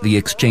 and the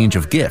exchange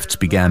of gifts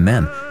began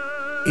then.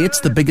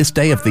 It's the biggest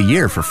day of the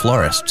year for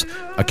florists,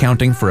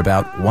 accounting for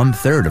about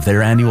 1/3 of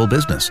their annual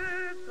business.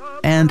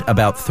 And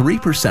about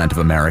 3% of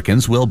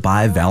Americans will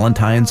buy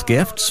Valentine's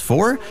gifts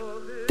for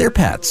their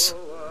pets.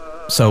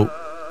 So,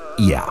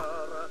 yeah.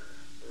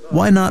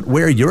 Why not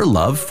wear your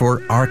love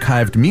for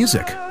archived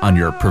music on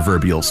your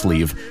proverbial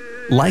sleeve?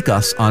 Like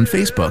us on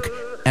Facebook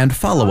and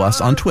follow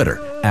us on Twitter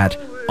at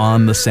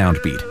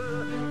OnTheSoundbeat.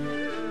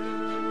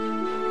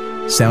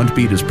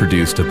 Soundbeat is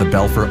produced at the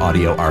Belfer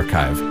Audio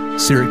Archive,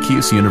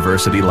 Syracuse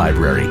University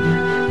Library.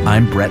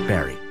 I'm Brett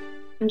Barry.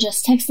 I'm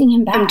just texting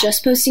him back. I'm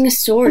just posting a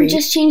story. I'm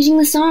just changing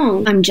the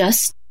song. I'm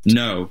just...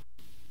 No.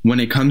 When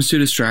it comes to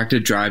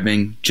distracted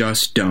driving,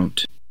 just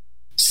don't.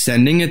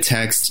 Sending a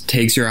text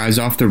takes your eyes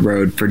off the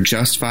road for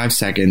just 5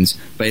 seconds,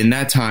 but in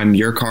that time,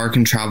 your car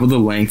can travel the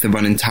length of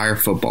an entire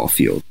football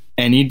field.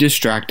 Any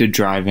distracted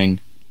driving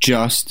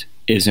just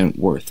isn't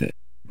worth it.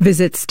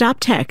 Visit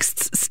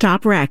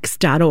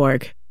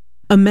StopTextsStopWrecks.org.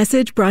 A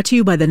message brought to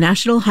you by the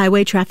National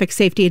Highway Traffic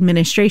Safety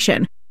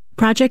Administration,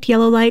 Project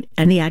Yellow Light,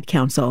 and the Ad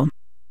Council.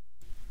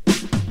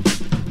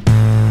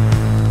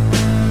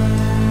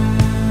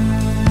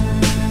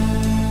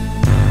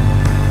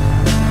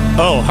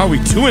 Oh, how are we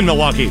doing,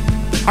 Milwaukee?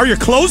 Are your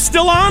clothes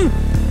still on?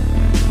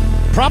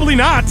 Probably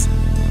not,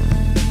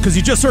 because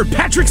you just heard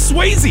Patrick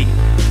Swayze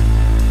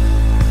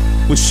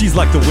with She's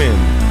Like the Wind.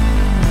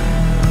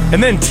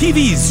 And then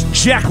TV's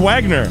Jack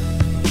Wagner.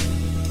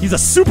 He's a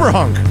super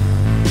hunk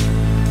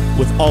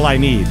with All I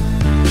Need.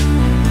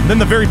 And then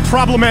the very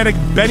problematic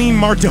Benny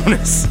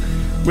Mardones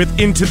with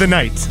Into the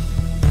Night.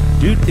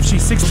 Dude, if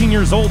she's 16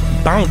 years old,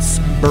 bounce,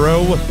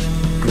 bro.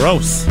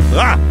 Gross.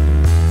 Ah!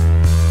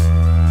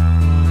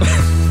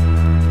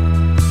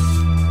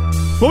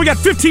 Well, we got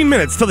 15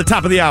 minutes till the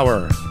top of the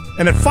hour.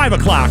 And at 5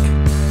 o'clock,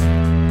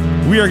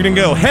 we are going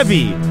to go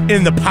heavy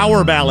in the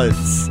power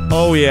ballads.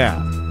 Oh,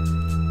 yeah.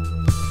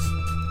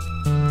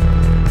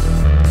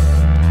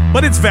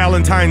 But it's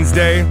Valentine's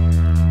Day.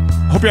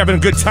 Hope you're having a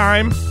good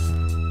time.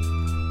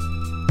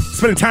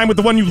 Spending time with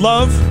the one you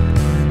love.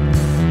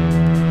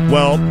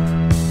 Well,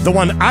 the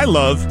one I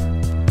love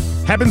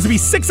happens to be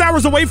 6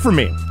 hours away from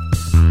me.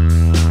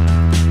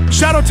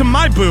 Shout out to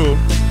my boo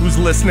who's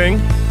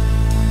listening.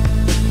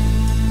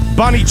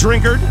 Bonnie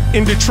Drinkard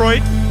in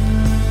Detroit.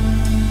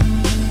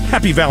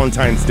 Happy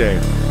Valentine's Day.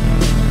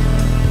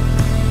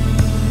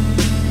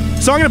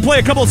 So I'm going to play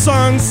a couple of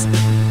songs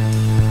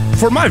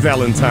for my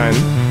Valentine.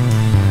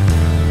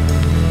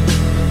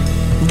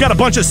 We've got a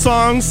bunch of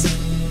songs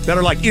that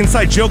are like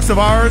inside jokes of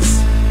ours.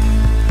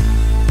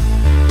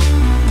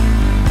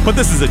 But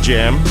this is a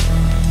jam.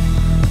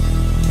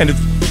 And it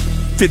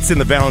fits in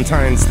the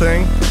Valentine's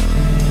thing.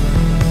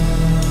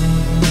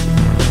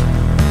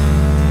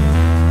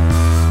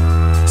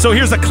 So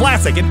here's a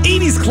classic, an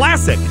 80s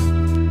classic.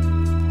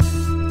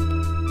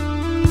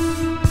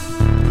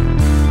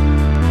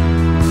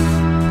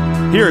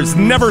 Here's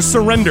Never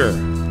Surrender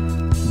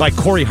by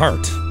Corey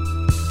Hart.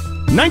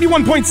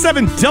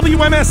 91.7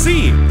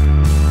 WMSE.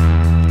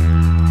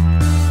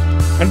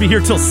 I'm gonna be here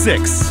till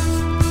 6.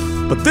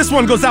 But this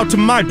one goes out to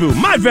my boo,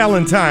 my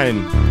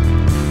Valentine.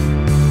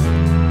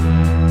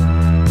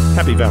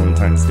 Happy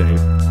Valentine's Day.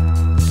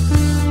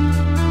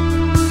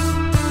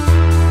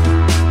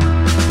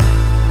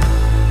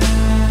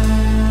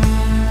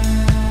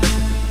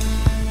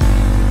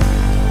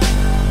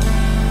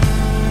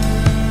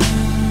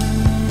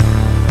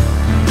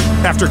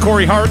 After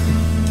Corey Hart,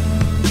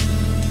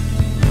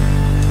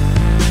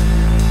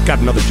 got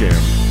another jam.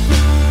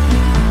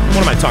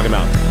 What am I talking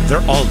about?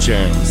 They're all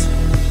jams.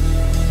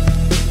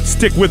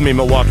 Stick with me,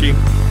 Milwaukee.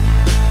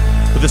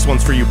 But this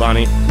one's for you,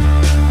 Bonnie.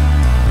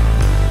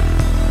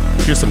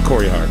 Here's some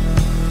Corey Hart.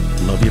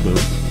 Love you, boo.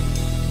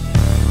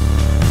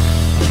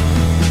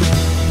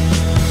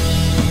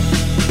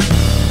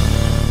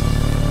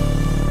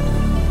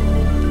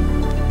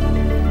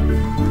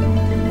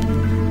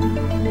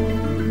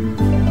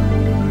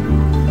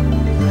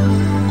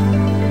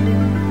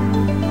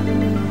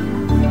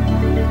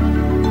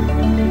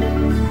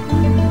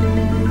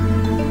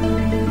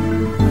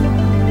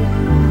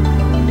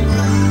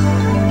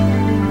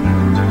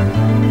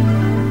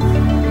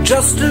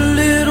 Just a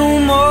little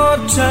more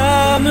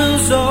time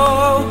is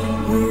all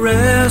we're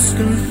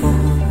asking for.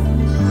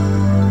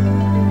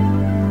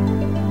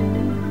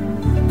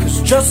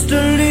 'Cause just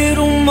a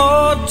little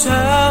more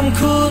time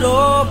could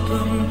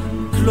open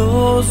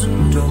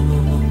closing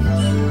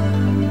doors.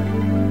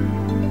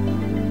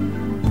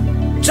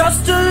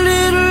 Just a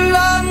little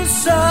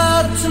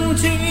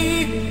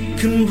uncertainty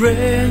can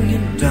bring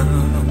you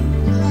down.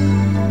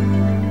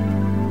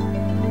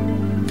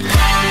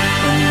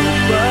 And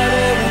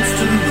nobody wants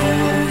to know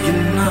you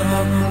now.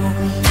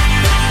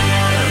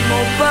 And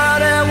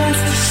nobody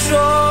wants to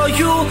show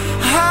you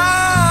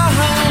how.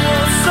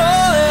 So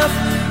if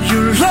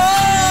you're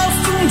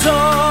lost and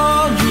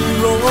on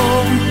your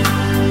own,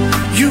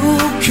 you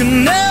can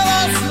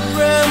never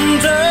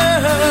surrender.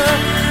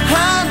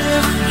 And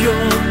if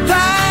your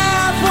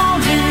path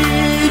won't lead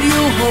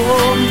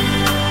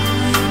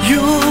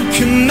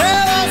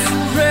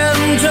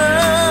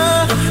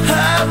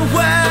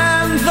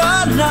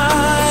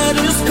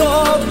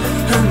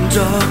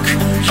dark,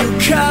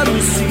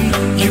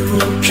 you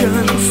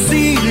can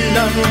see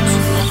light.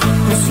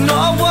 'Cause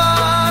no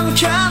one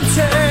can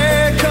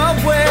take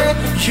away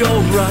your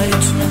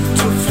right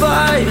to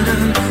fight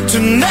and to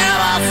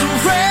never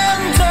surrender.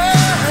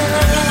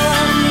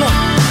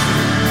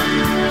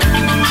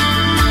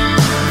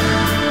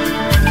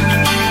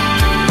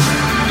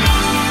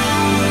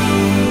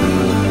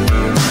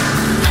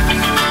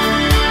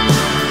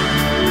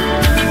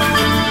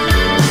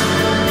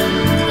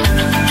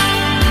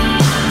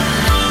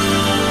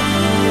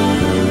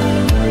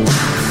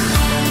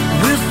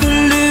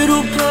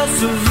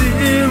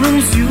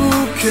 Perseverance, you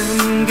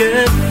can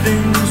get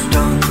things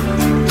done.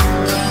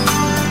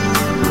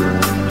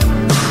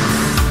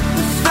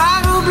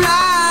 Without a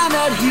blind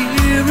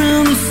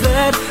adherence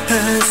that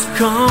has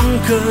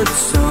conquered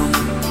some.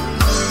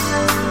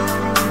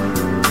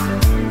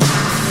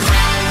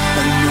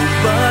 And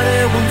nobody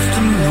wants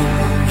to know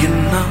you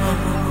now.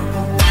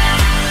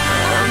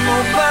 And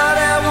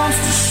nobody wants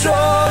to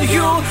show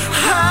you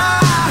how.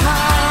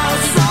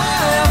 So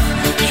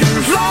if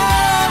you're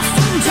lost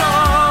and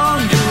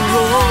done,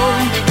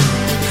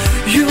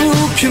 you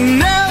can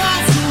never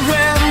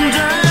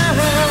surrender.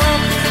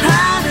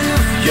 And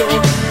if your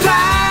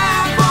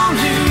life won't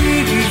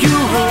lead you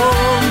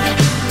home,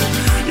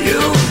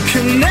 you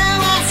can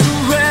never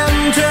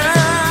surrender.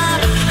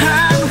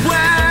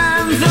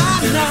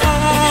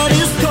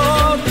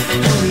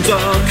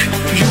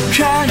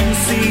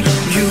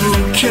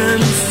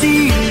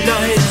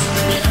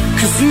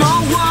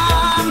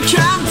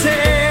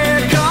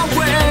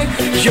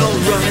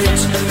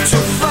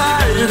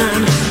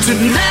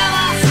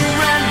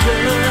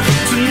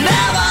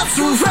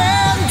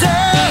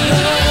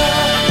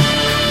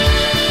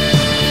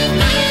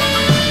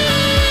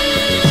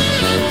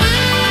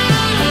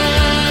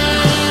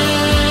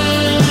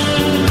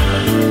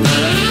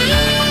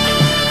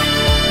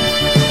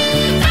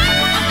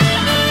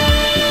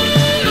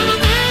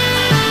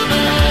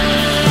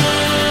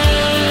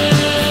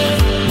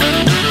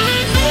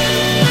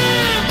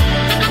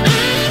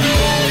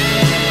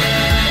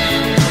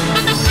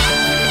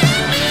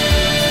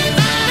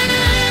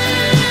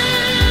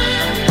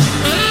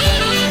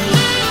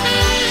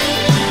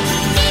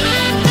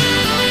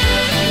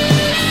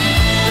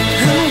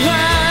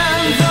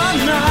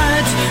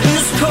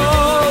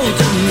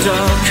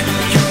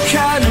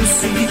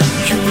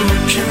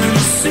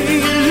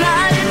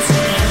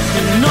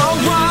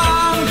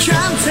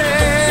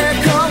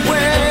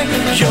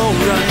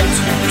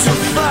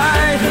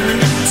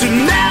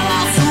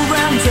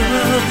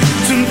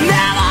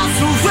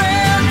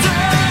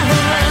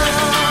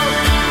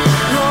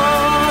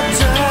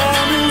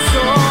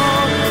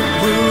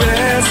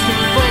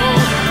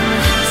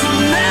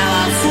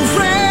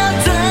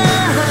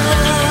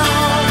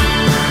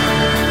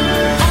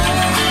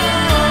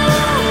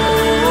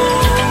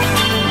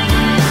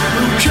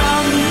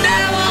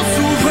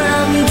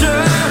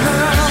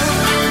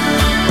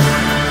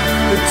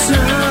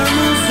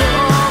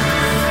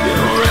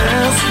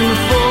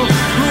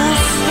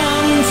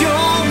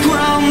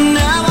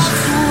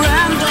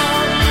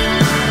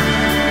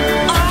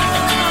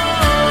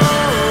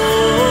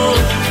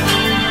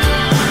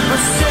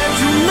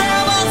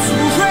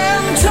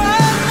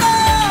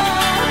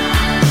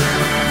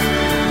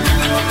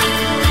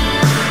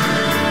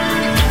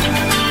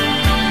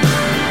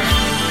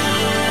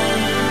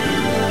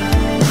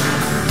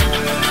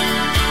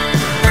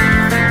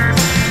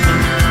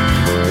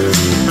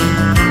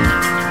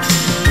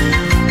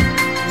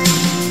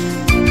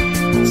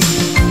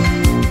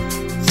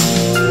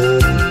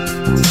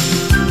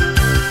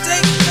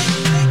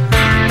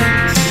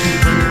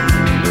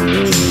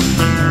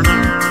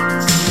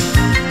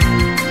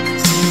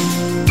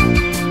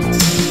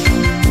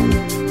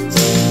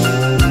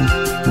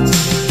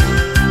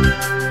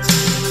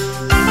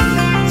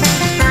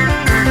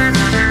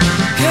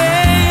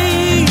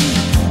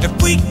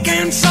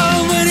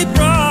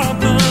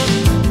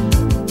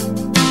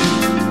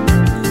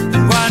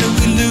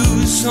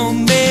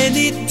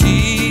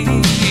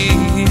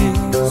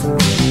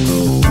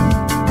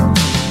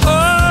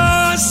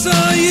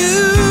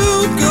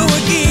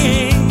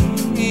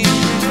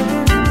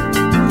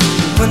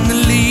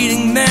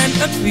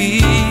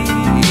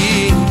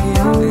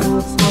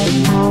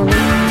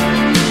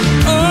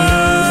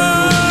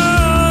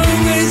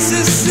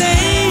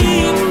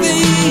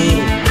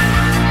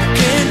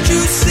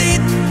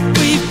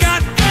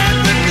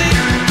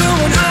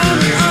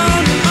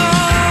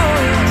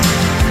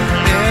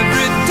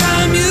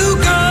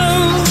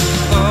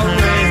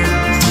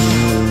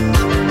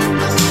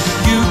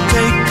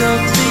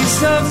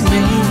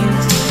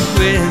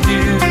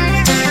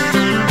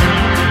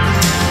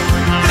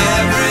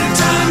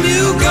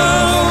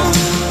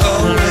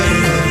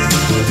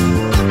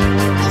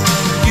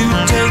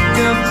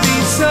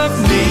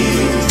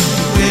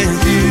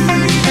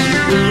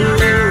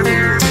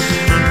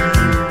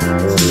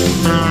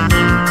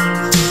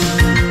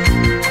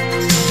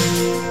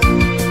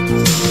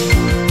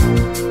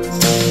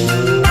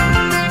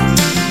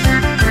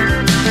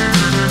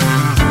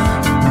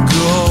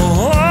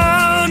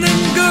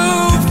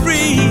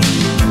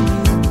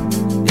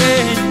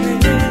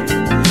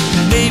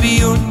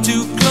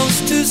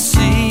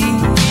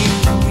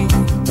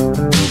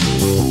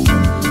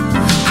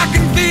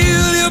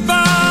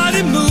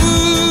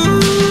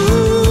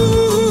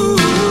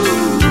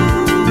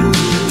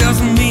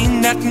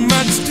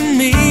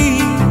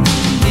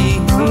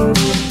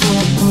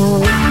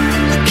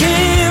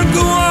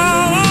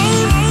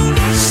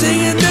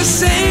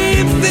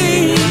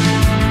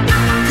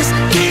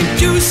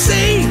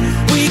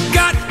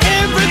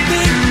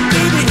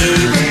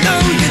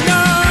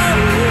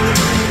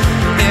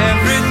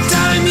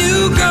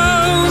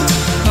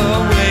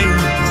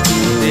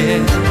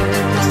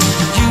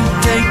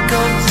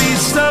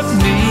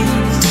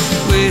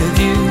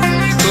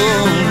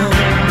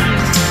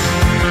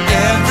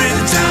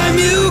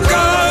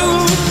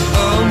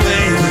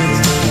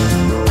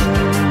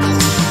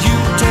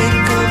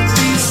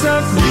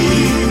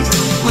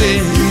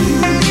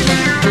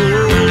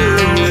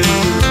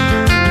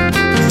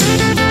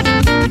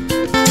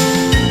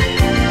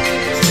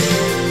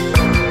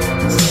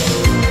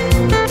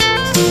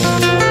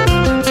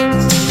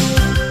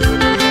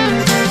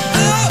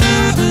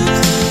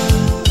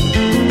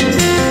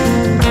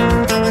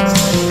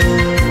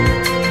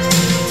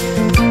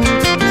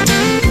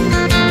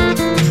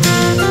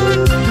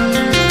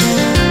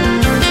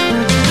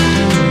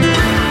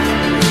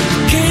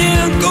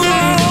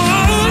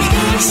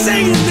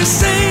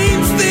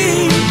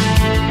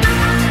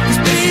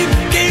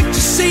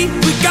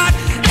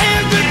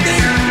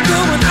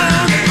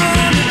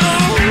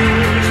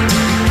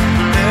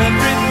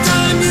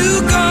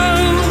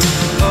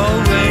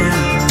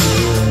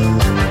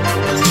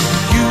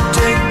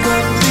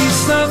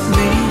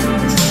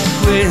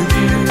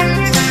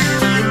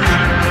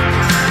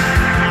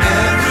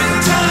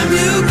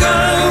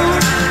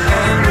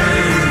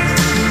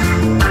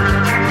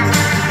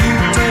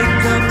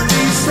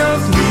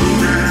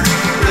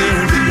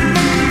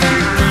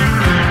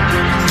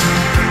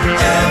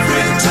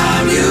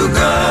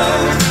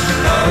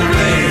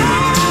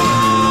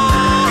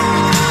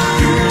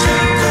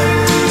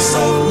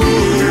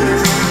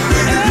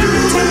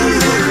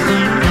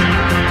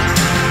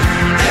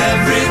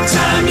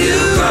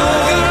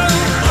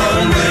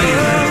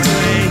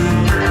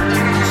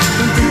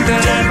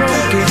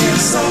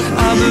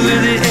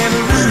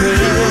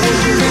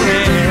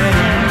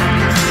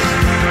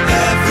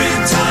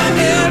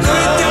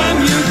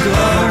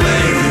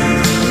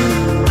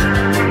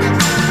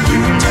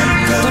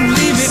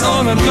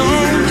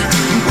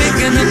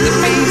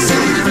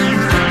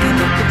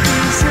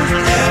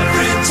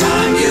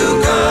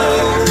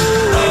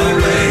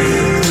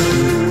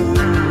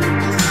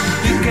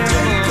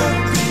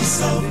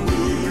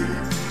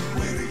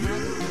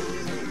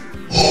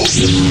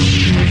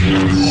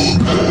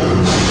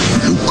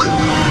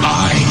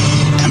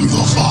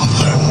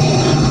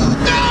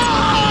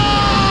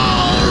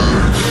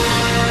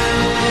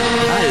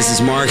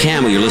 is Mark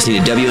Hamill. You're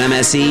listening to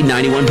WMSE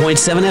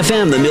 91.7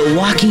 FM, the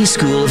Milwaukee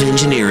School of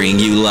Engineering,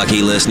 you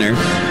lucky listener.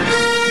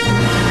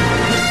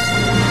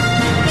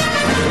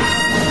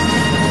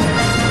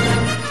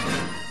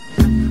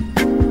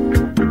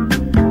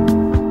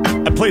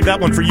 I played that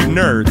one for you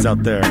nerds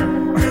out there.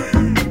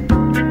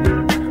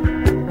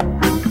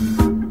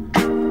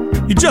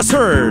 You just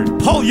heard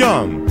Paul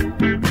Young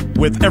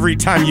with Every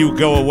Time You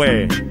Go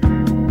Away.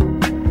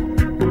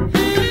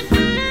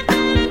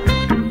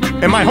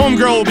 And my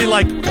homegirl will be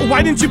like, oh,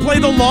 why didn't you play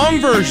the long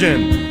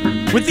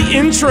version with the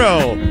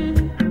intro?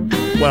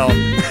 Well,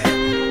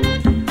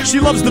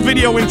 she loves the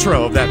video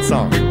intro of that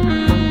song.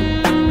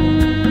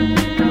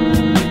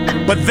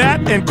 But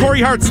that and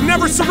Corey Hart's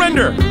Never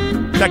Surrender,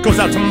 that goes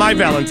out to my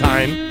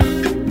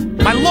Valentine,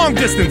 my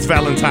long-distance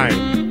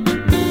Valentine.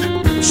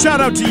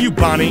 Shout out to you,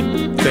 Bonnie.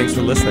 Thanks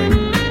for listening.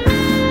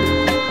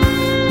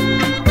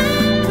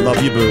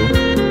 Love you, boo.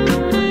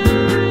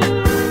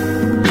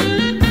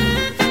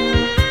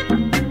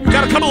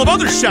 Got a couple of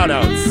other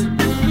shout-outs.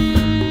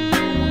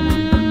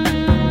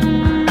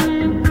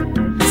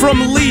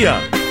 From Leah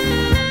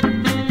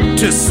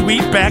to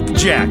Sweetback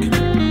Jack.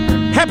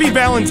 Happy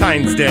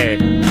Valentine's Day.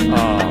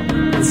 Oh,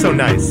 it's so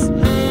nice.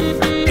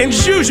 And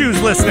Juju's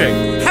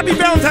listening. Happy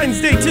Valentine's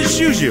Day to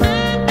Juju.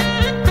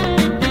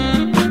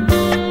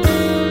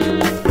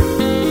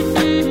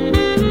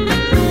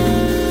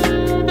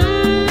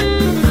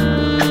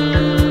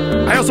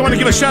 I also want to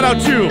give a shout out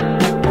to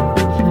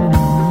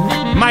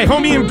my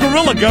homie and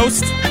Gorilla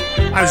Ghost.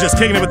 I was just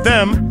kicking it with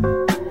them.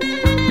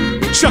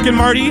 Chuck and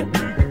Marty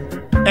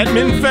at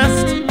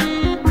Minfest.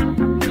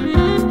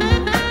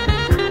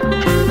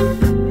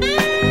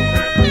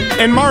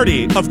 And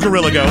Marty of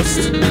Gorilla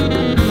Ghost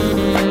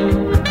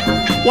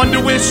wanted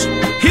to wish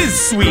his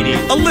sweetie,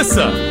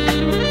 Alyssa,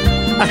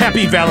 a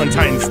happy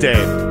Valentine's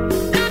Day.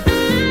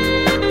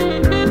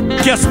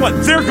 Guess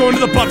what? They're going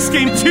to the Bucks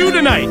game too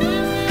tonight.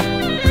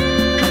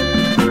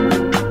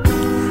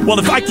 Well,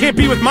 if I can't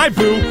be with my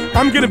boo,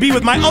 I'm going to be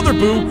with my other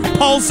boo,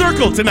 Paul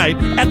Zirkle, tonight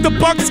at the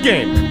Bucks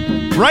game.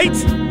 Right?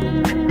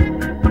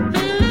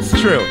 It's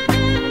true.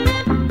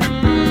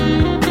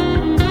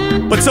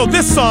 But so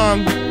this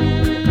song,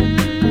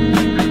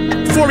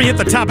 before we hit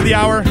the top of the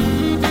hour,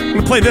 I'm going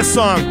to play this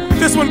song.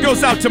 This one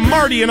goes out to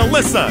Marty and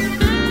Alyssa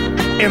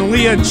and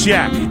Leah and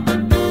Jack.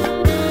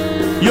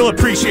 You'll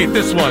appreciate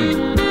this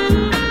one.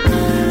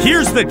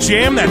 Here's the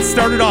jam that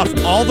started off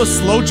all the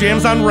slow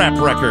jams on rap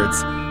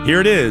records.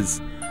 Here it is.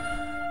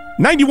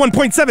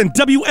 91.7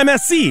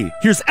 WMSE.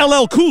 Here's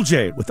LL Cool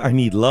J with I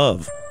Need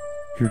Love.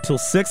 Here till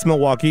 6,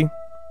 Milwaukee.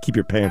 Keep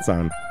your pants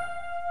on.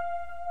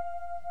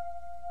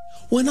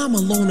 When I'm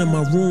alone in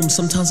my room,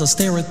 sometimes I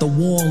stare at the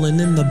wall, and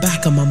in the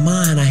back of my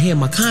mind I hear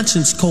my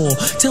conscience call,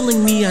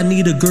 telling me I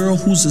need a girl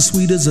who's as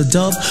sweet as a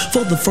dove.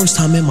 For the first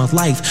time in my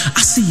life,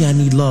 I see I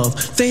need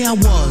love. There I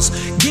was,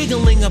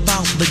 giggling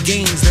about the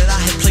games that I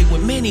had played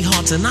with many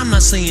hearts, and I'm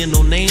not saying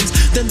no names.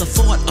 Then the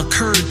thought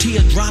occurred,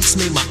 teardrops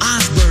made my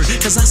eyes burn,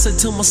 cause I said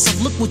to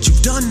myself, look what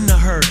you've done to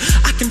her.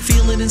 I can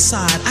feel it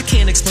inside, I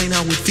can't explain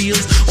how it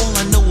feels. All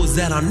I know is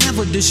that I'm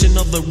never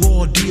dishing of the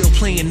raw deal,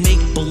 playing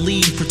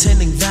make-believe,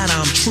 pretending that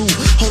I'm true.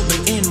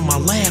 Holding in my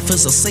laugh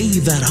as I say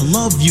that I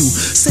love you,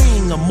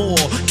 saying I'm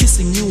more,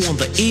 kissing you on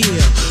the ear,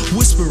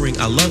 whispering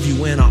I love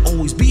you and I'll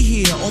always be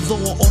here. Although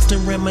I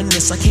often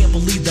reminisce, I can't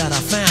believe that I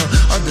found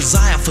a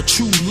desire for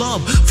true love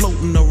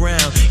floating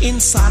around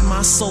inside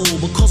my soul,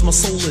 because my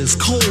soul is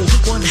cold.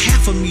 One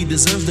half of me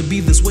deserves to be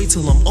this way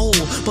till I'm old,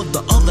 but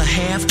the other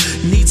half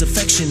needs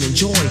affection and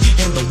joy,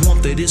 and the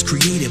warmth that is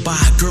created by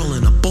a girl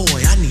and a boy.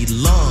 I need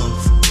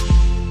love.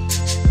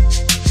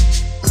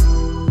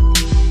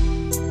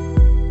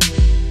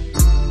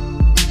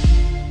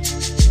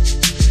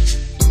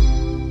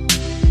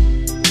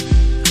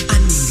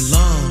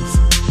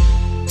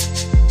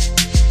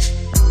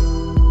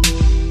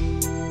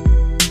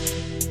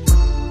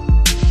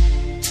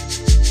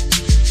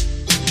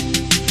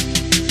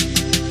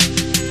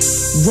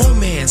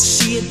 Romance,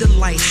 sheer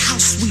delight, how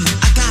sweet.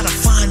 I gotta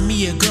find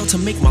me a girl to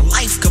make my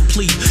life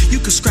complete. You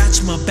can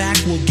scratch my back,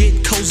 we'll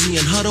get cozy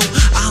and huddle.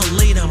 I'll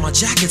lay down my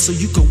jacket so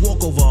you can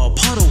walk over a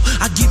puddle.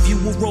 I give you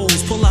a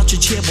rose, pull out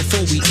your chair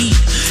before we eat.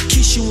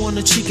 Kiss you on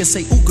the cheek and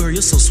say, ooh girl,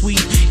 you're so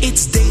sweet.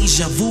 It's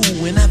deja vu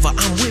whenever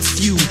I'm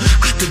with you.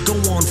 I could go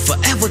on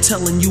forever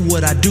telling you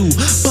what I do,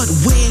 but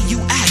where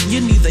you at,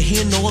 you're neither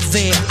here nor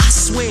there. I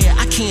swear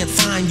I can't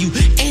find you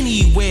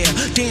anywhere.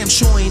 Damn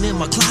sure ain't in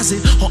my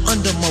closet or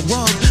under my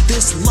rug.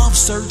 This love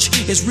search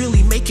is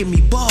really making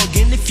me bug.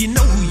 And if you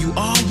know who you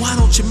are, why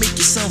don't you make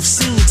yourself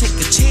seen? Take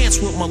a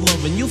chance with my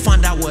love and you'll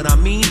find out what I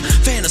mean.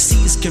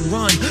 Fantasies can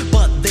run,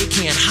 but they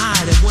can't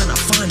hide. And when I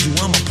find you,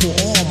 I'ma pour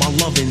all my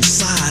love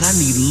inside. I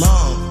need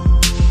love.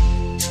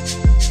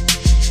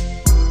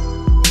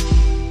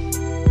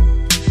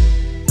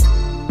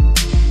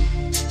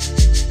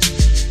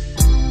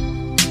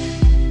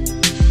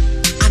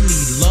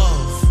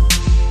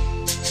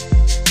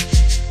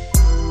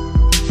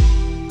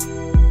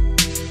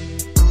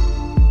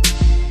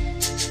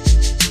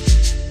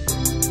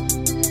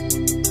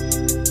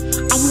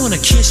 wanna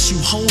kiss you,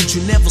 hold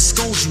you, never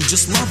scold you,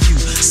 just love you,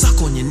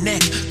 suck on your neck,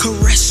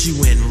 caress you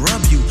and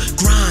rub you,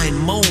 grind,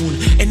 moan,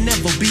 and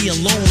never be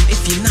alone.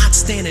 If you're not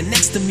standing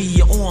next to me,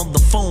 you're on the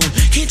phone.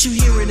 Can't you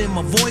hear it in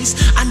my voice?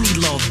 I need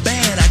love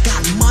bad. I got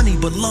money,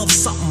 but love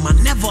something I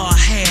never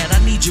had. I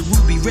need your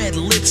ruby red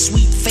lips,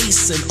 sweet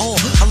face and all.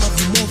 I love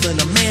you more than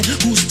a man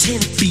who's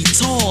 10 feet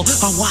tall.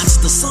 I watch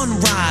the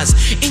sunrise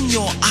in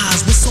your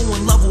eyes. We're so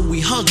in love when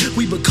we hug,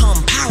 we become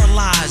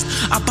paralyzed.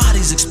 Our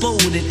bodies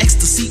explode in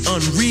ecstasy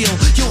unreal.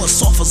 You're as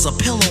soft as a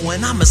pillow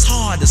and I'm as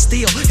hard as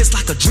steel. It's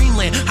like a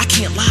dreamland, I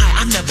can't lie,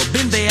 I've never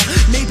been there.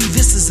 Maybe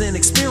this is an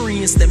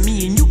experience that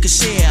me and you can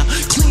share.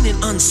 Clean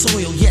and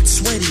unsoiled, yet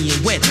sweaty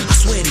and wet. I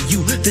swear to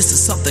you, this is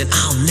something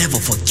I'll never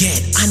forget.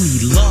 I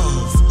need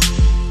love.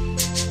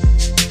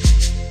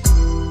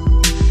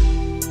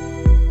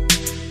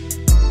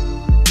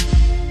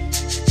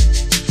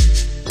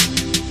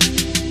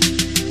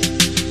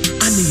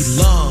 I need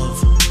love.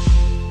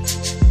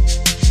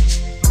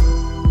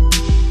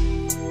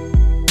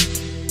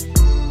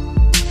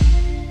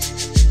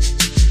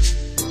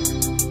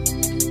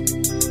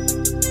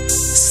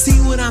 See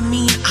what I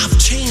mean? I've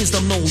changed,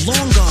 I'm no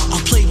longer a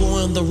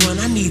playboy on the run.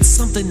 I need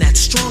something that's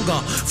stronger.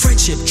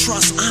 Friendship,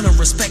 trust, honor,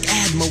 respect,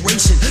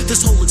 admiration.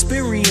 This whole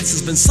experience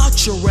has been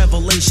such a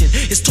revelation.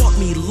 It's taught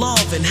me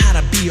love and how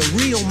to be a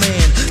real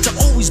man. To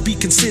always be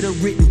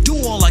considerate and do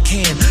all I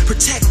can.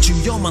 Protect you,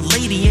 you're my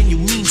lady and you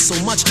mean so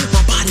much.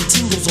 My body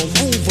tingles all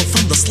over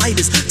from the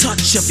slightest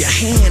touch of your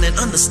hand. And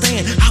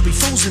understand, I'll be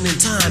frozen in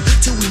time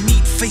till we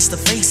meet face to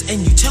face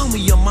and you tell me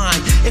you're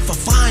mine. If I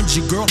find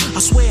you, girl, I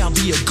swear I'll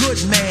be a good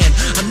man.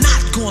 I'm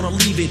not gonna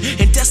leave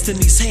it in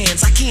destiny's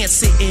hands. I can't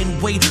sit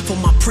and wait for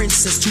my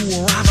princess to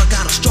arrive. I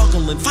gotta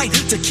struggle and fight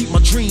to keep my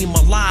dream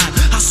alive.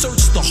 I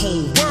search the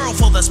whole world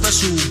for that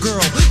special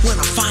girl. When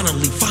I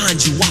finally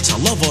find you, watch our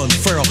love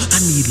unfurl. I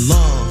need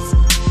love.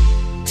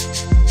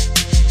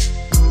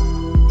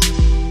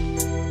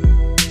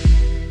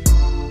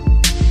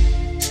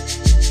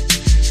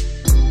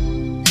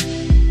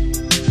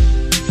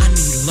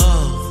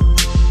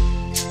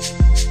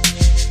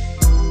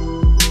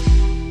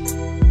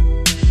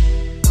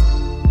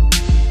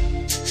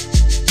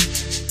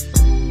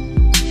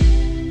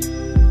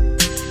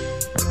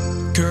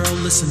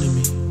 Listen to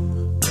me.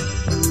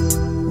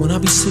 When I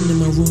be sitting in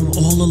my room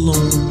all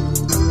alone,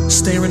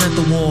 staring at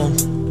the wall,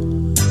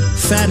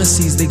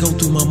 fantasies, they go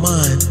through my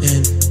mind.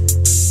 And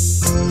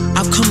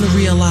I've come to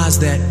realize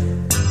that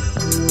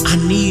I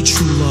need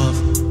true love.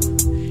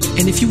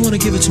 And if you want to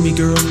give it to me,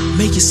 girl,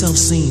 make yourself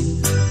seen.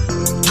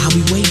 I'll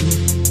be waiting.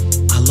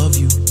 I love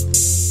you.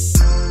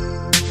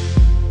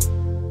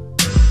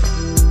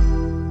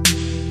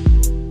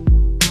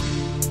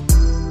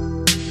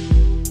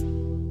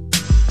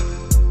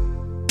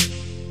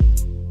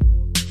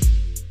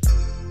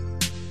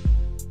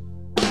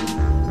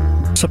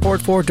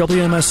 Support for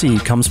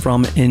WMSE comes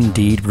from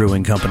Indeed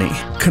Brewing Company,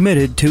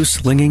 committed to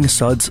slinging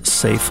suds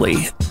safely.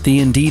 The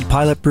Indeed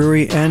Pilot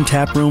Brewery and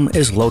Tap Room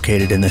is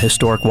located in the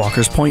historic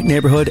Walker's Point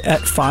neighborhood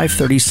at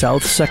 530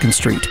 South 2nd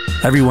Street.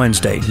 Every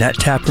Wednesday, net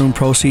tap room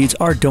proceeds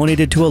are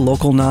donated to a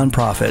local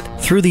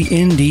nonprofit through the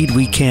Indeed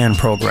We Can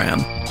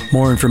program.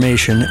 More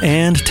information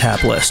and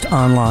tap list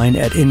online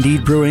at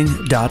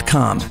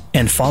IndeedBrewing.com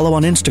and follow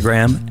on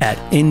Instagram at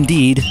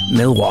Indeed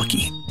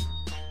Milwaukee.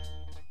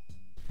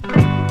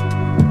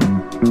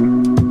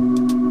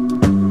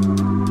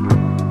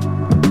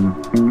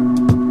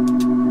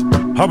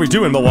 How we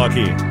doing,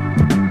 Milwaukee?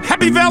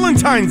 Happy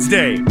Valentine's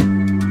Day!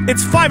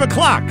 It's 5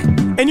 o'clock,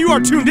 and you are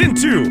tuned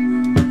into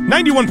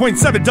 91.7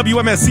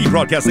 WMSE,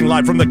 broadcasting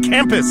live from the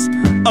campus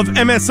of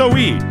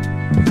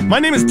MSOE. My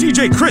name is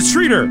DJ Chris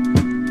Schroeder,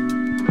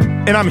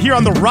 and I'm here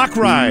on the Rock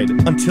Ride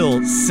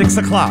until 6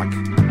 o'clock.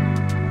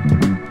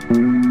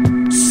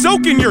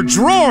 Soak in your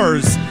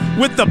drawers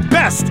with the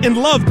best in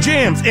love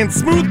jams and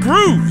smooth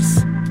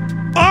grooves.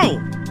 Oh,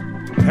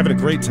 having a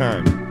great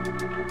time.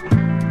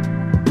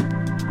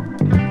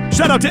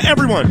 Shout out to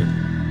everyone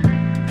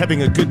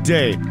having a good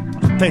day.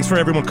 Thanks for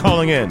everyone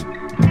calling in.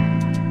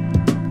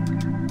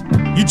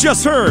 You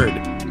just heard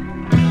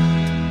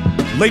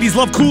Ladies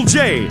Love Cool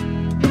J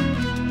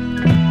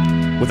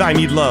with I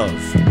Need Love.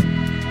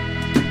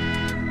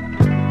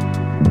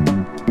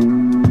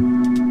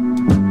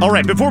 All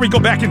right, before we go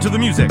back into the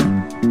music,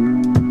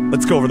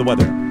 let's go over the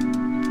weather.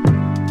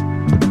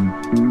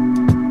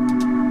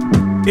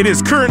 It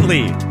is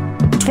currently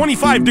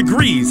 25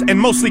 degrees and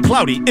mostly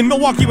cloudy in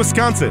Milwaukee,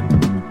 Wisconsin.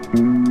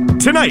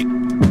 Tonight,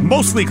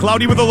 mostly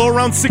cloudy with a low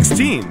around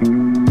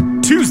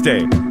 16.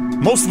 Tuesday,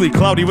 mostly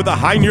cloudy with a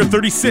high near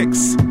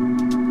 36.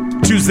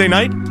 Tuesday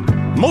night,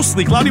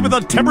 mostly cloudy with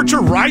a temperature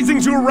rising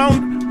to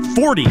around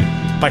 40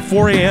 by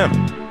 4 a.m.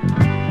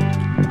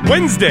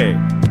 Wednesday,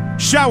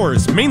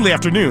 showers mainly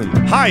afternoon,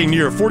 high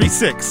near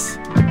 46.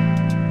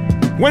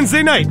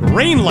 Wednesday night,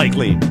 rain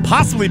likely,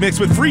 possibly mixed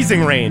with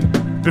freezing rain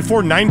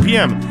before 9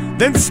 p.m.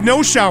 Then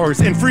snow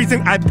showers and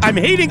freezing. I'm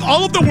hating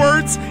all of the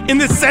words in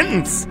this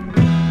sentence.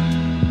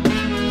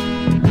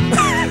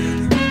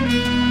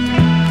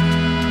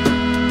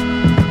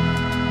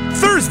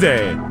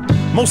 Thursday,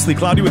 Mostly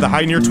cloudy with a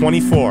high near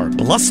 24.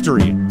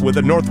 Blustery with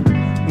a north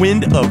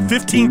wind of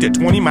 15 to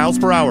 20 miles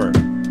per hour.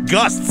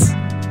 Gusts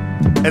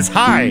as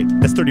high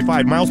as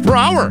 35 miles per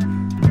hour.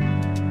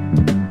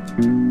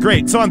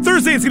 Great. So on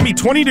Thursday, it's going to be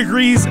 20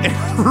 degrees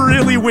and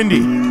really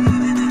windy.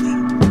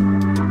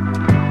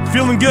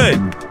 Feeling good.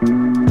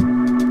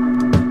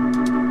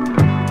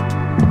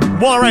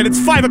 Well, all right, it's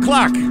 5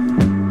 o'clock.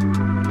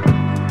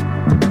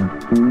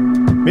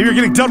 Maybe you're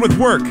getting done with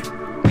work.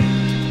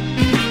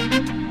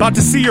 About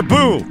to see your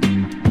boo.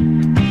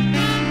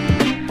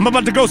 I'm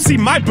about to go see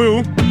my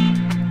boo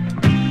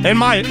and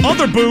my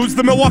other boos,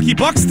 the Milwaukee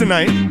Bucks,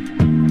 tonight.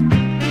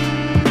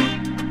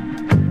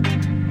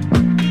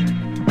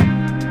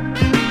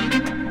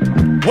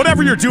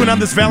 Whatever you're doing on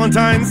this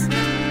Valentine's,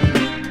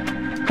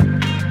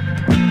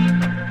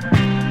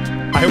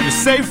 I hope you're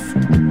safe.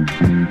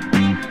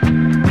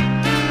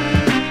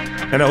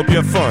 And I hope you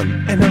have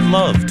fun and are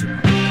loved.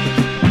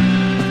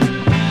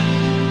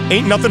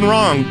 Ain't nothing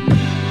wrong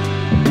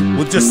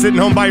with just sitting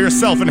home by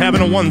yourself and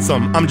having a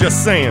one-some. I'm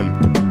just saying.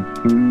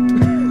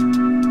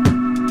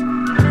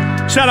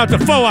 Shout out to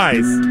Faux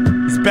Eyes.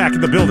 He's back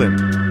in the building.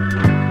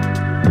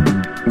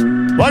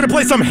 Well, I'm gonna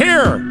play some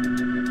Hair.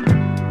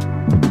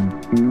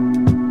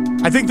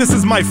 I think this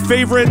is my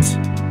favorite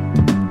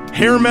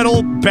hair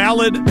metal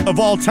ballad of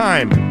all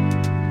time.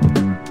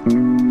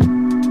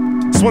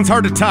 This one's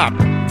hard to top.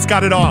 It's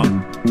got it all.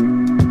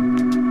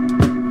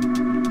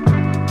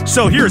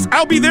 So here's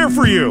I'll Be There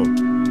For You.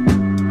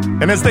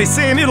 And as they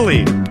say in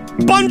Italy,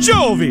 Bon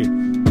Jovi.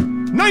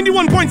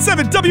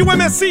 91.7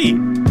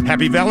 WMSE.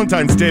 Happy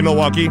Valentine's Day,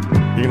 Milwaukee.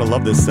 You're gonna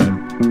love this set.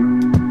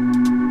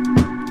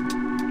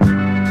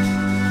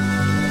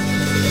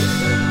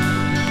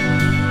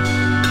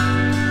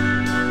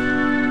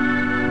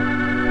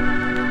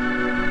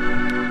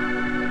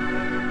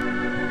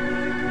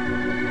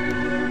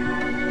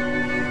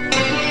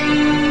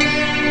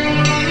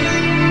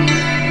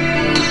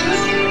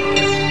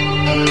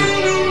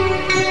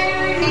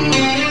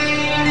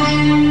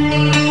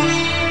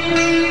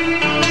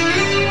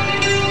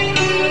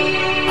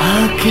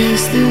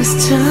 Guess this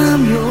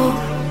time you're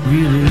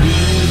really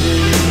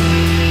leaving.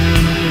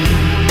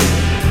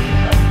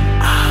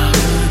 I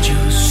heard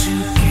your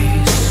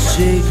suitcase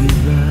say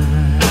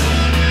goodbye.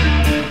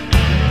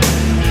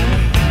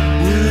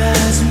 Well,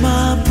 as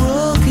my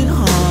broken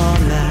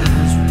heart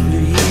lies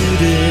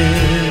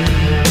bleeding,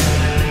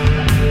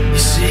 you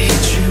say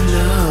true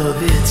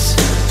love, it's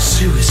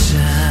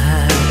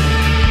suicide.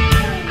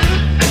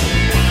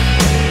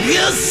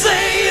 You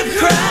say you've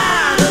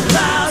cried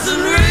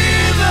 1,000 rivers.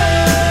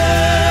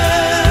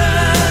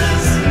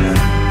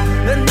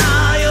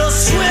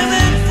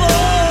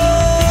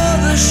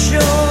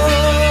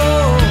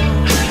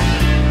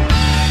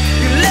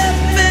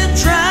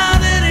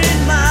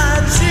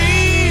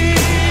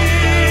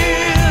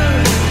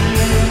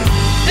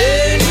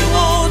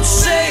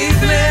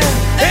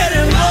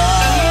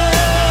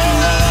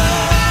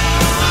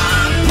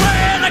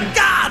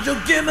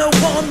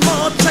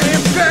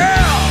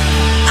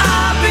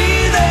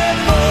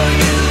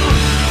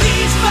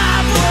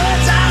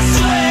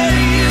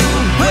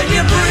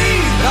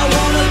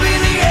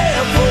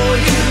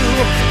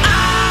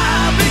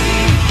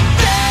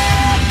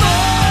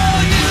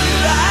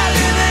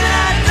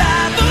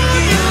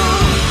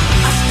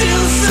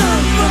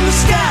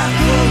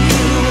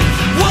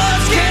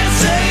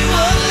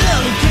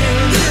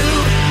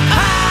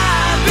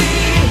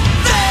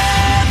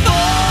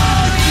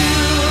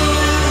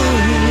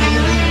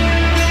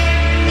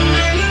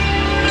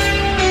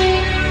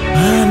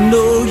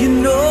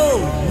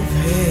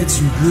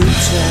 Good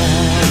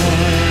times.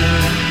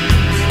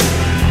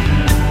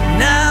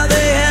 Now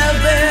they have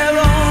their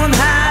own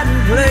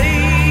hiding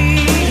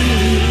place.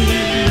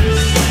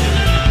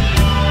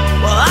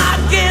 Well, I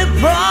can't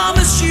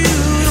promise you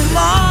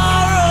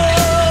tomorrow,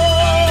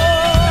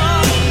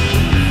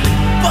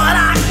 but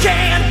I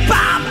can't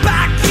buy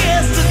back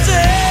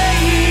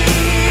yesterday.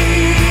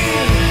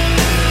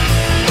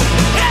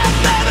 And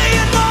baby,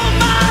 you know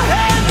my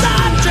hands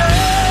are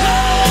dirty.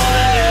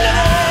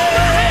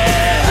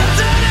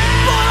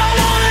 But I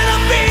wanted to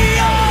be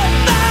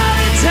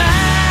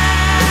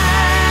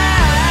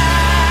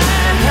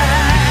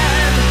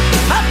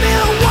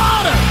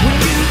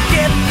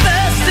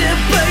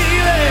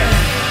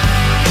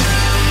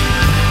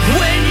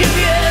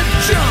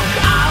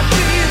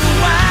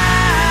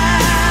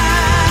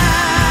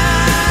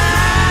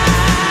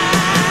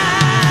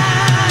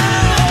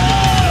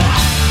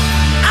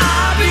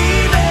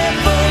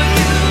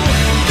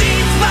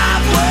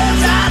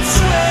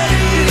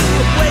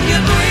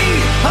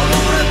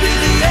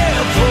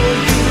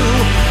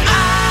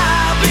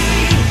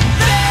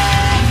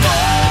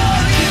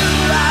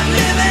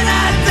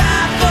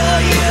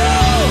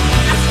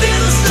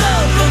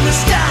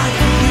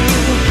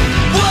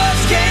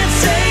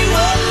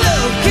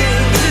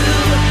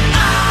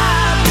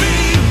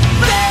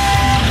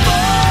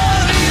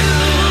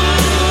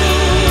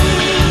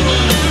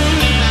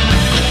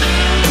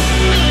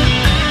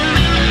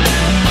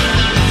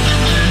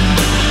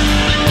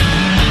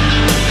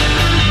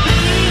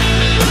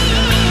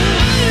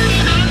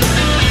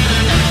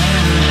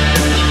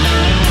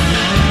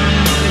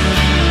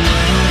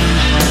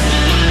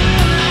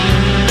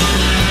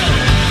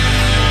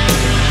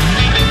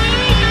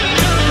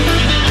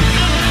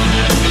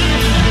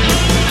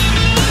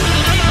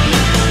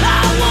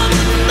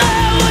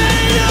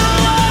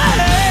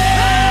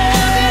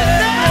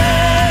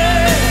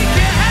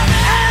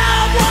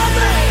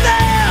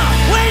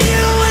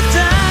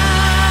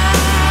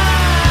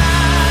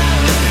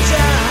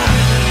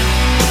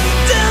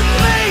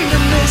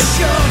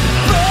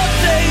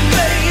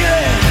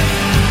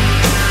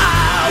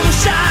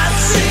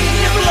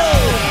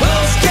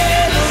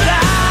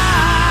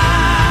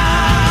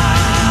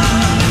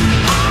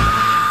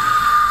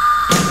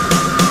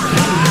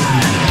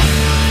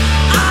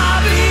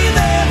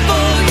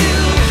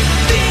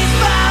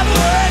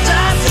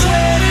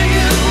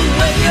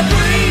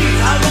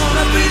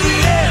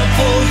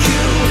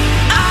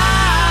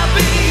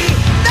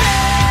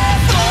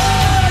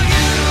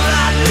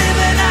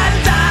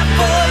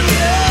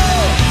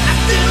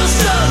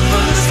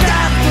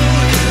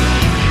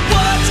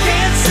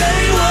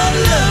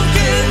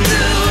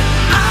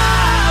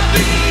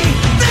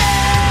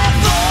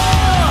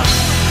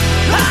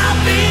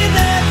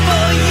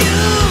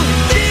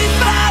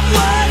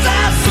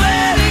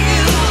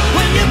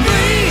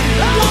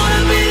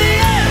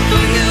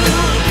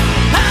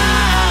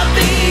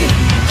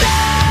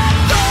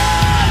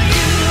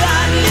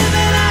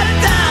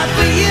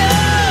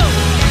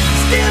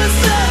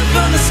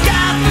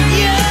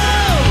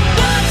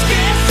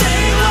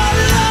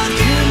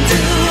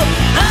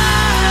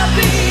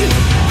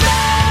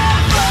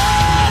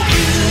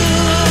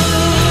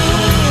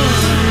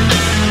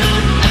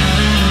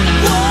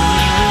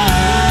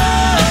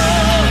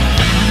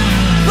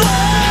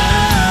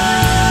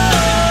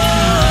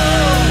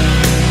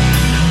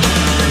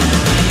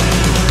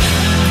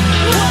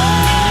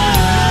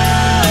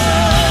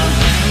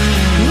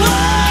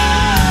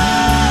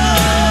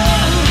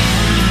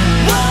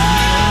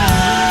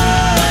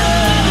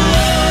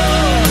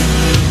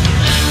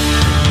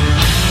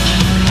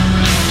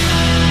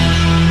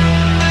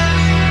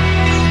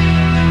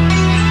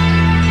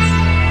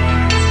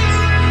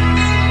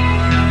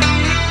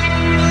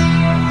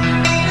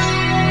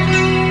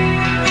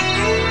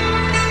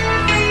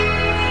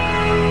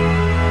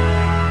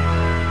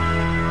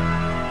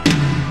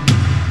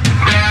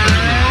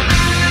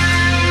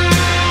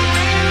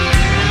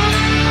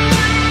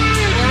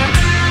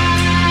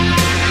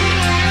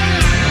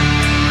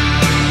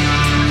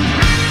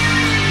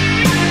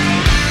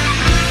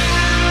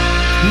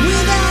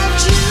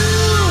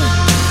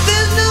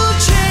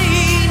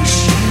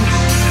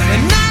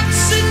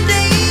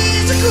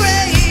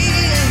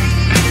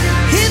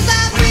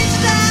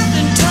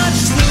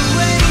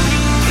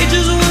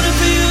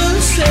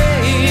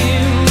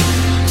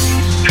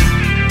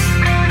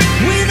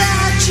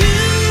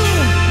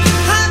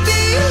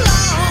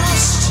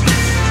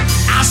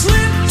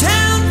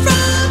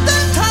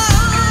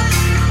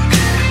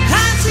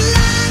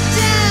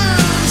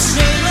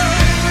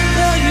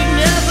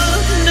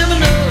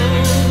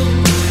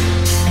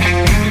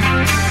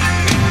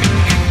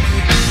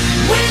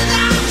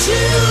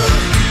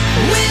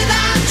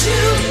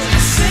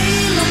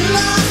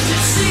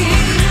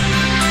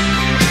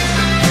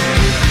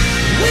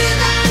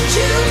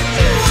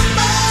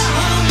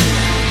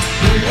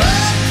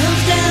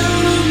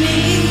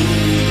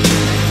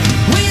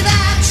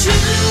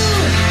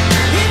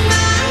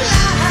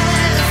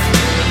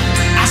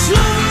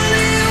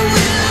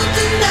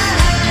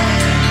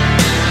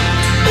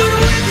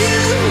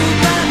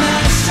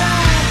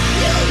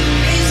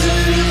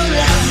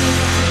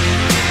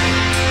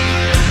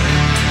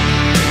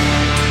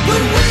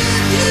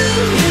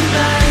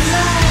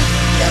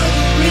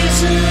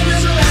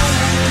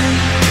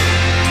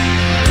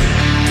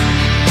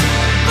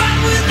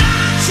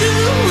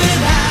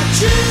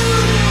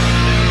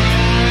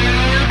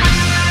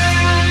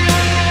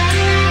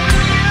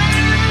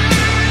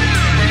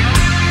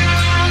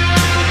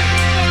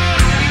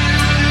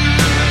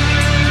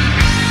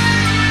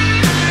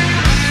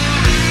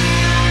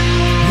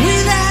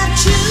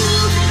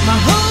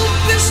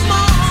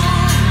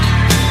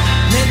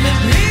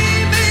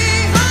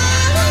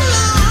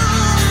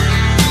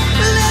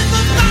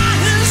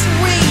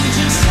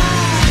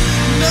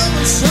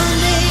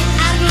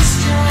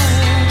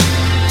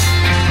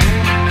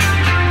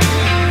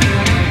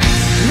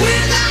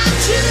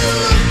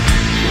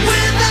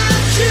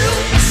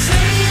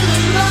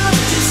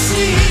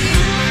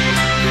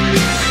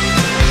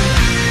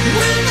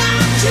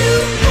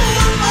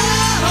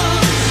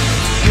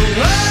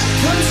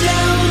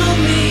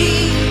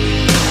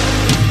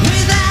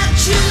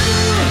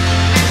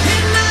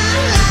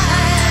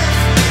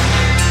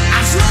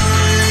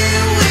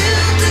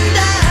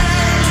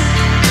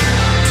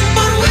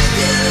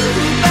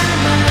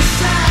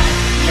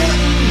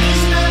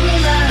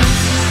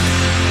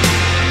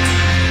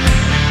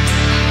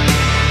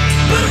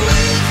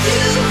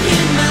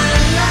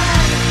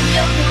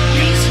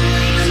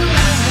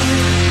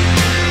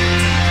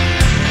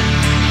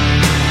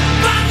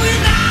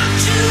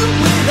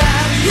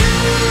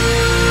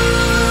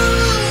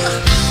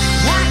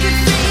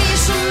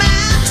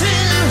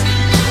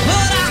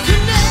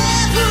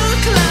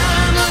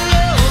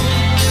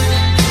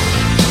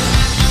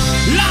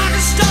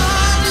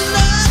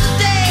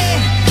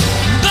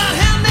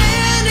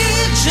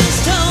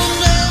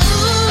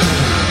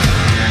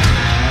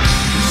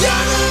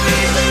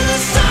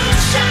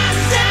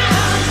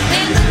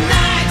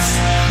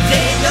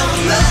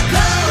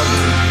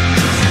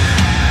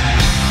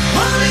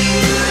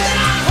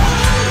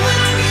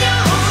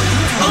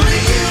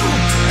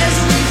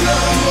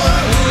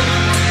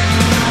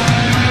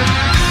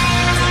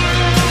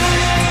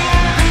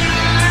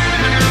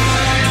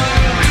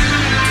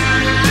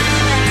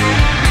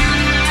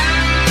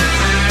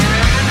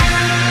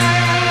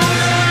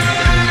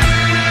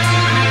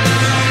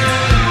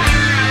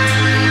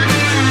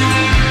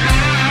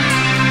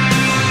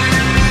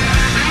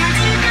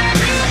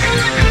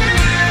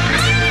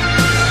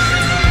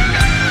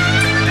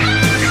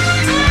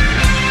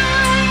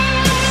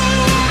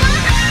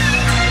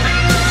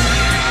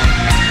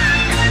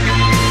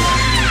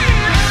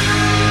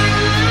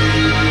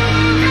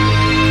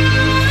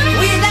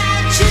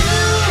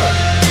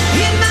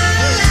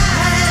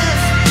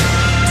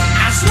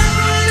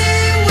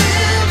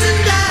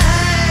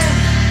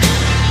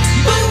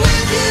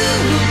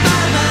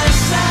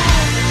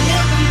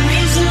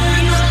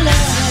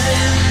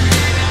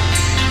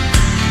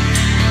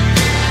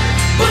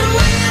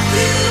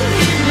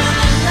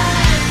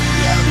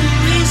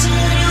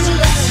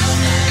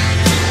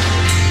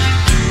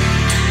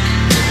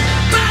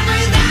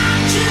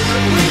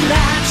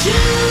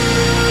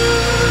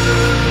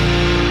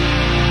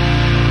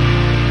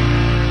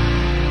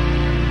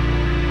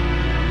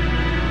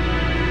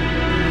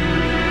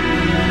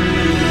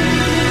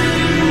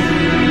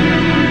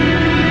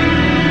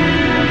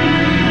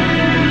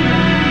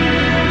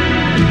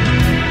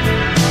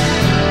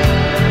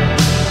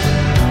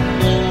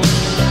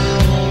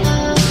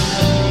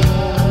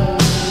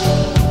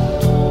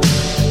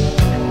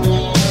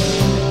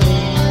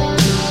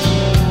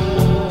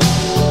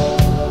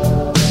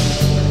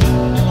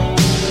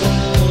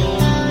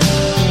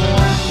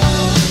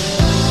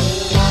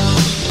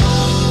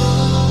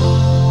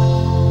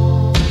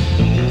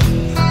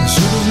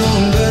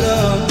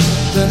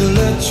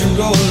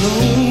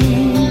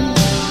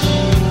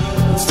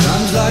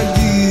Times like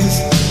these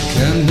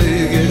can't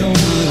make it on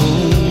my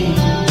own.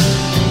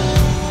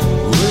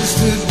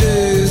 Wasted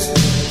days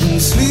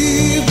and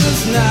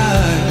sleepless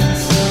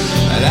nights,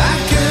 and I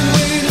can't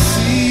wait to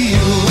see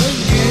you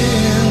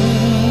again.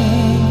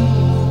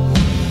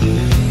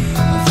 I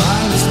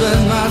finally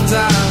spent my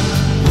time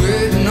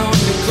waiting on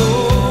your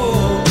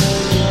call.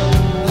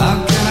 How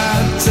can I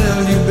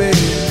tell you,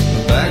 babe,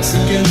 my back's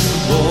against the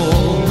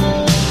wall. I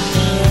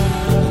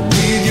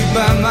need you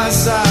by my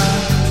side.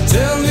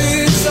 Tell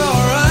me it's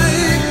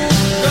alright,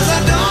 'cause I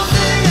don't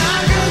think I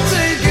can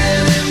take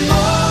anymore.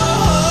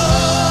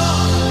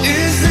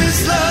 Is this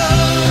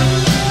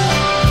love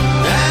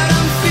that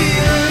I'm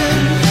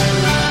feeling?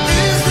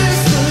 Is this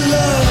the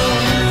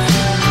love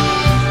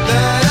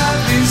that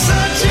I've been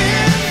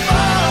searching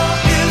for?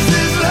 Is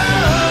this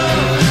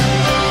love,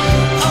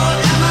 or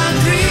am I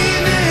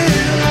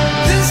dreaming?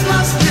 This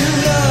must be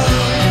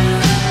love,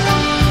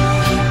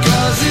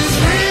 'cause it's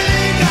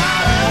really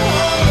got a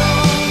hold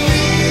on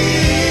me.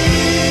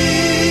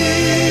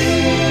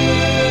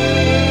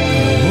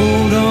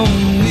 Hold on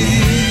me.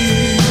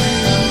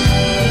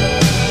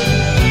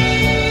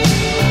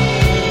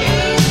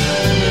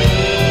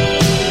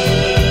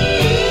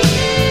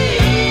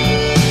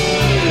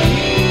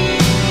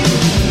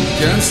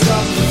 Can't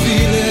stop the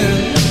feeling,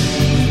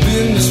 we've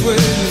been this way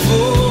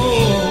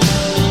before,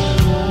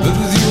 but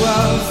with you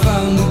I've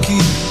found the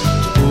key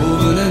to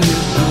open any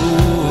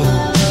door.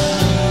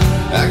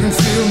 I can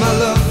feel my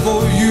love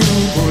for you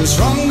growing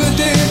stronger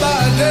day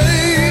by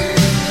day,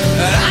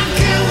 and I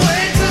can't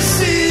wait to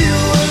see you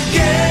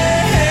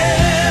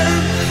again,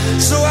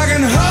 so I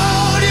can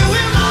hold you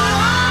in my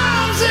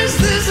arms. Is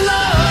this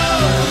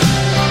love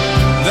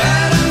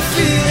that I'm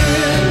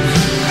feeling?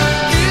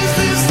 Is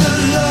this the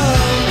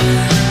love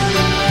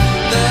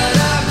that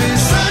I've been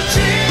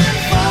searching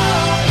for?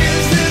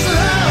 Is this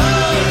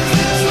love,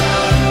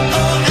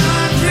 or am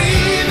I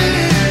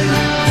dreaming?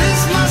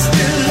 This must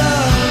be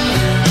love,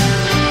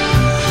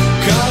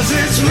 'cause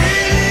it's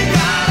really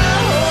got a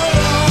hold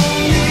on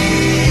me.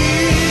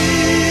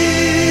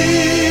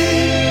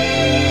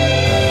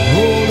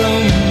 Hold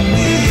on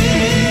me.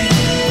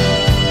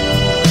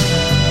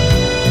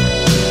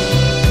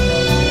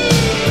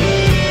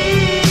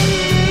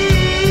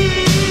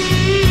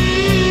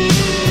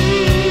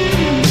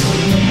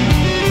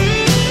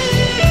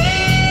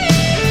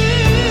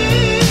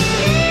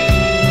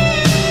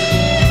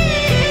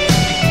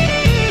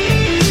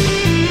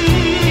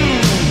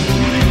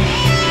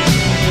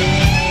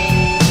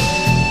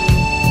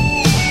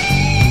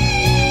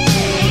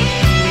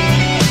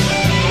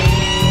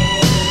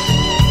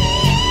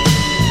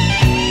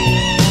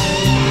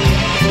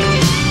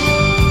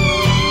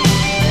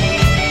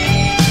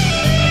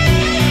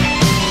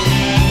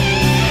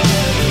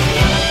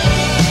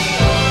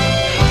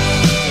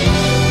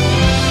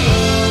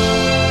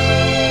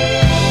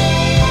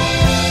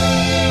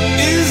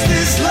 Is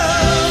this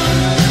love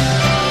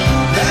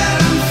that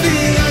I'm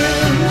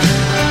feeling?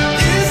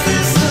 Is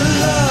this the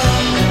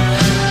love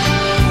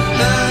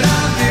that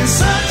I've been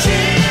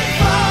searching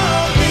for?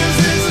 Is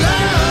this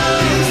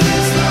love,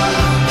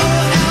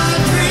 or am I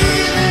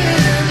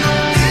dreaming?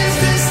 Is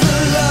this the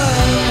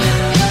love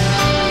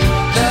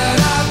that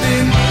I've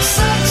been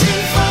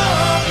searching for?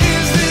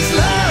 Is this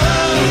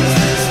love,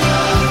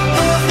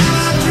 or am I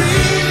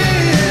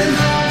dreaming?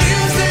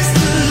 Is this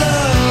the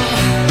love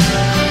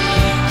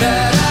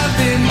that I've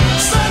been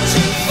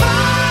searching for?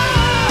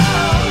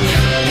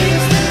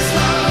 Is this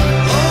love,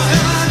 or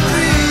am I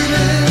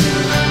dreaming?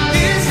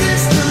 Is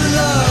this the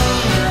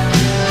love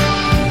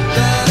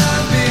that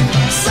I've been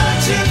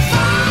searching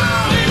for?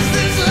 Is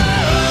this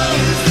love,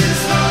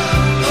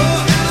 or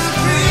am I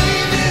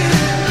dreaming?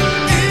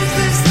 Is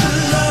this the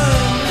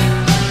love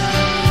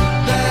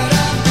that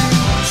I've been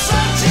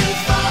searching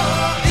for?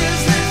 Is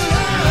this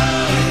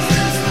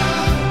love,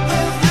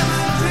 or am I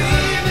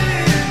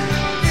dreaming?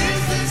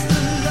 Is this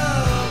the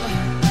love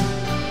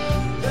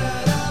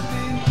that I've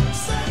been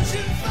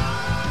searching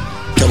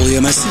for?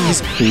 WMSE's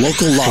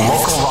Local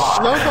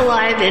Live. Local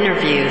Live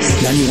interviews.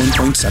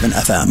 91.7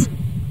 FM.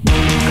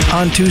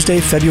 On Tuesday,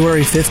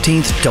 February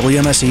 15th,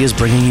 WMSE is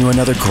bringing you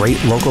another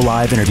great Local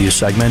Live interview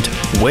segment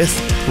with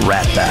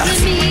Rat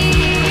Bath.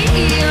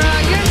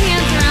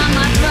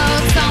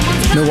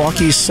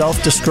 Milwaukee's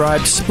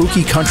self-described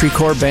spooky country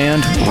core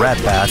band,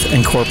 Rat Bath,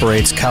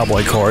 incorporates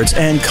cowboy chords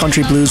and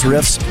country blues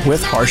riffs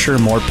with harsher,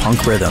 more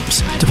punk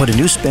rhythms to put a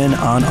new spin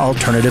on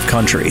alternative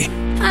country.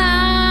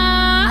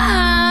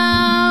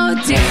 How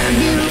dare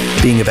you?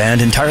 Being a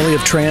band entirely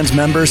of trans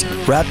members,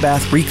 Rat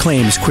Bath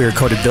reclaims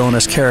queer-coded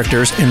villainous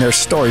characters in their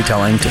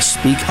storytelling to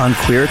speak on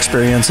queer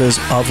experiences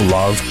of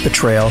love,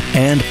 betrayal,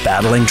 and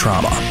battling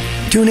trauma.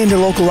 Tune in to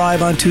Local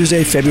Live on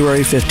Tuesday,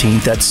 February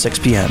 15th at 6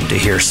 p.m. to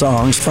hear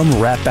songs from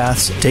Rat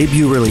Bath's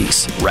debut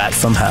release, Rat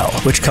from Hell,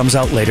 which comes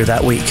out later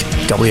that week.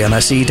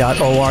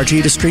 WMSE.org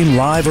to stream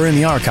live or in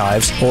the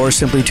archives, or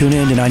simply tune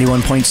in to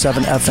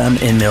 91.7 FM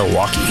in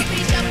Milwaukee.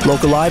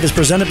 Local Live is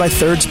presented by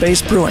Third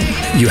Space Brewing.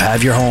 You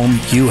have your home,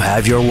 you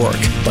have your work,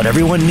 but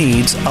everyone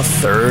needs a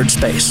third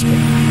space.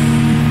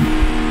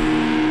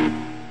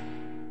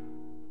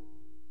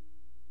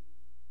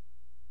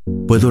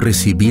 ¿Puedo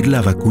recibir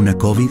la vacuna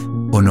COVID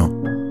o no?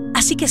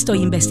 Así que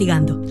estoy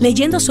investigando,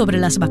 leyendo sobre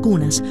las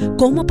vacunas,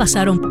 cómo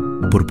pasaron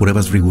por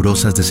pruebas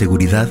rigurosas de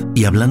seguridad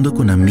y hablando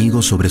con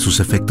amigos sobre sus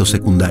efectos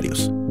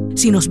secundarios.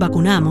 Si nos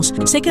vacunamos,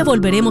 sé que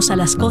volveremos a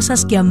las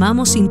cosas que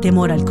amamos sin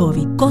temor al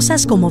COVID.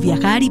 Cosas como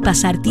viajar y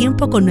pasar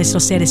tiempo con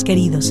nuestros seres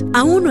queridos.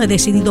 Aún no he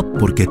decidido.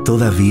 Porque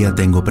todavía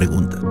tengo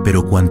preguntas.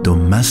 Pero cuanto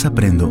más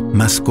aprendo,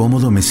 más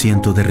cómodo me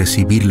siento de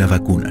recibir la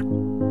vacuna.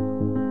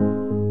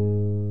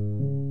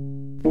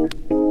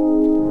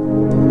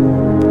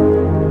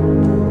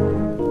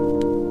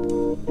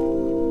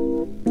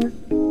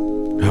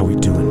 How we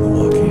doing,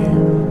 Milwaukee?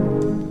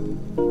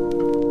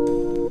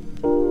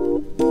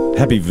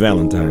 Happy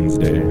Valentine's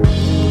Day.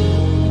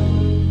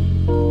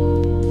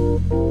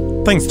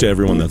 Thanks to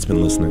everyone that's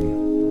been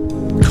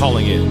listening,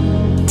 calling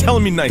in,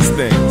 telling me nice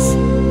things.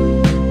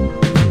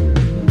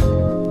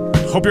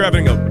 Hope you're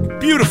having a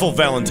beautiful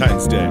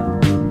Valentine's Day.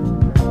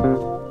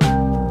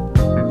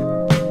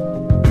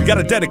 We got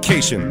a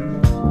dedication.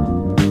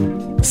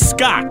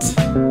 Scott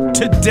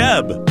to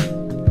Deb.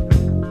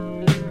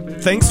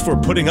 Thanks for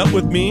putting up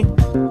with me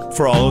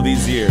for all of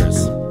these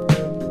years.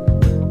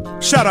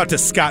 Shout out to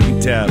Scott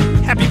and Deb.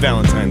 Happy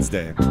Valentine's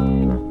Day.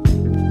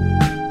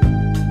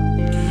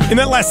 In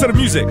that last set of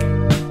music,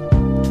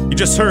 you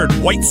just heard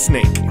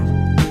Whitesnake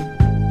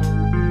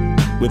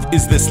with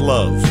Is This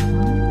Love?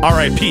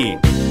 R.I.P.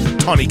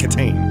 Tawny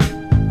Katane.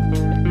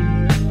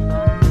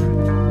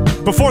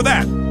 Before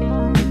that,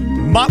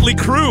 Mötley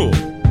Crüe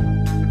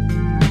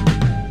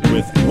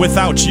with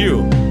Without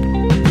You.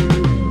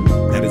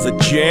 That is a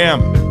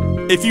jam.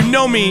 If you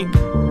know me,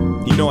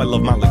 you know I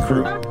love Mötley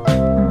Crüe.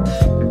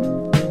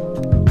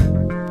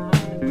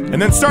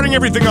 And then starting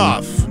everything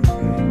off,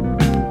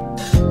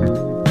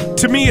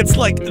 to me it's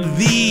like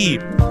the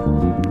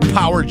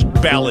power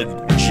ballad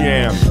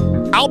jam.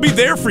 I'll Be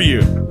There For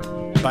You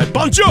by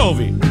Bon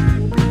Jovi.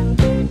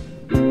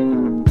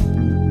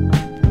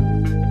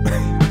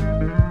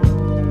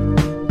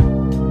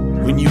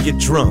 When you get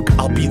drunk,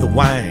 I'll be the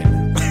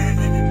wine.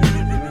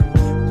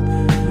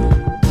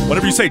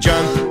 Whatever you say,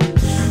 John.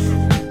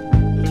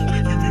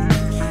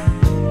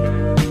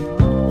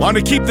 Want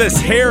to keep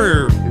this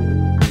hair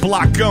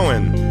block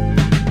going.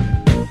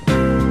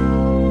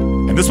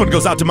 And this one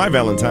goes out to my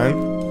Valentine.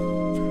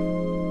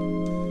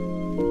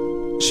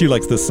 She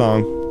likes this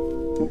song.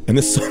 And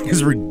this song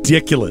is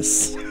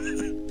ridiculous.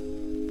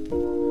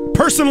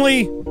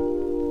 Personally,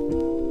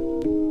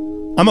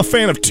 I'm a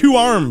fan of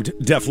Two-Armed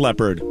Def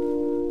Leppard.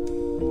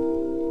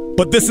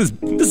 But this is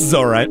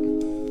alright.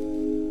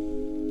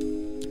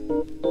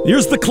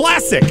 Here's the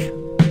classic.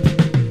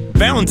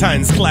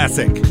 Valentine's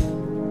classic.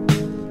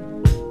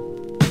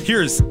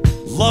 Here's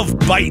Love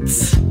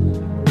Bites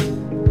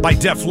by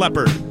Def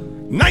Leppard.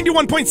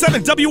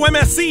 91.7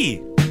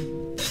 WMSE.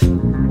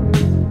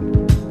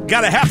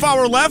 Got a half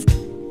hour left?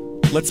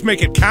 Let's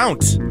make it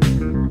count.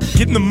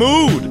 Get in the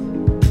mood.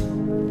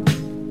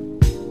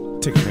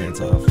 Take your hands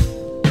off.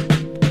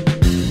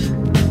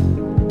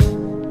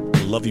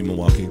 Love you,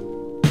 Milwaukee.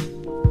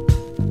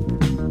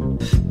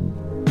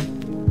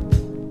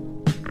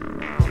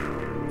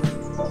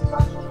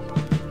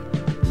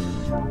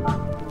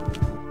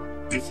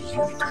 If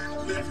you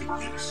don't live in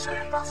your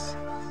sense,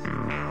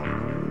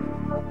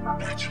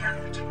 that's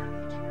right.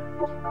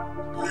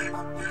 Live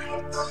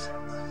nights.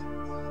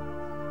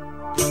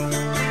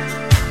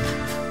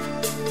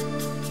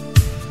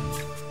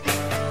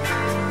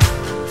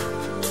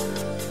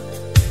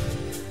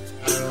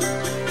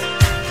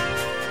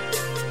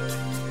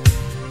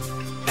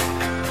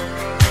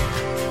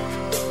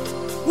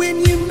 When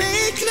you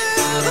make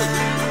love,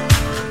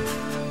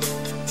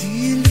 do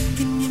you look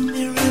in your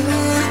mirror?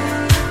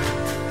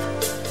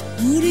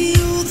 Who do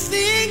you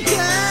think of?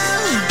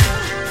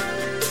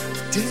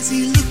 Does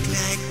he look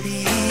like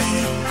me?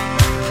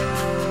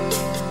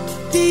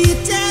 Do you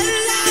tell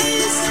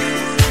lies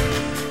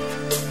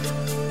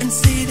and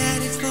say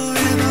that it's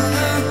forever?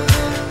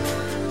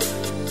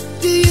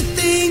 Do you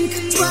think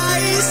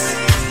twice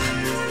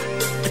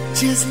or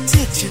just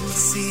touch and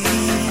see?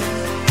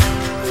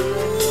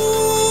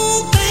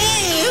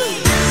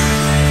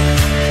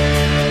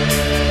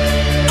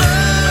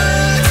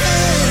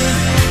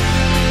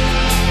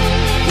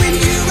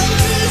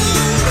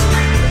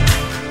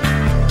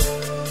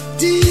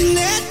 Do you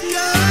let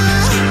go?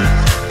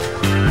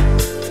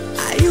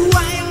 Are you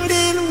wild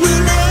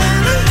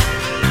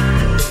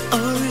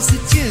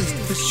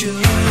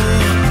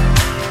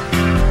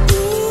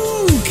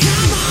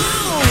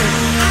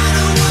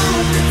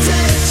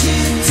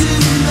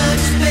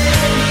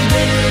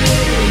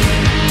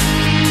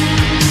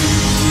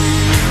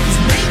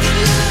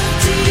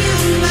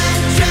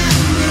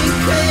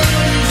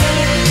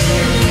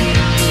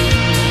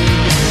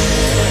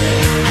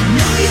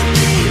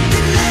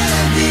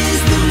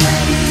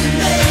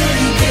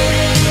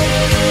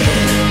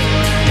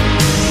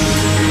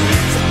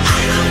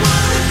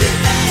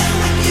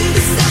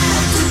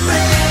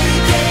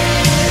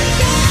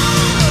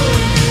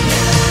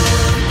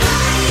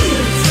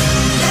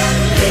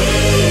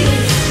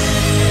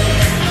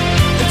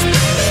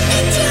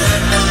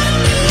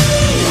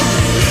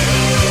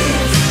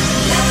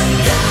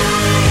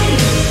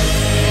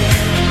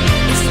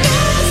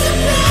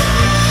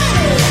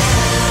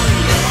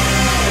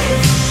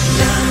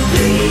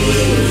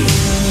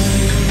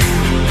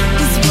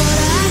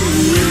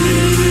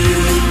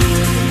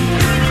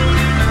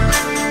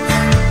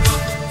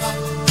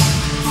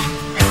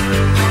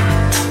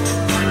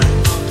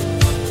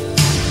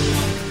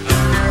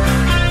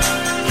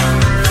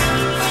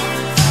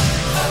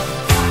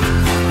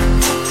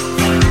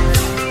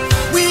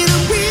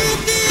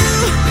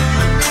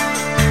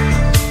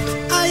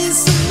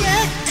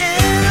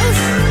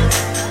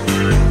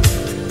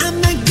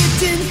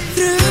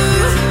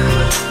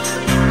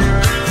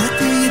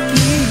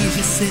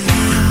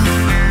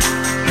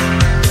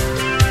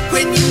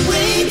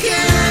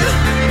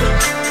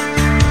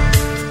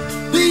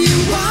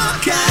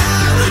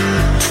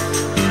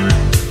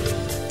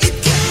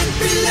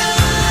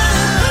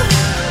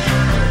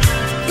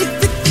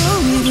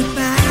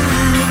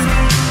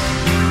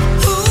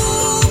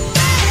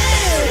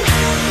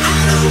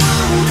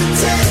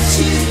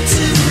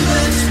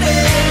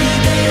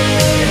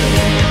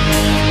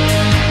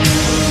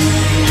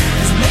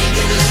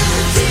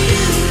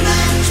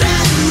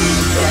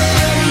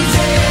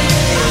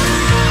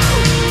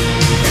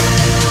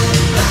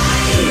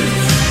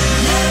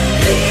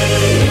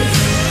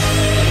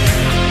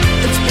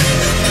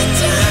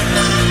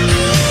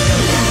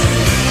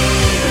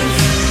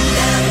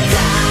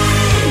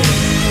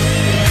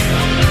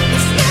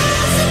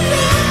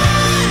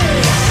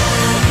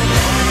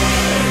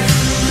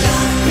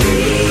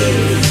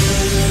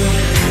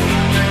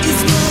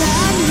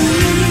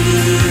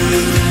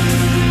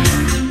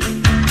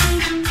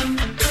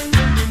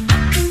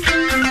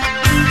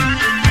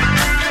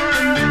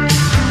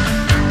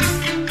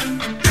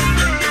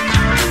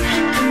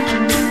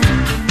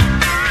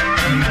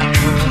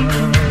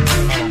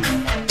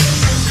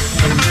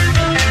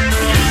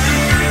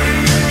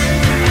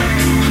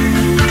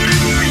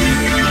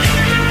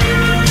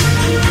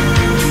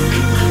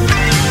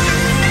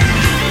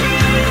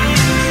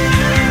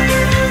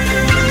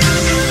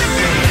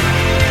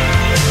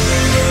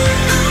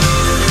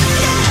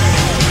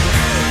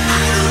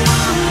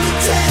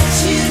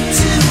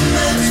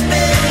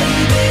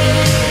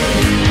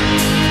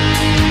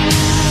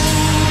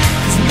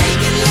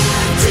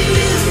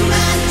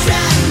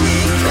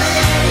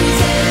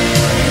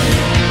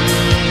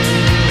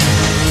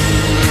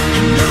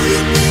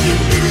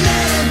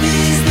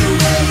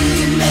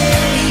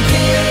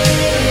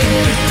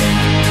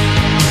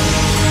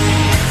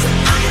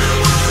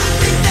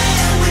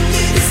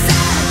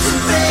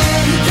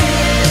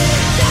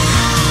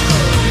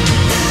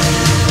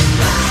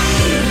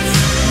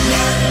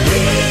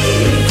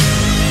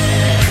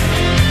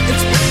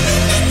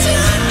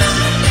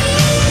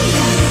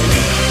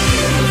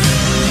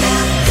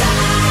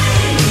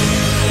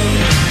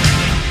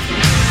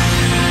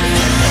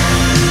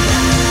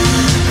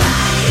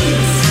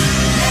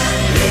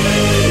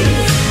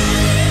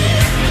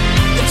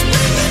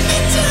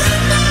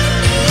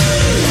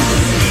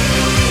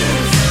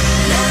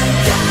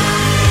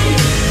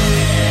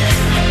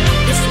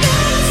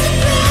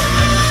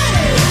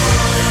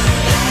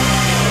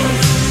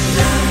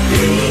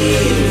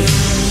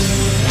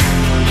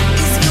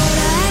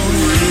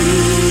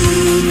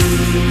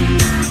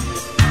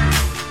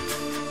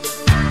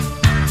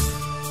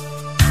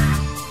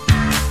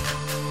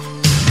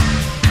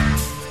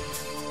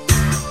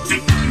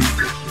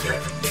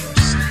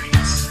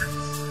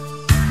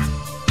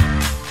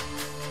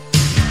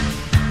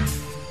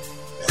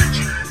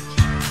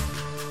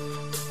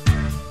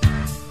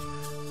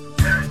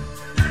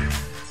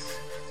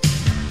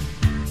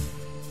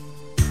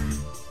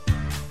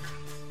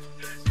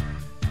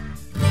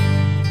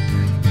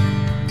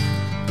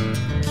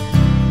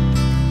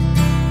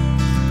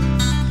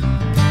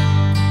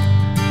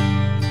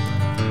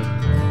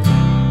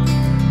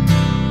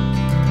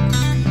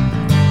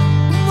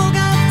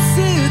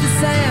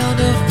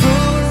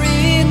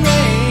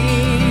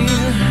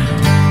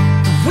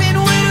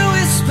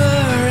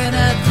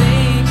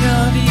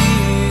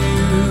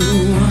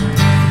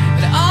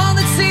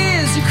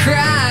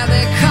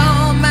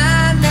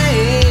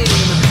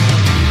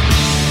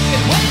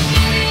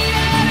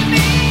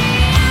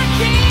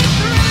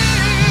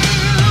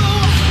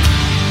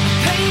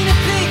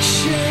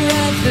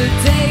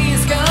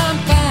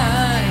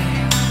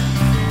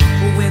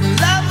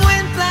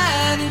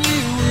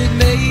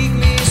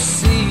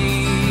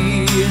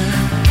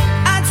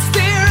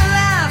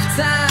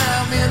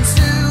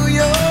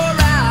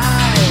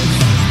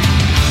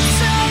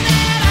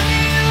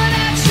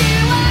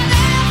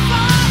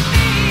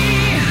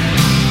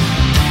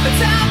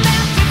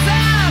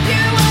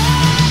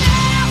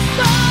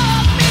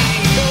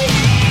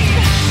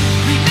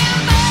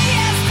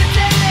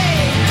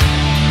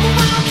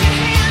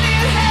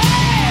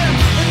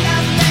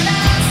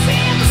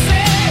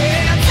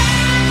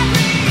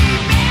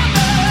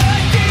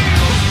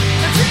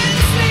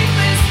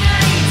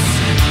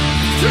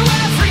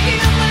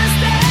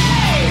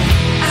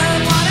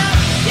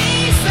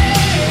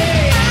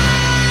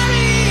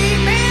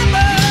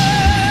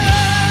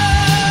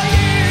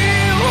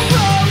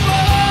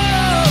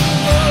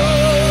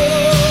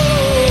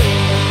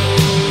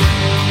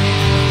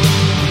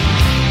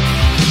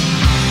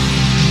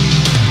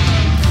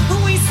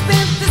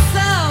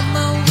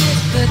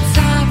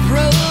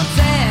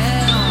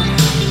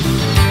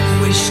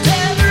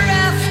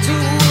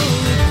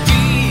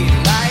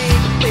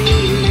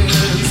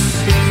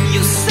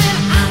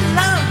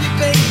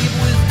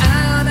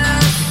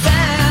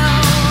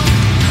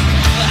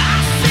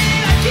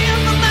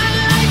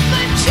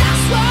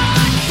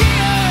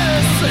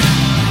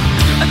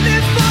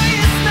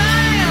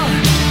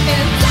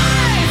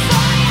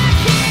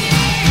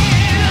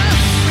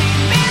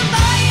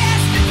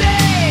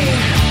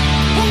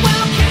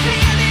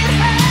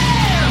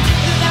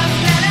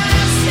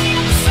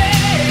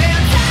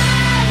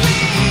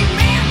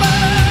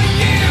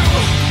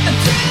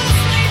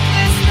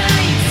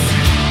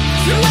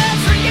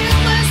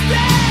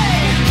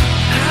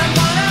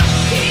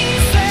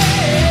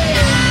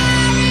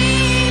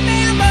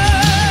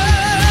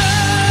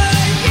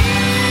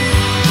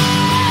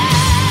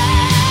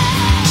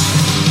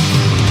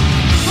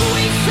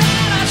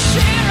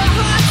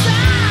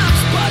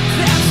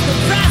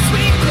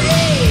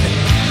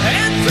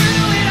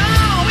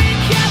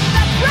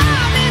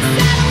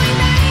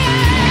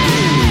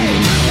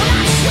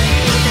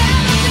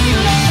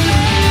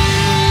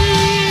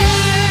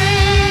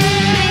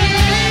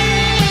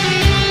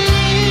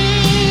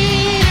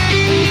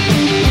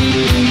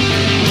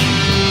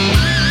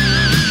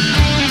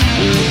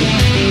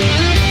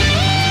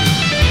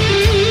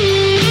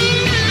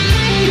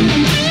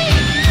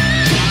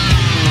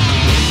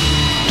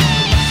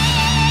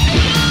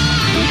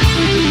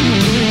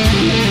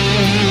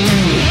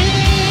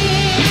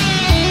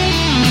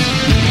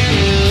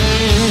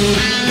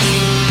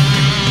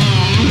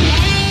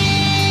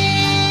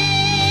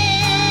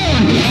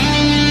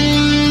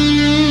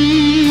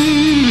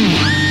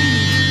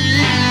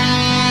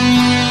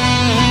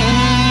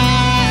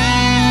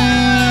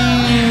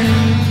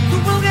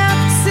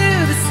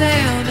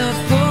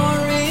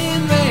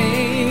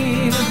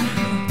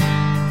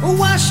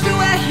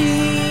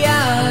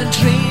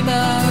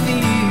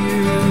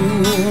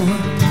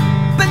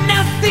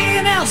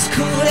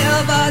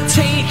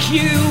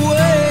you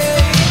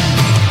away.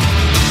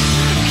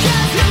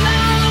 'Cause you'll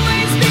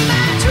always be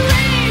my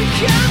dream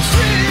come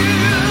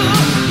true.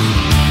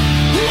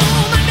 Oh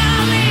my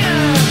darling,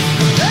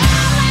 I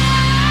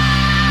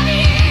love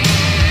you.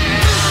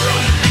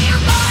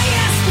 Remember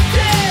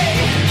yesterday,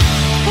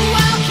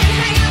 walking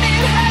hand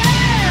in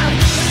hand.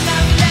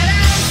 Love that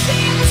I've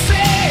seen the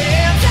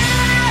same.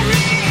 I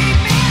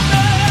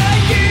remember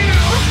you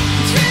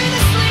through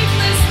the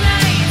sleepless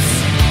nights,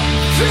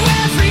 through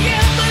every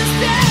endless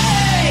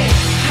day.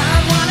 I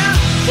wanna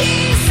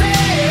kiss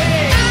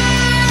it.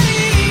 I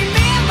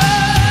remember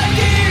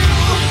you.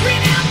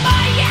 Remember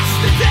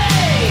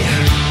yesterday,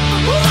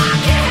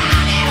 walking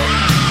hand in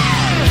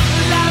hand.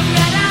 Love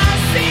that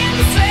I've seen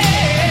the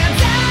same.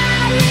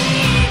 I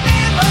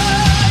remember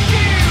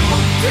you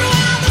through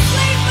all the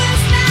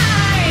sleepless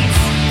nights,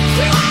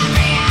 through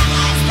every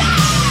endless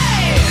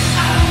day.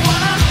 I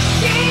wanna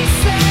kiss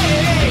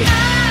it.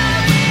 I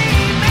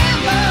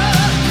remember.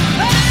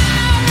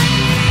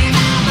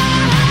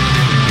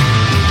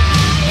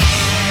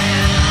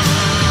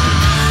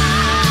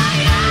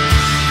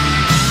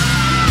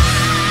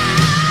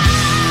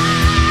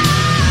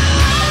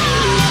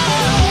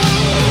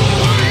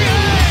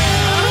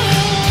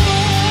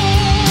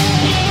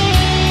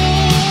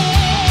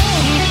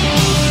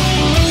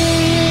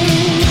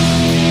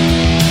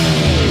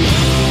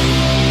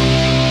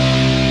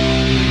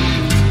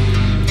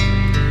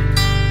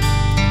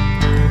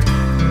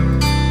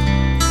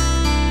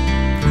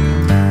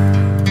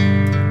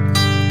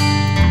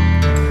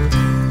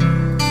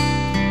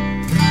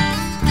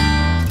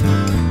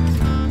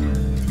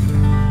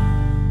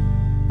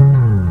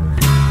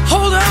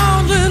 Hold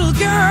on, little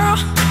girl.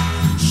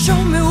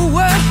 Show me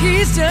what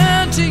he's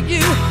done to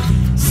you.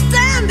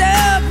 Stand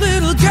up,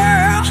 little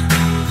girl.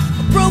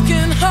 A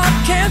broken heart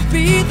can't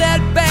be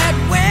that bad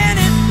when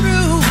it's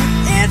through.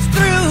 It's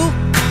through.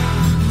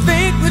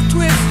 Fate would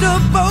twist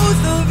of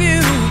both of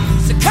you.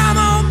 So come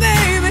on,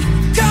 baby,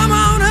 come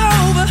on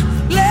over.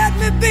 Let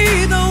me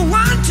be the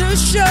one to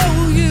show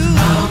you.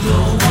 I'm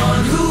the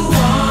one who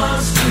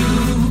wants to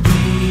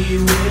be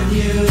with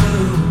you.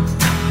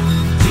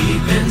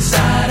 Deep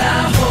inside,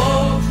 I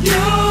hope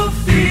you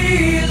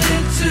feel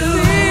it too.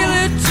 Feel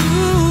it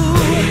too.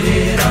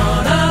 Waited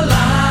on a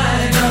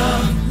line of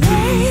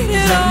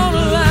waited on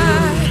a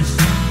line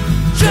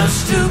just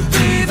to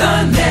be the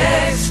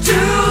next to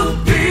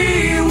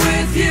be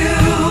with you.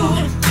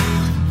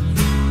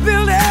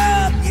 Build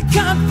up your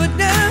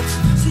confidence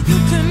so you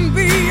can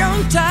be on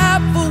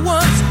top for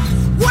once.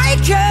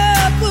 Wake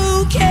up,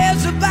 who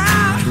cares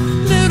about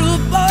little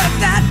boys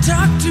that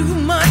talk too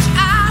much?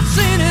 I've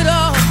seen it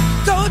all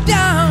go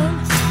down.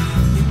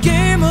 Your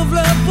game of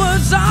love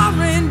was all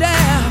rained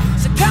down.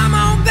 So come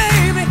on,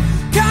 baby,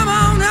 come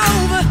on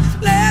over.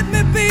 Let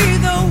me be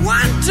the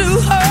one to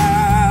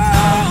hold.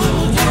 I'm the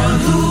one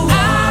who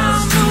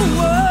wants to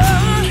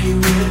be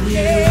with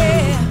you.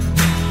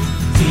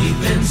 Deep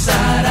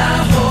inside, I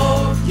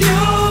hope you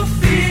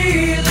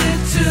feel it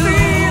too.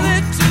 Feel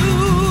it too.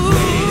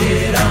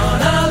 Waited on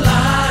a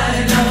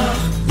line of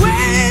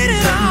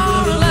waited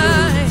on a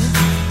line.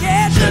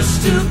 Yeah, just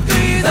to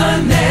be the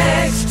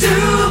next to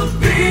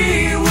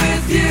be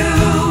with you.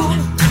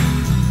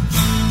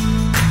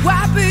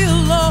 Why be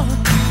alone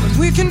when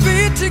we can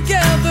be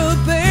together,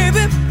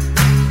 baby?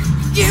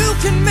 You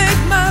can make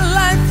my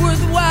life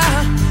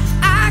worthwhile.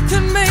 I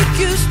can make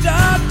you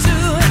start to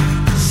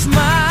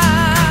smile.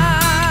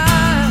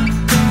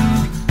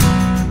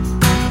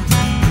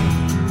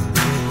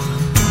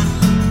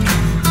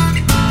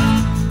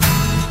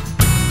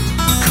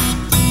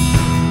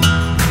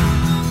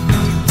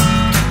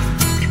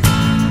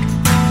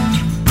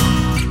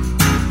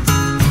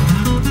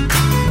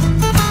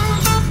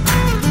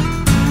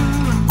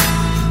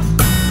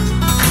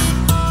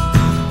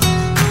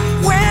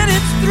 When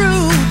it's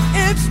through,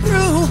 it's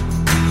through.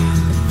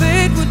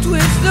 Fate would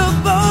twist of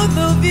both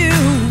of you.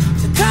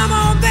 So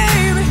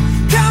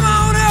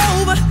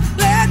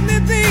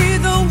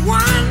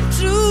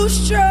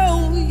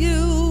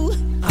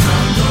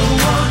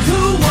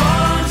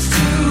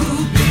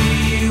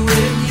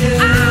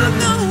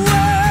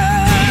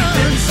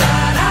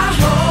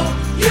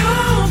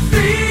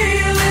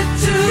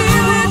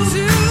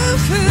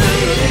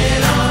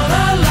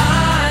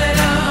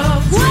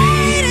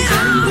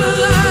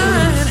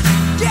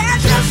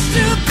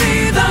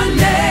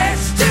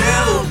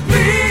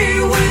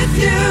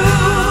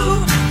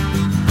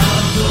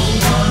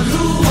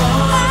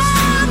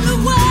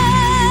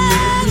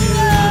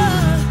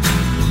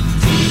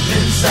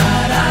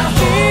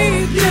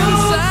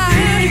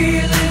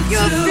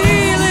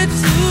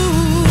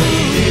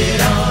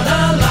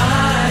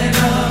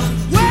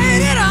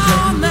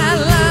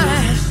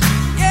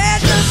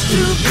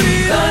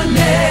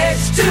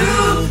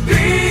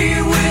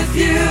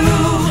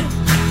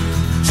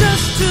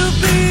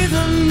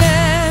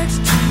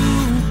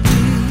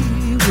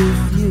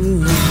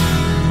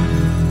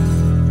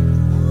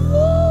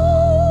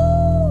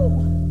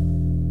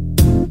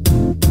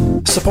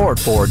Support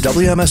for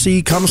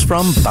WMSE comes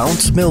from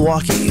Bounce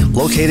Milwaukee,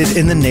 located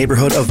in the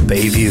neighborhood of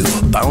Bayview.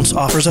 Bounce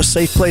offers a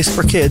safe place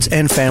for kids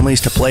and families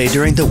to play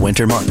during the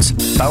winter months.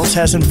 Bounce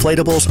has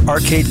inflatables,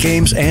 arcade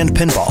games, and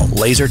pinball,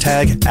 laser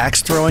tag,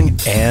 axe throwing,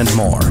 and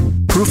more.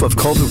 Proof of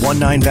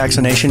COVID-19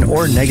 vaccination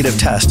or negative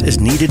test is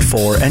needed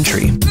for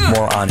entry.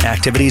 More on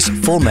activities,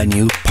 full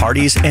menu,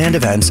 parties, and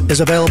events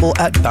is available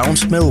at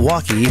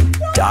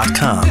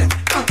bouncemilwaukee.com.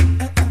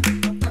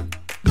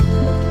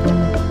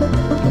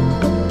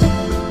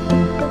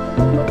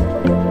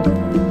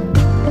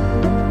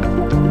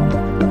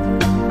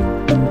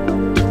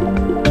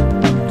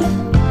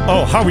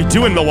 Oh, how we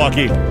doing,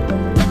 Milwaukee?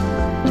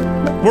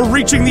 We're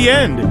reaching the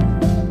end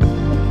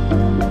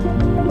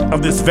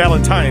of this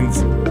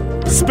Valentine's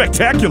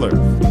spectacular.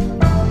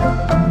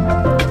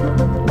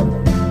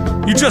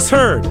 You just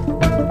heard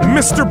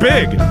Mr.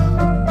 Big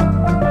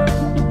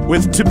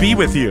with To Be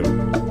With You.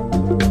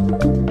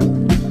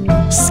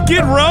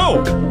 Skid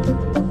Row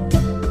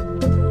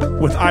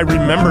with I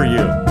Remember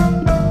You.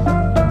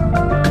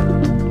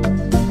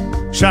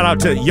 Shout out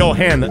to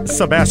Johann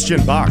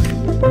Sebastian Bach.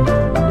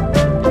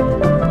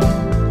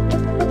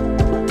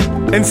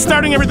 And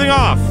starting everything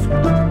off,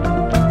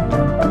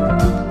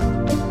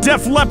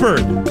 Def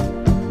Leppard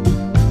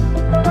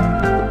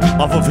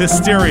off of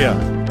Hysteria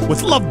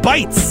with Love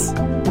Bites.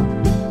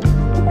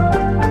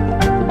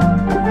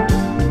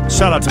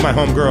 Shout out to my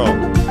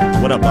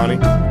homegirl. What up, Bonnie?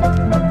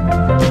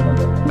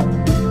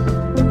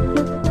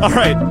 All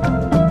right.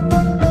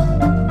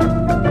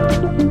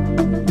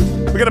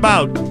 We got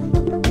about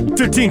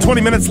 15,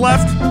 20 minutes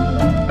left.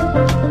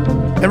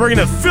 And we're going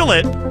to fill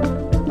it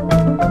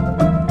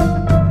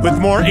with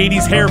more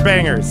 80s hair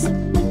bangers.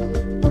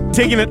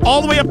 Taking it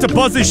all the way up to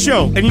Buzz's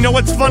show. And you know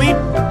what's funny?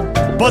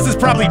 Buzz is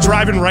probably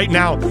driving right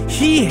now.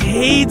 He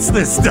hates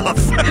this stuff.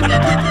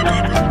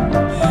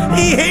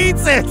 He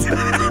hates it.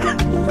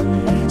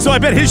 So I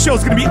bet his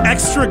show's going to be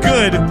extra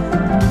good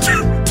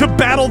to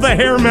battle the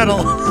hair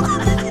metal.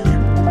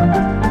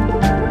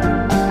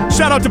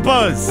 Shout out to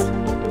Buzz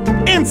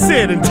and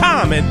Sid and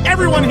Tom and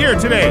everyone here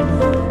today.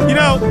 You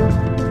know,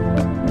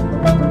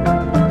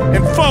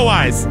 and Faux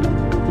Eyes.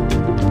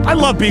 I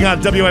love being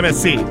on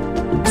WMSC.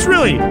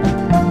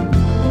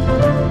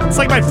 It's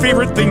like my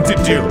favorite thing to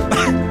do.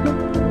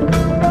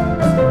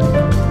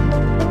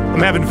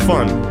 I'm having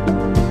fun.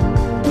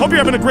 Hope you're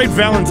having a great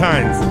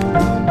Valentine's.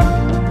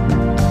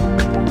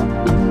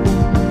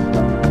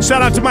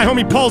 Shout out to my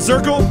homie Paul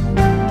Zirkle,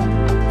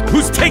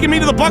 who's taking me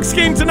to the Bucks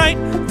game tonight.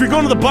 If you're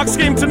going to the Bucks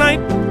game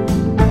tonight,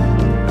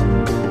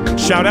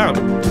 shout out.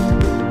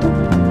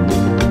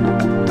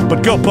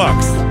 But go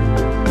Bucks.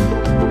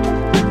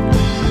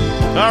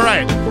 All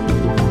right.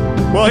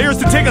 Well, here's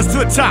to take us to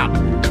the top.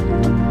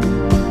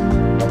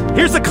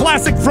 Here's a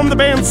classic from the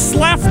band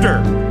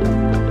Slaughter.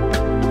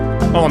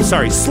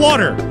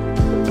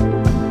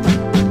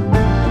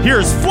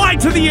 Here's Fly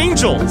to the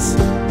Angels.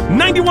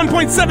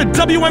 91.7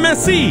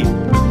 WMSE.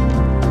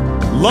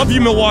 Love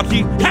you,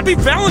 Milwaukee. Happy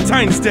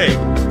Valentine's Day.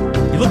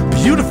 You look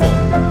beautiful.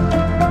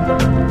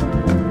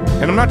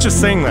 And I'm not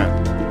just saying that.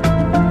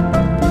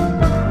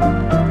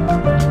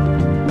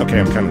 Okay,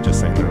 I'm kind of just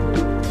saying that.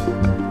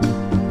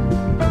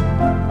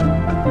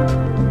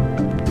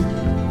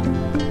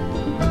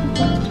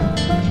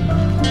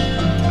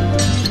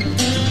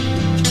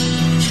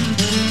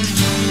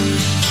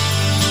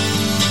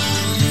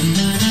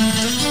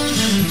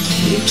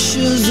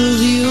 Pictures of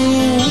you,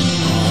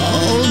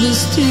 all this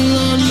still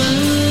on my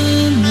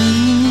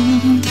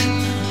mind.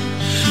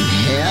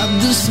 Have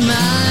the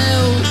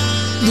smile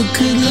that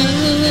could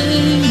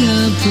light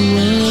up the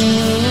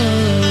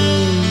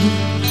world.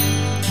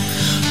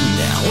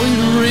 Now it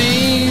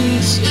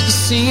rains, it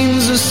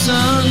seems the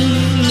sun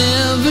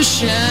never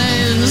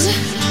shines.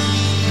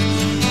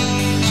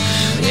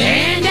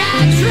 And I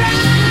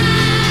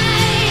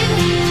drive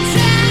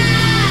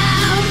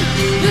down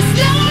the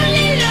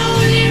lonely,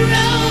 lonely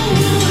road.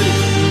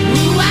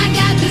 Ooh, I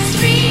got this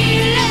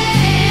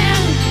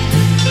feeling,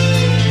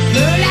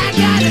 but I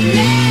gotta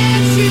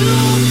let you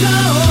go.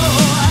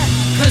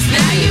 'Cause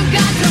now you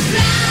got to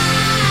fly,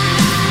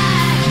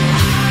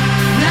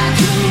 not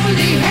to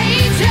the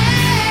angels.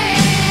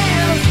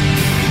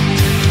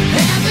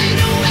 Heaven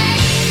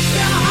awaits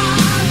your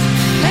heart,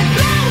 and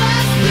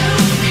flowers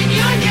bloom in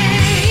your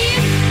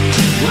name.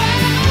 Whoa,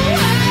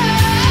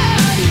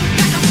 you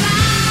got to fly,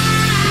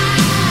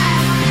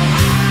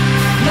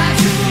 not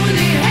to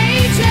the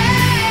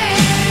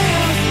angels.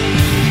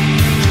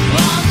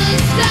 All the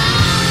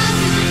stars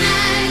in the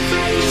night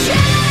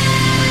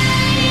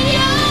shine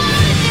your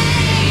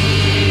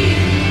name.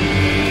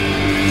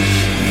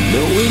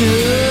 Though it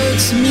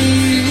hurts me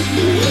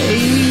way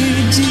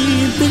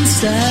deep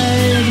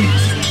inside,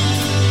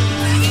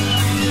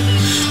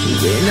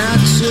 when I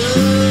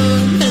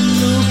turn and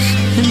look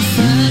and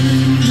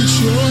find that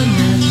you're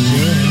not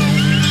there,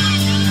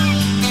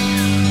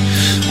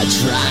 I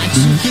try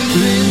to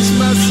convince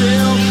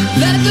myself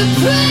that the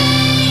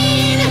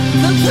pain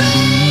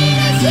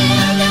is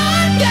still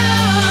not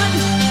gone.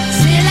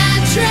 Still I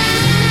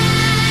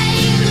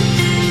drive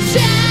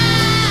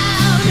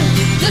down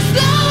the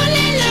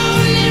slowly,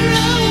 lonely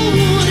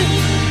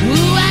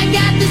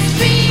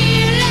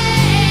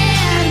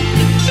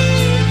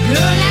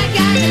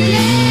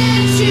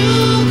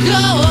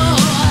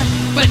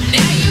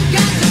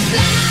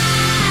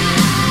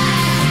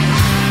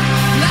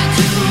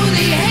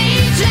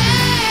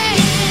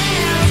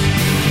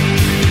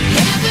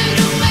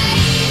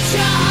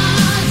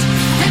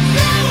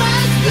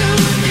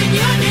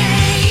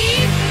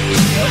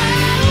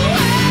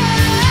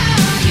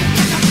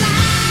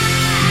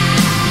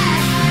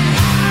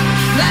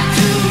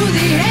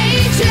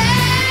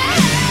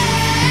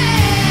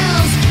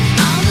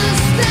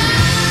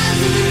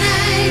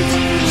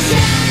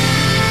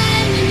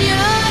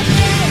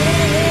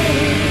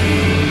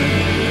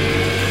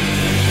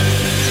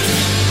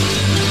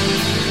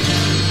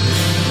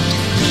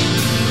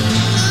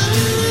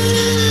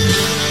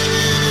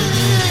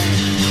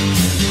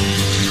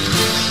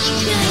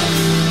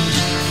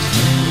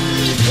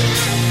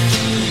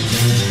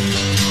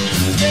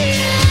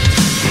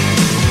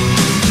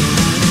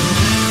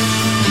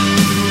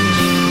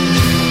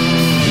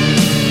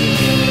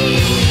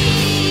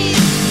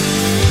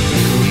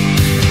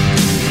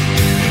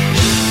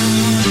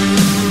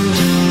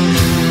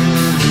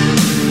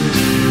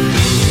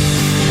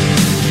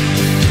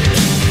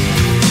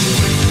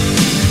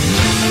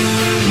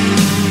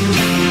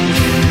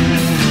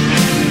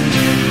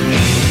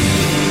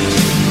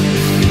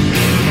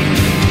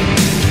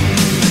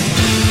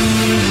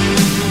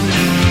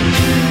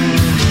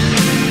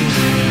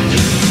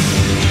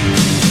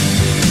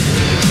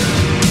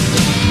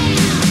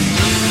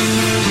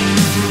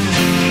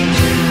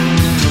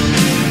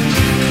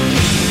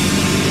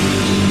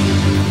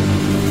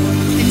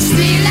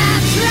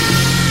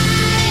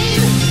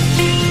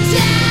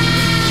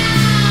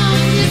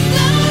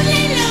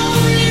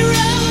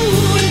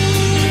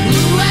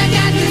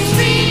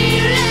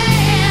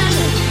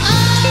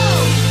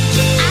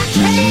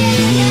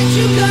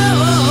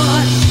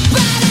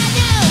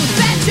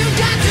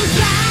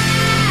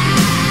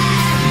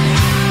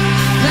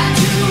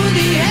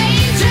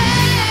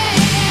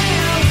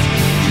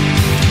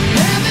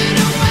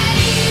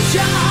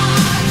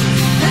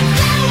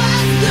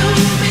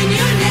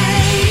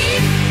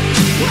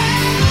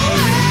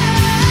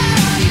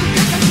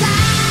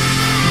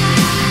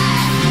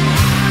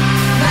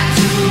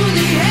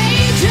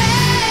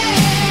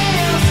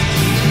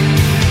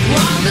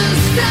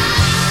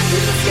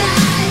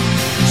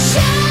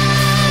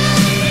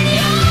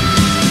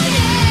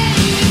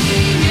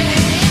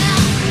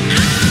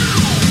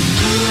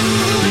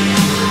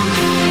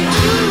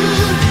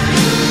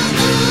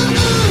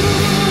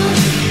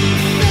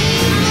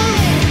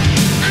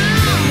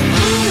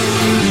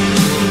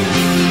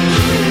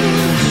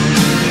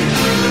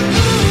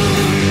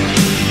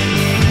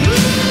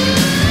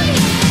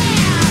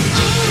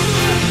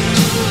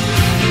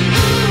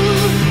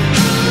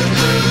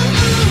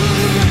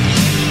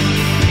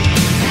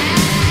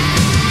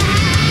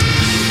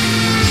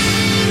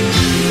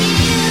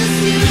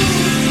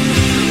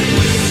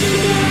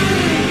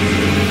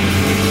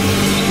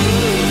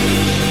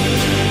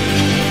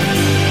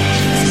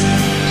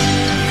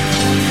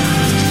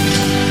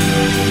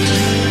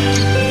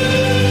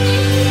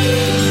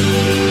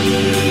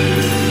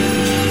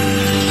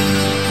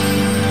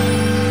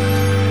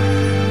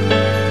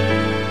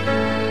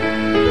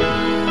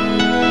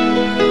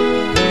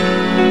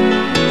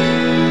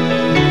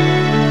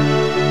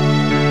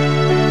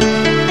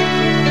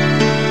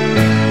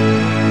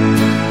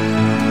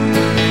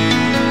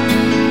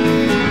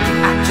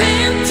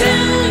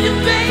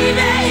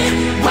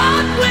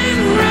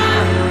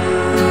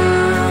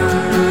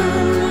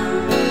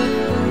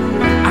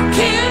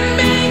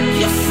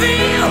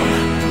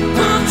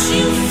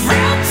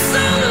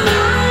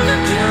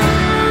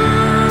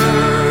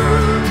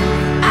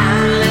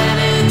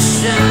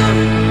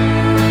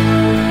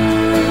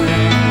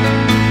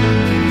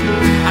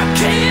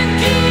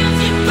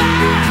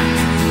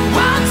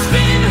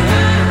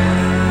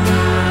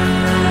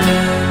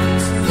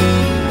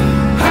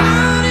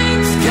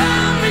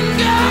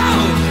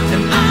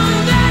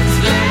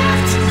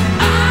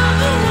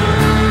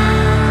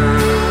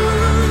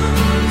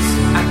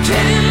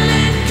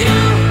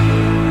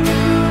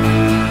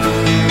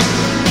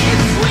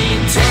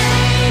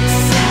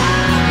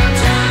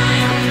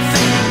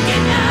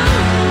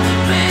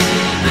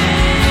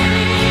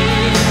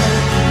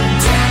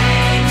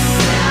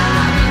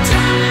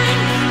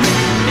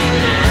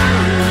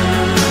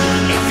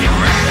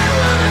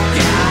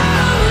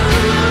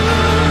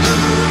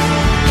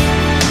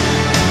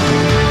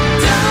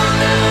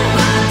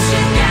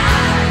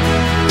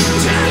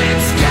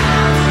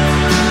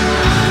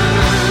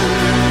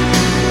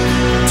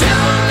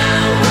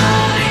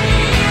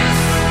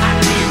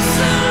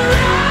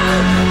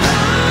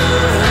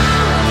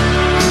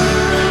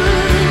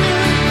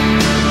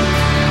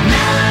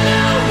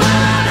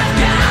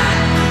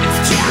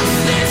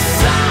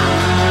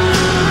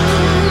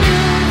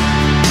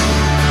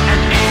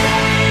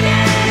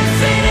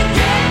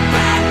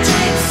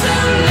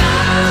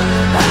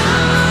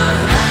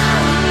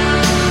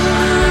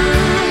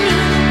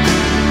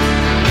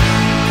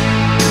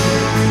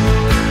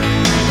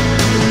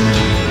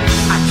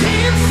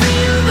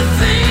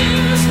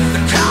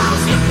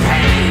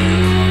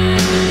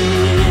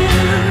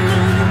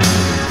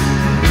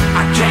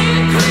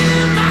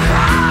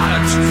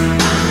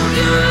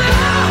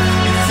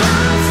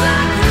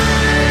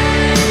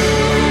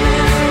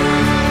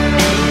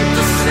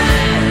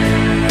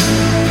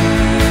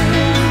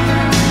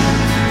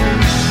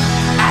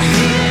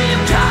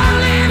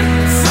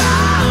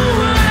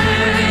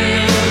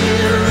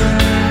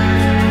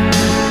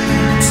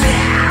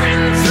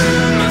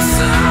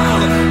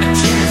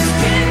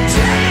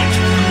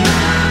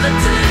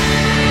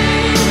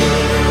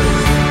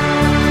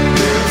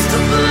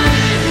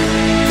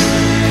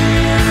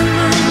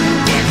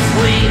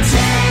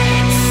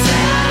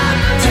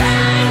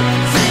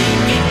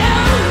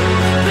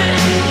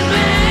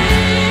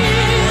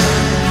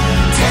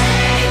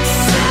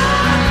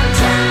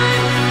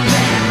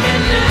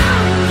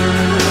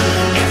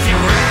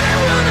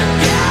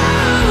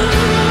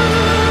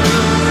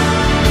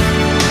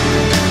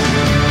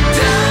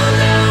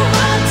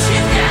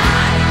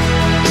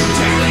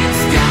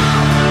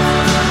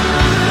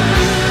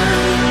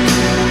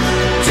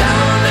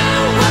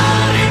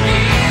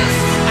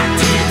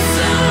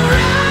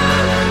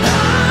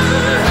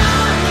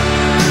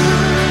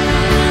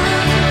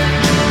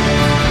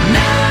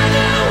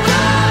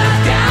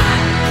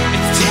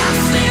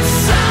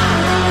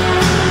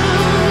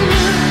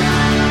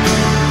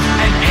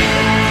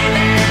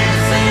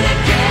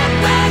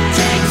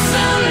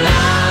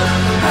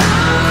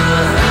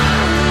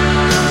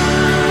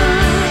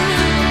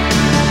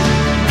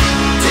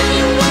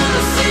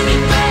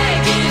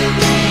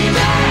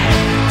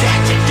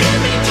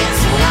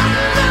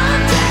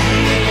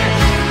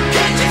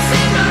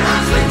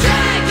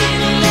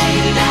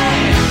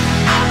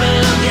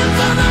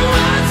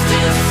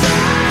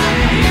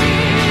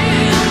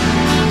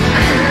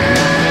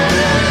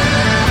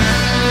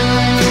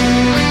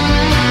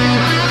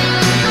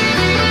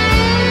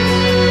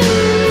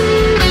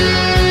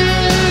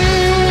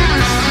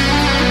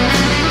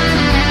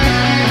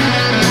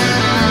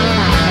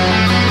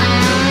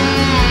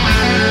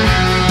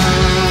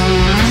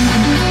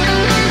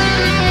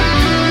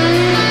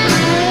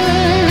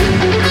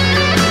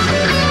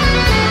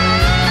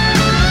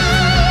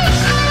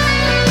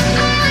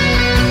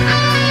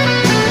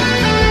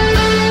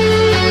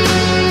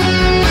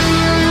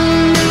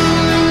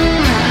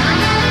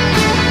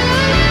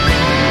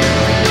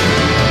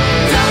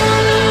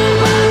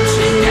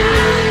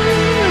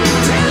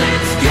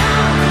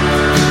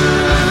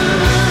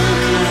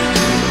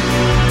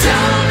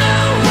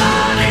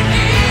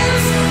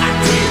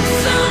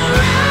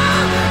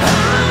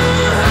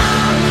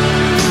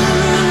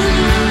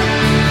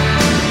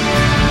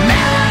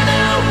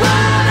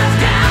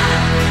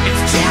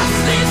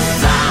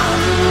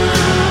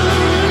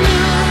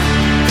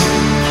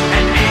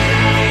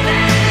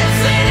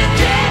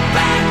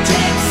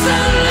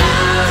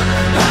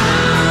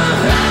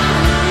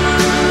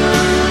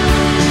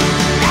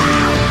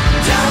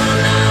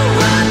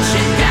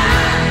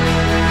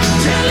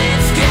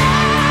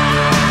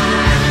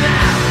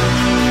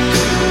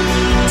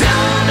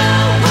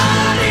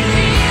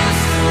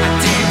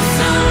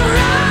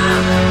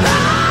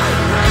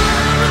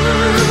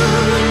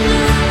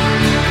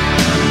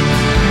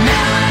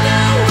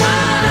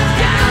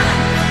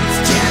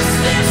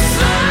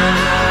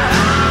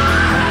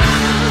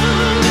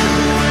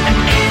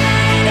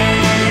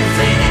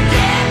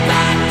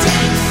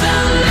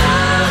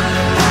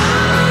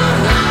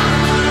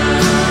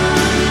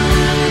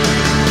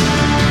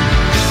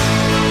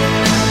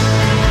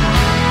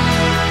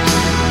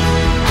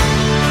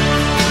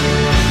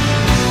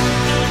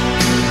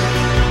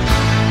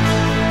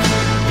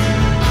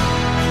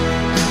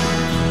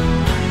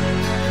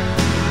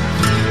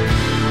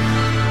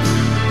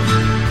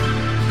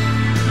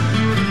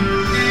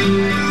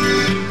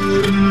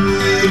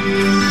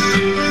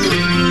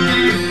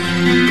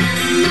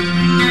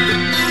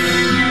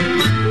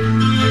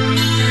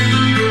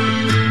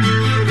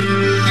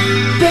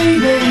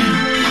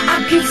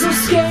feel so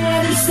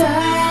scared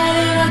inside,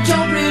 and I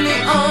don't really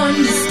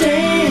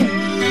understand.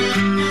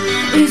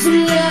 Is it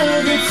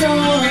love that's on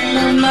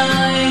my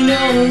mind, or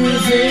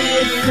is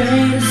it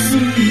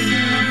fantasy?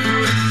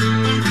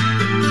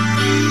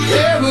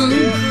 Heaven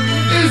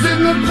is in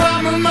the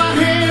palm of my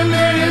hand,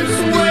 and it's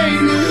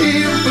waiting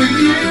here for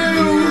you.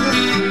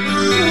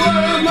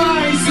 What am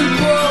I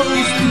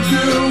supposed to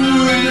do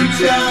in a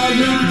time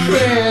of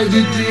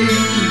tragedy?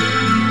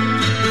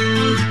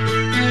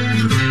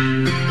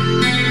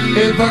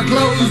 If I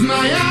close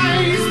my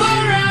eyes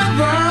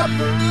forever,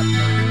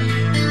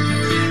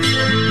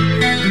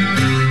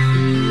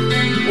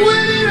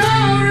 will it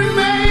all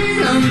remain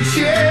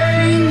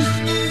unchanged?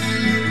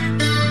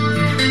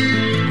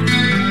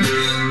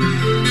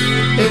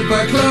 If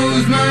I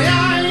close my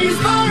eyes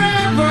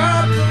forever,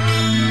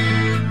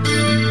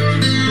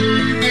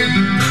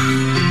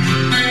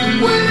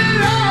 will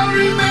it all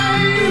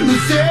remain the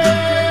same?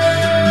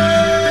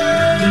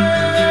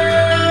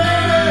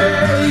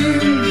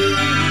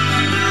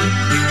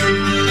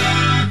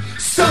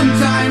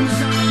 Sometimes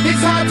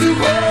it's hard to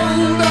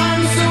hold on,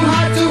 so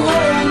hard to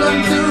hold on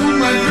to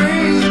my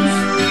dreams.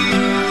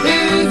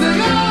 It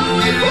isn't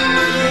always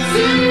what it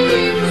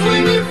seems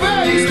when you're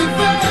face to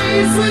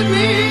face with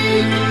me.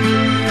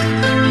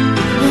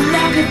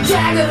 Like a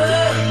dagger,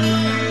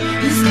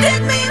 you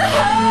stick me in the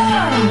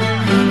heart.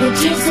 It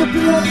takes the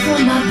blood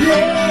from my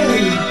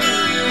blade.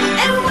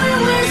 And when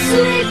we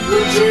sleep,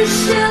 would you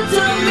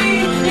shelter me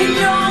in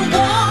your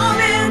warm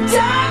and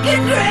dark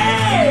and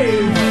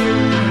grave?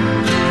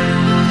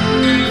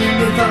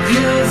 If I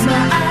close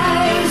my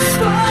eyes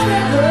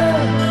forever,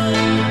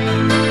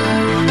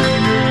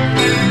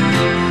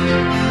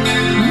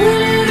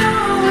 will it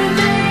all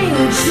remain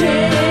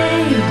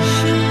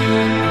unchanged?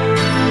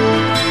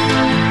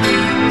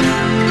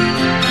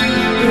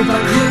 If I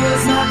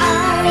close my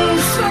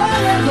eyes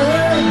forever,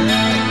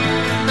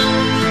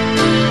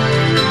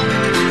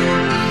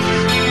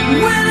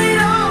 will it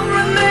all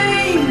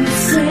remain the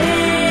same?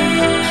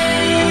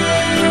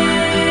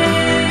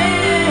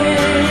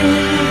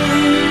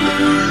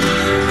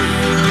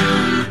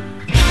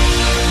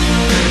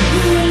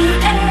 Will you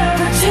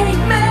ever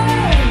take me?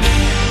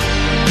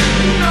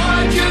 No,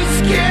 I just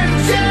can't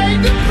take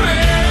the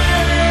pain.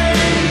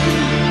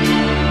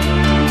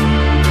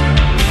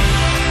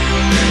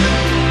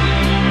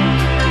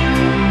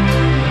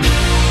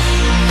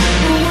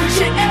 Would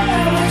you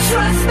ever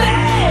trust me?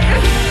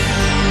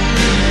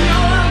 No,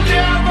 I'll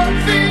never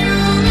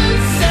feel the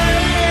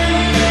same.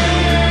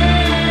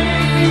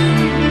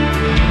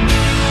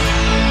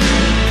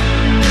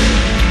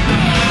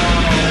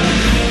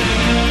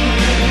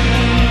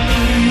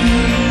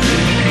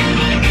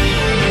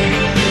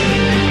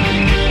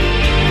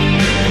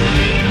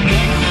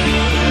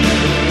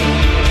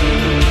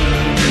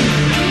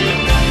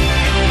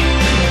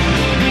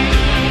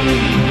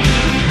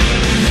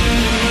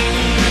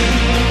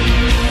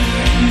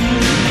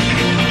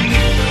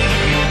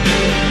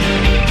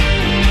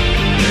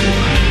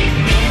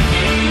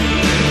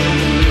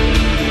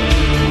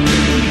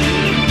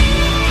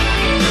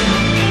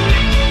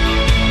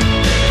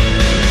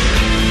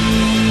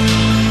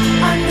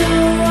 I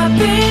know I've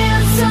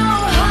been so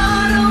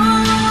hard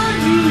on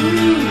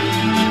you.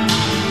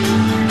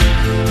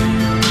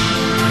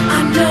 I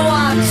know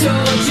I've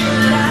told you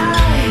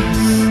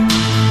lies.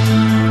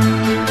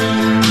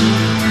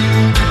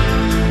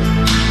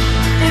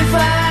 If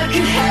I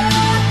could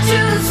have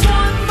just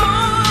one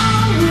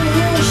more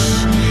wish,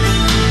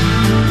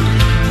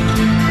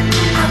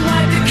 I'd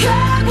wipe the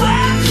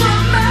cobwebs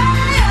from my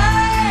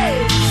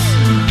eyes.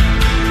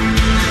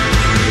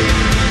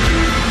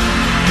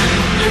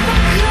 If I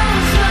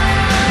close my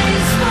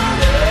eyes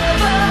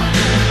forever,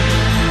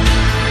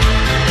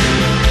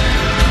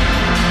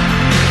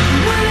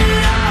 will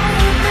it all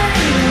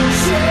remain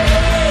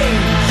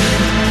unchanged?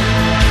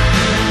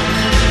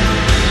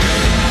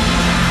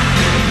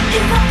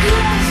 If I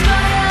close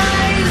my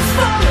eyes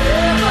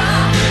forever,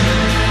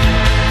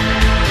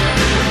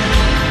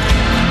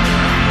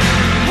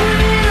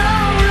 will it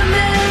all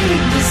remain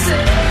the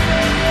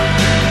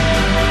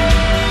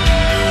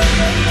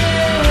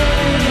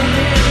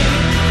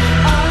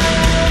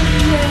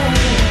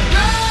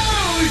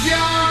Close your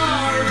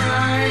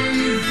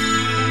eyes.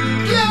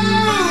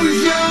 Close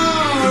your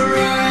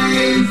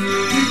eyes.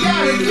 You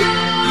gotta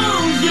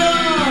close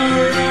your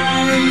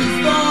eyes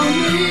for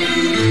me.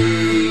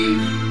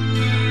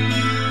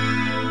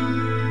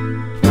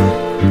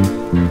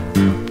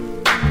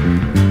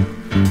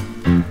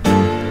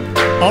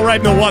 All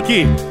right,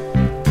 Milwaukee.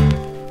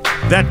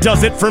 That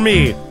does it for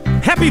me.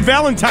 Happy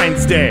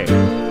Valentine's Day.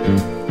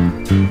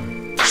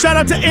 Shout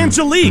out to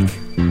Angelique.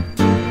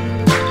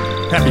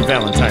 Happy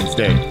Valentine's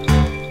Day.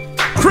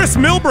 Chris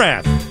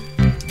Milbrath.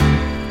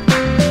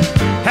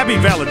 Happy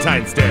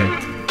Valentine's Day.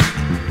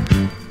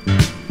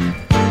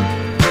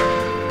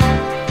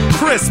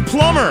 Chris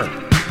Plummer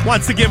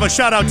wants to give a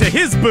shout out to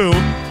his boo,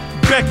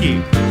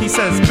 Becky. He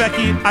says,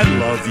 Becky, I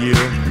love you.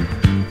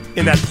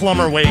 In that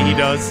Plummer way he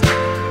does.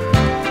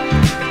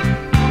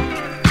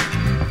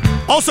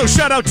 Also,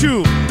 shout out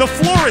to the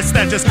florist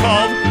that just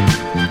called.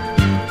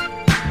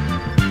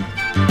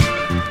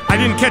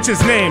 catch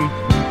his name,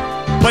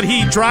 but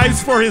he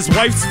drives for his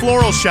wife's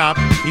floral shop.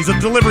 He's a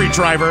delivery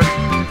driver.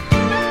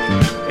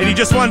 And he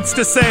just wants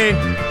to say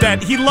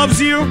that he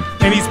loves you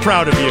and he's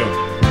proud of you.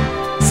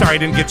 Sorry, I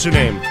didn't get your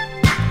name.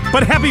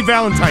 But happy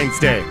Valentine's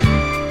Day.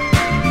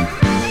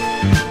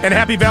 And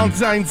happy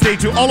Valentine's Day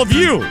to all of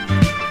you.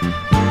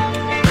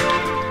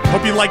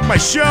 Hope you liked my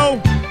show.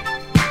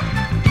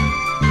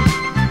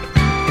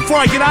 Before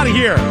I get out of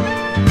here,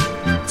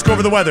 let's go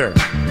over the weather.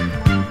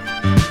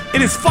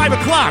 It is 5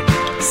 o'clock,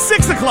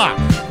 6 o'clock.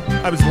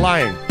 I was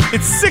lying.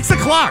 It's 6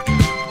 o'clock,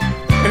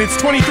 and it's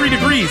 23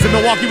 degrees in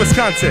Milwaukee,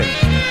 Wisconsin.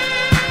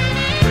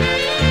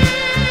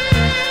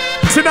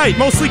 Tonight,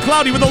 mostly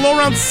cloudy with a low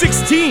around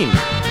 16.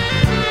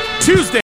 Tuesday.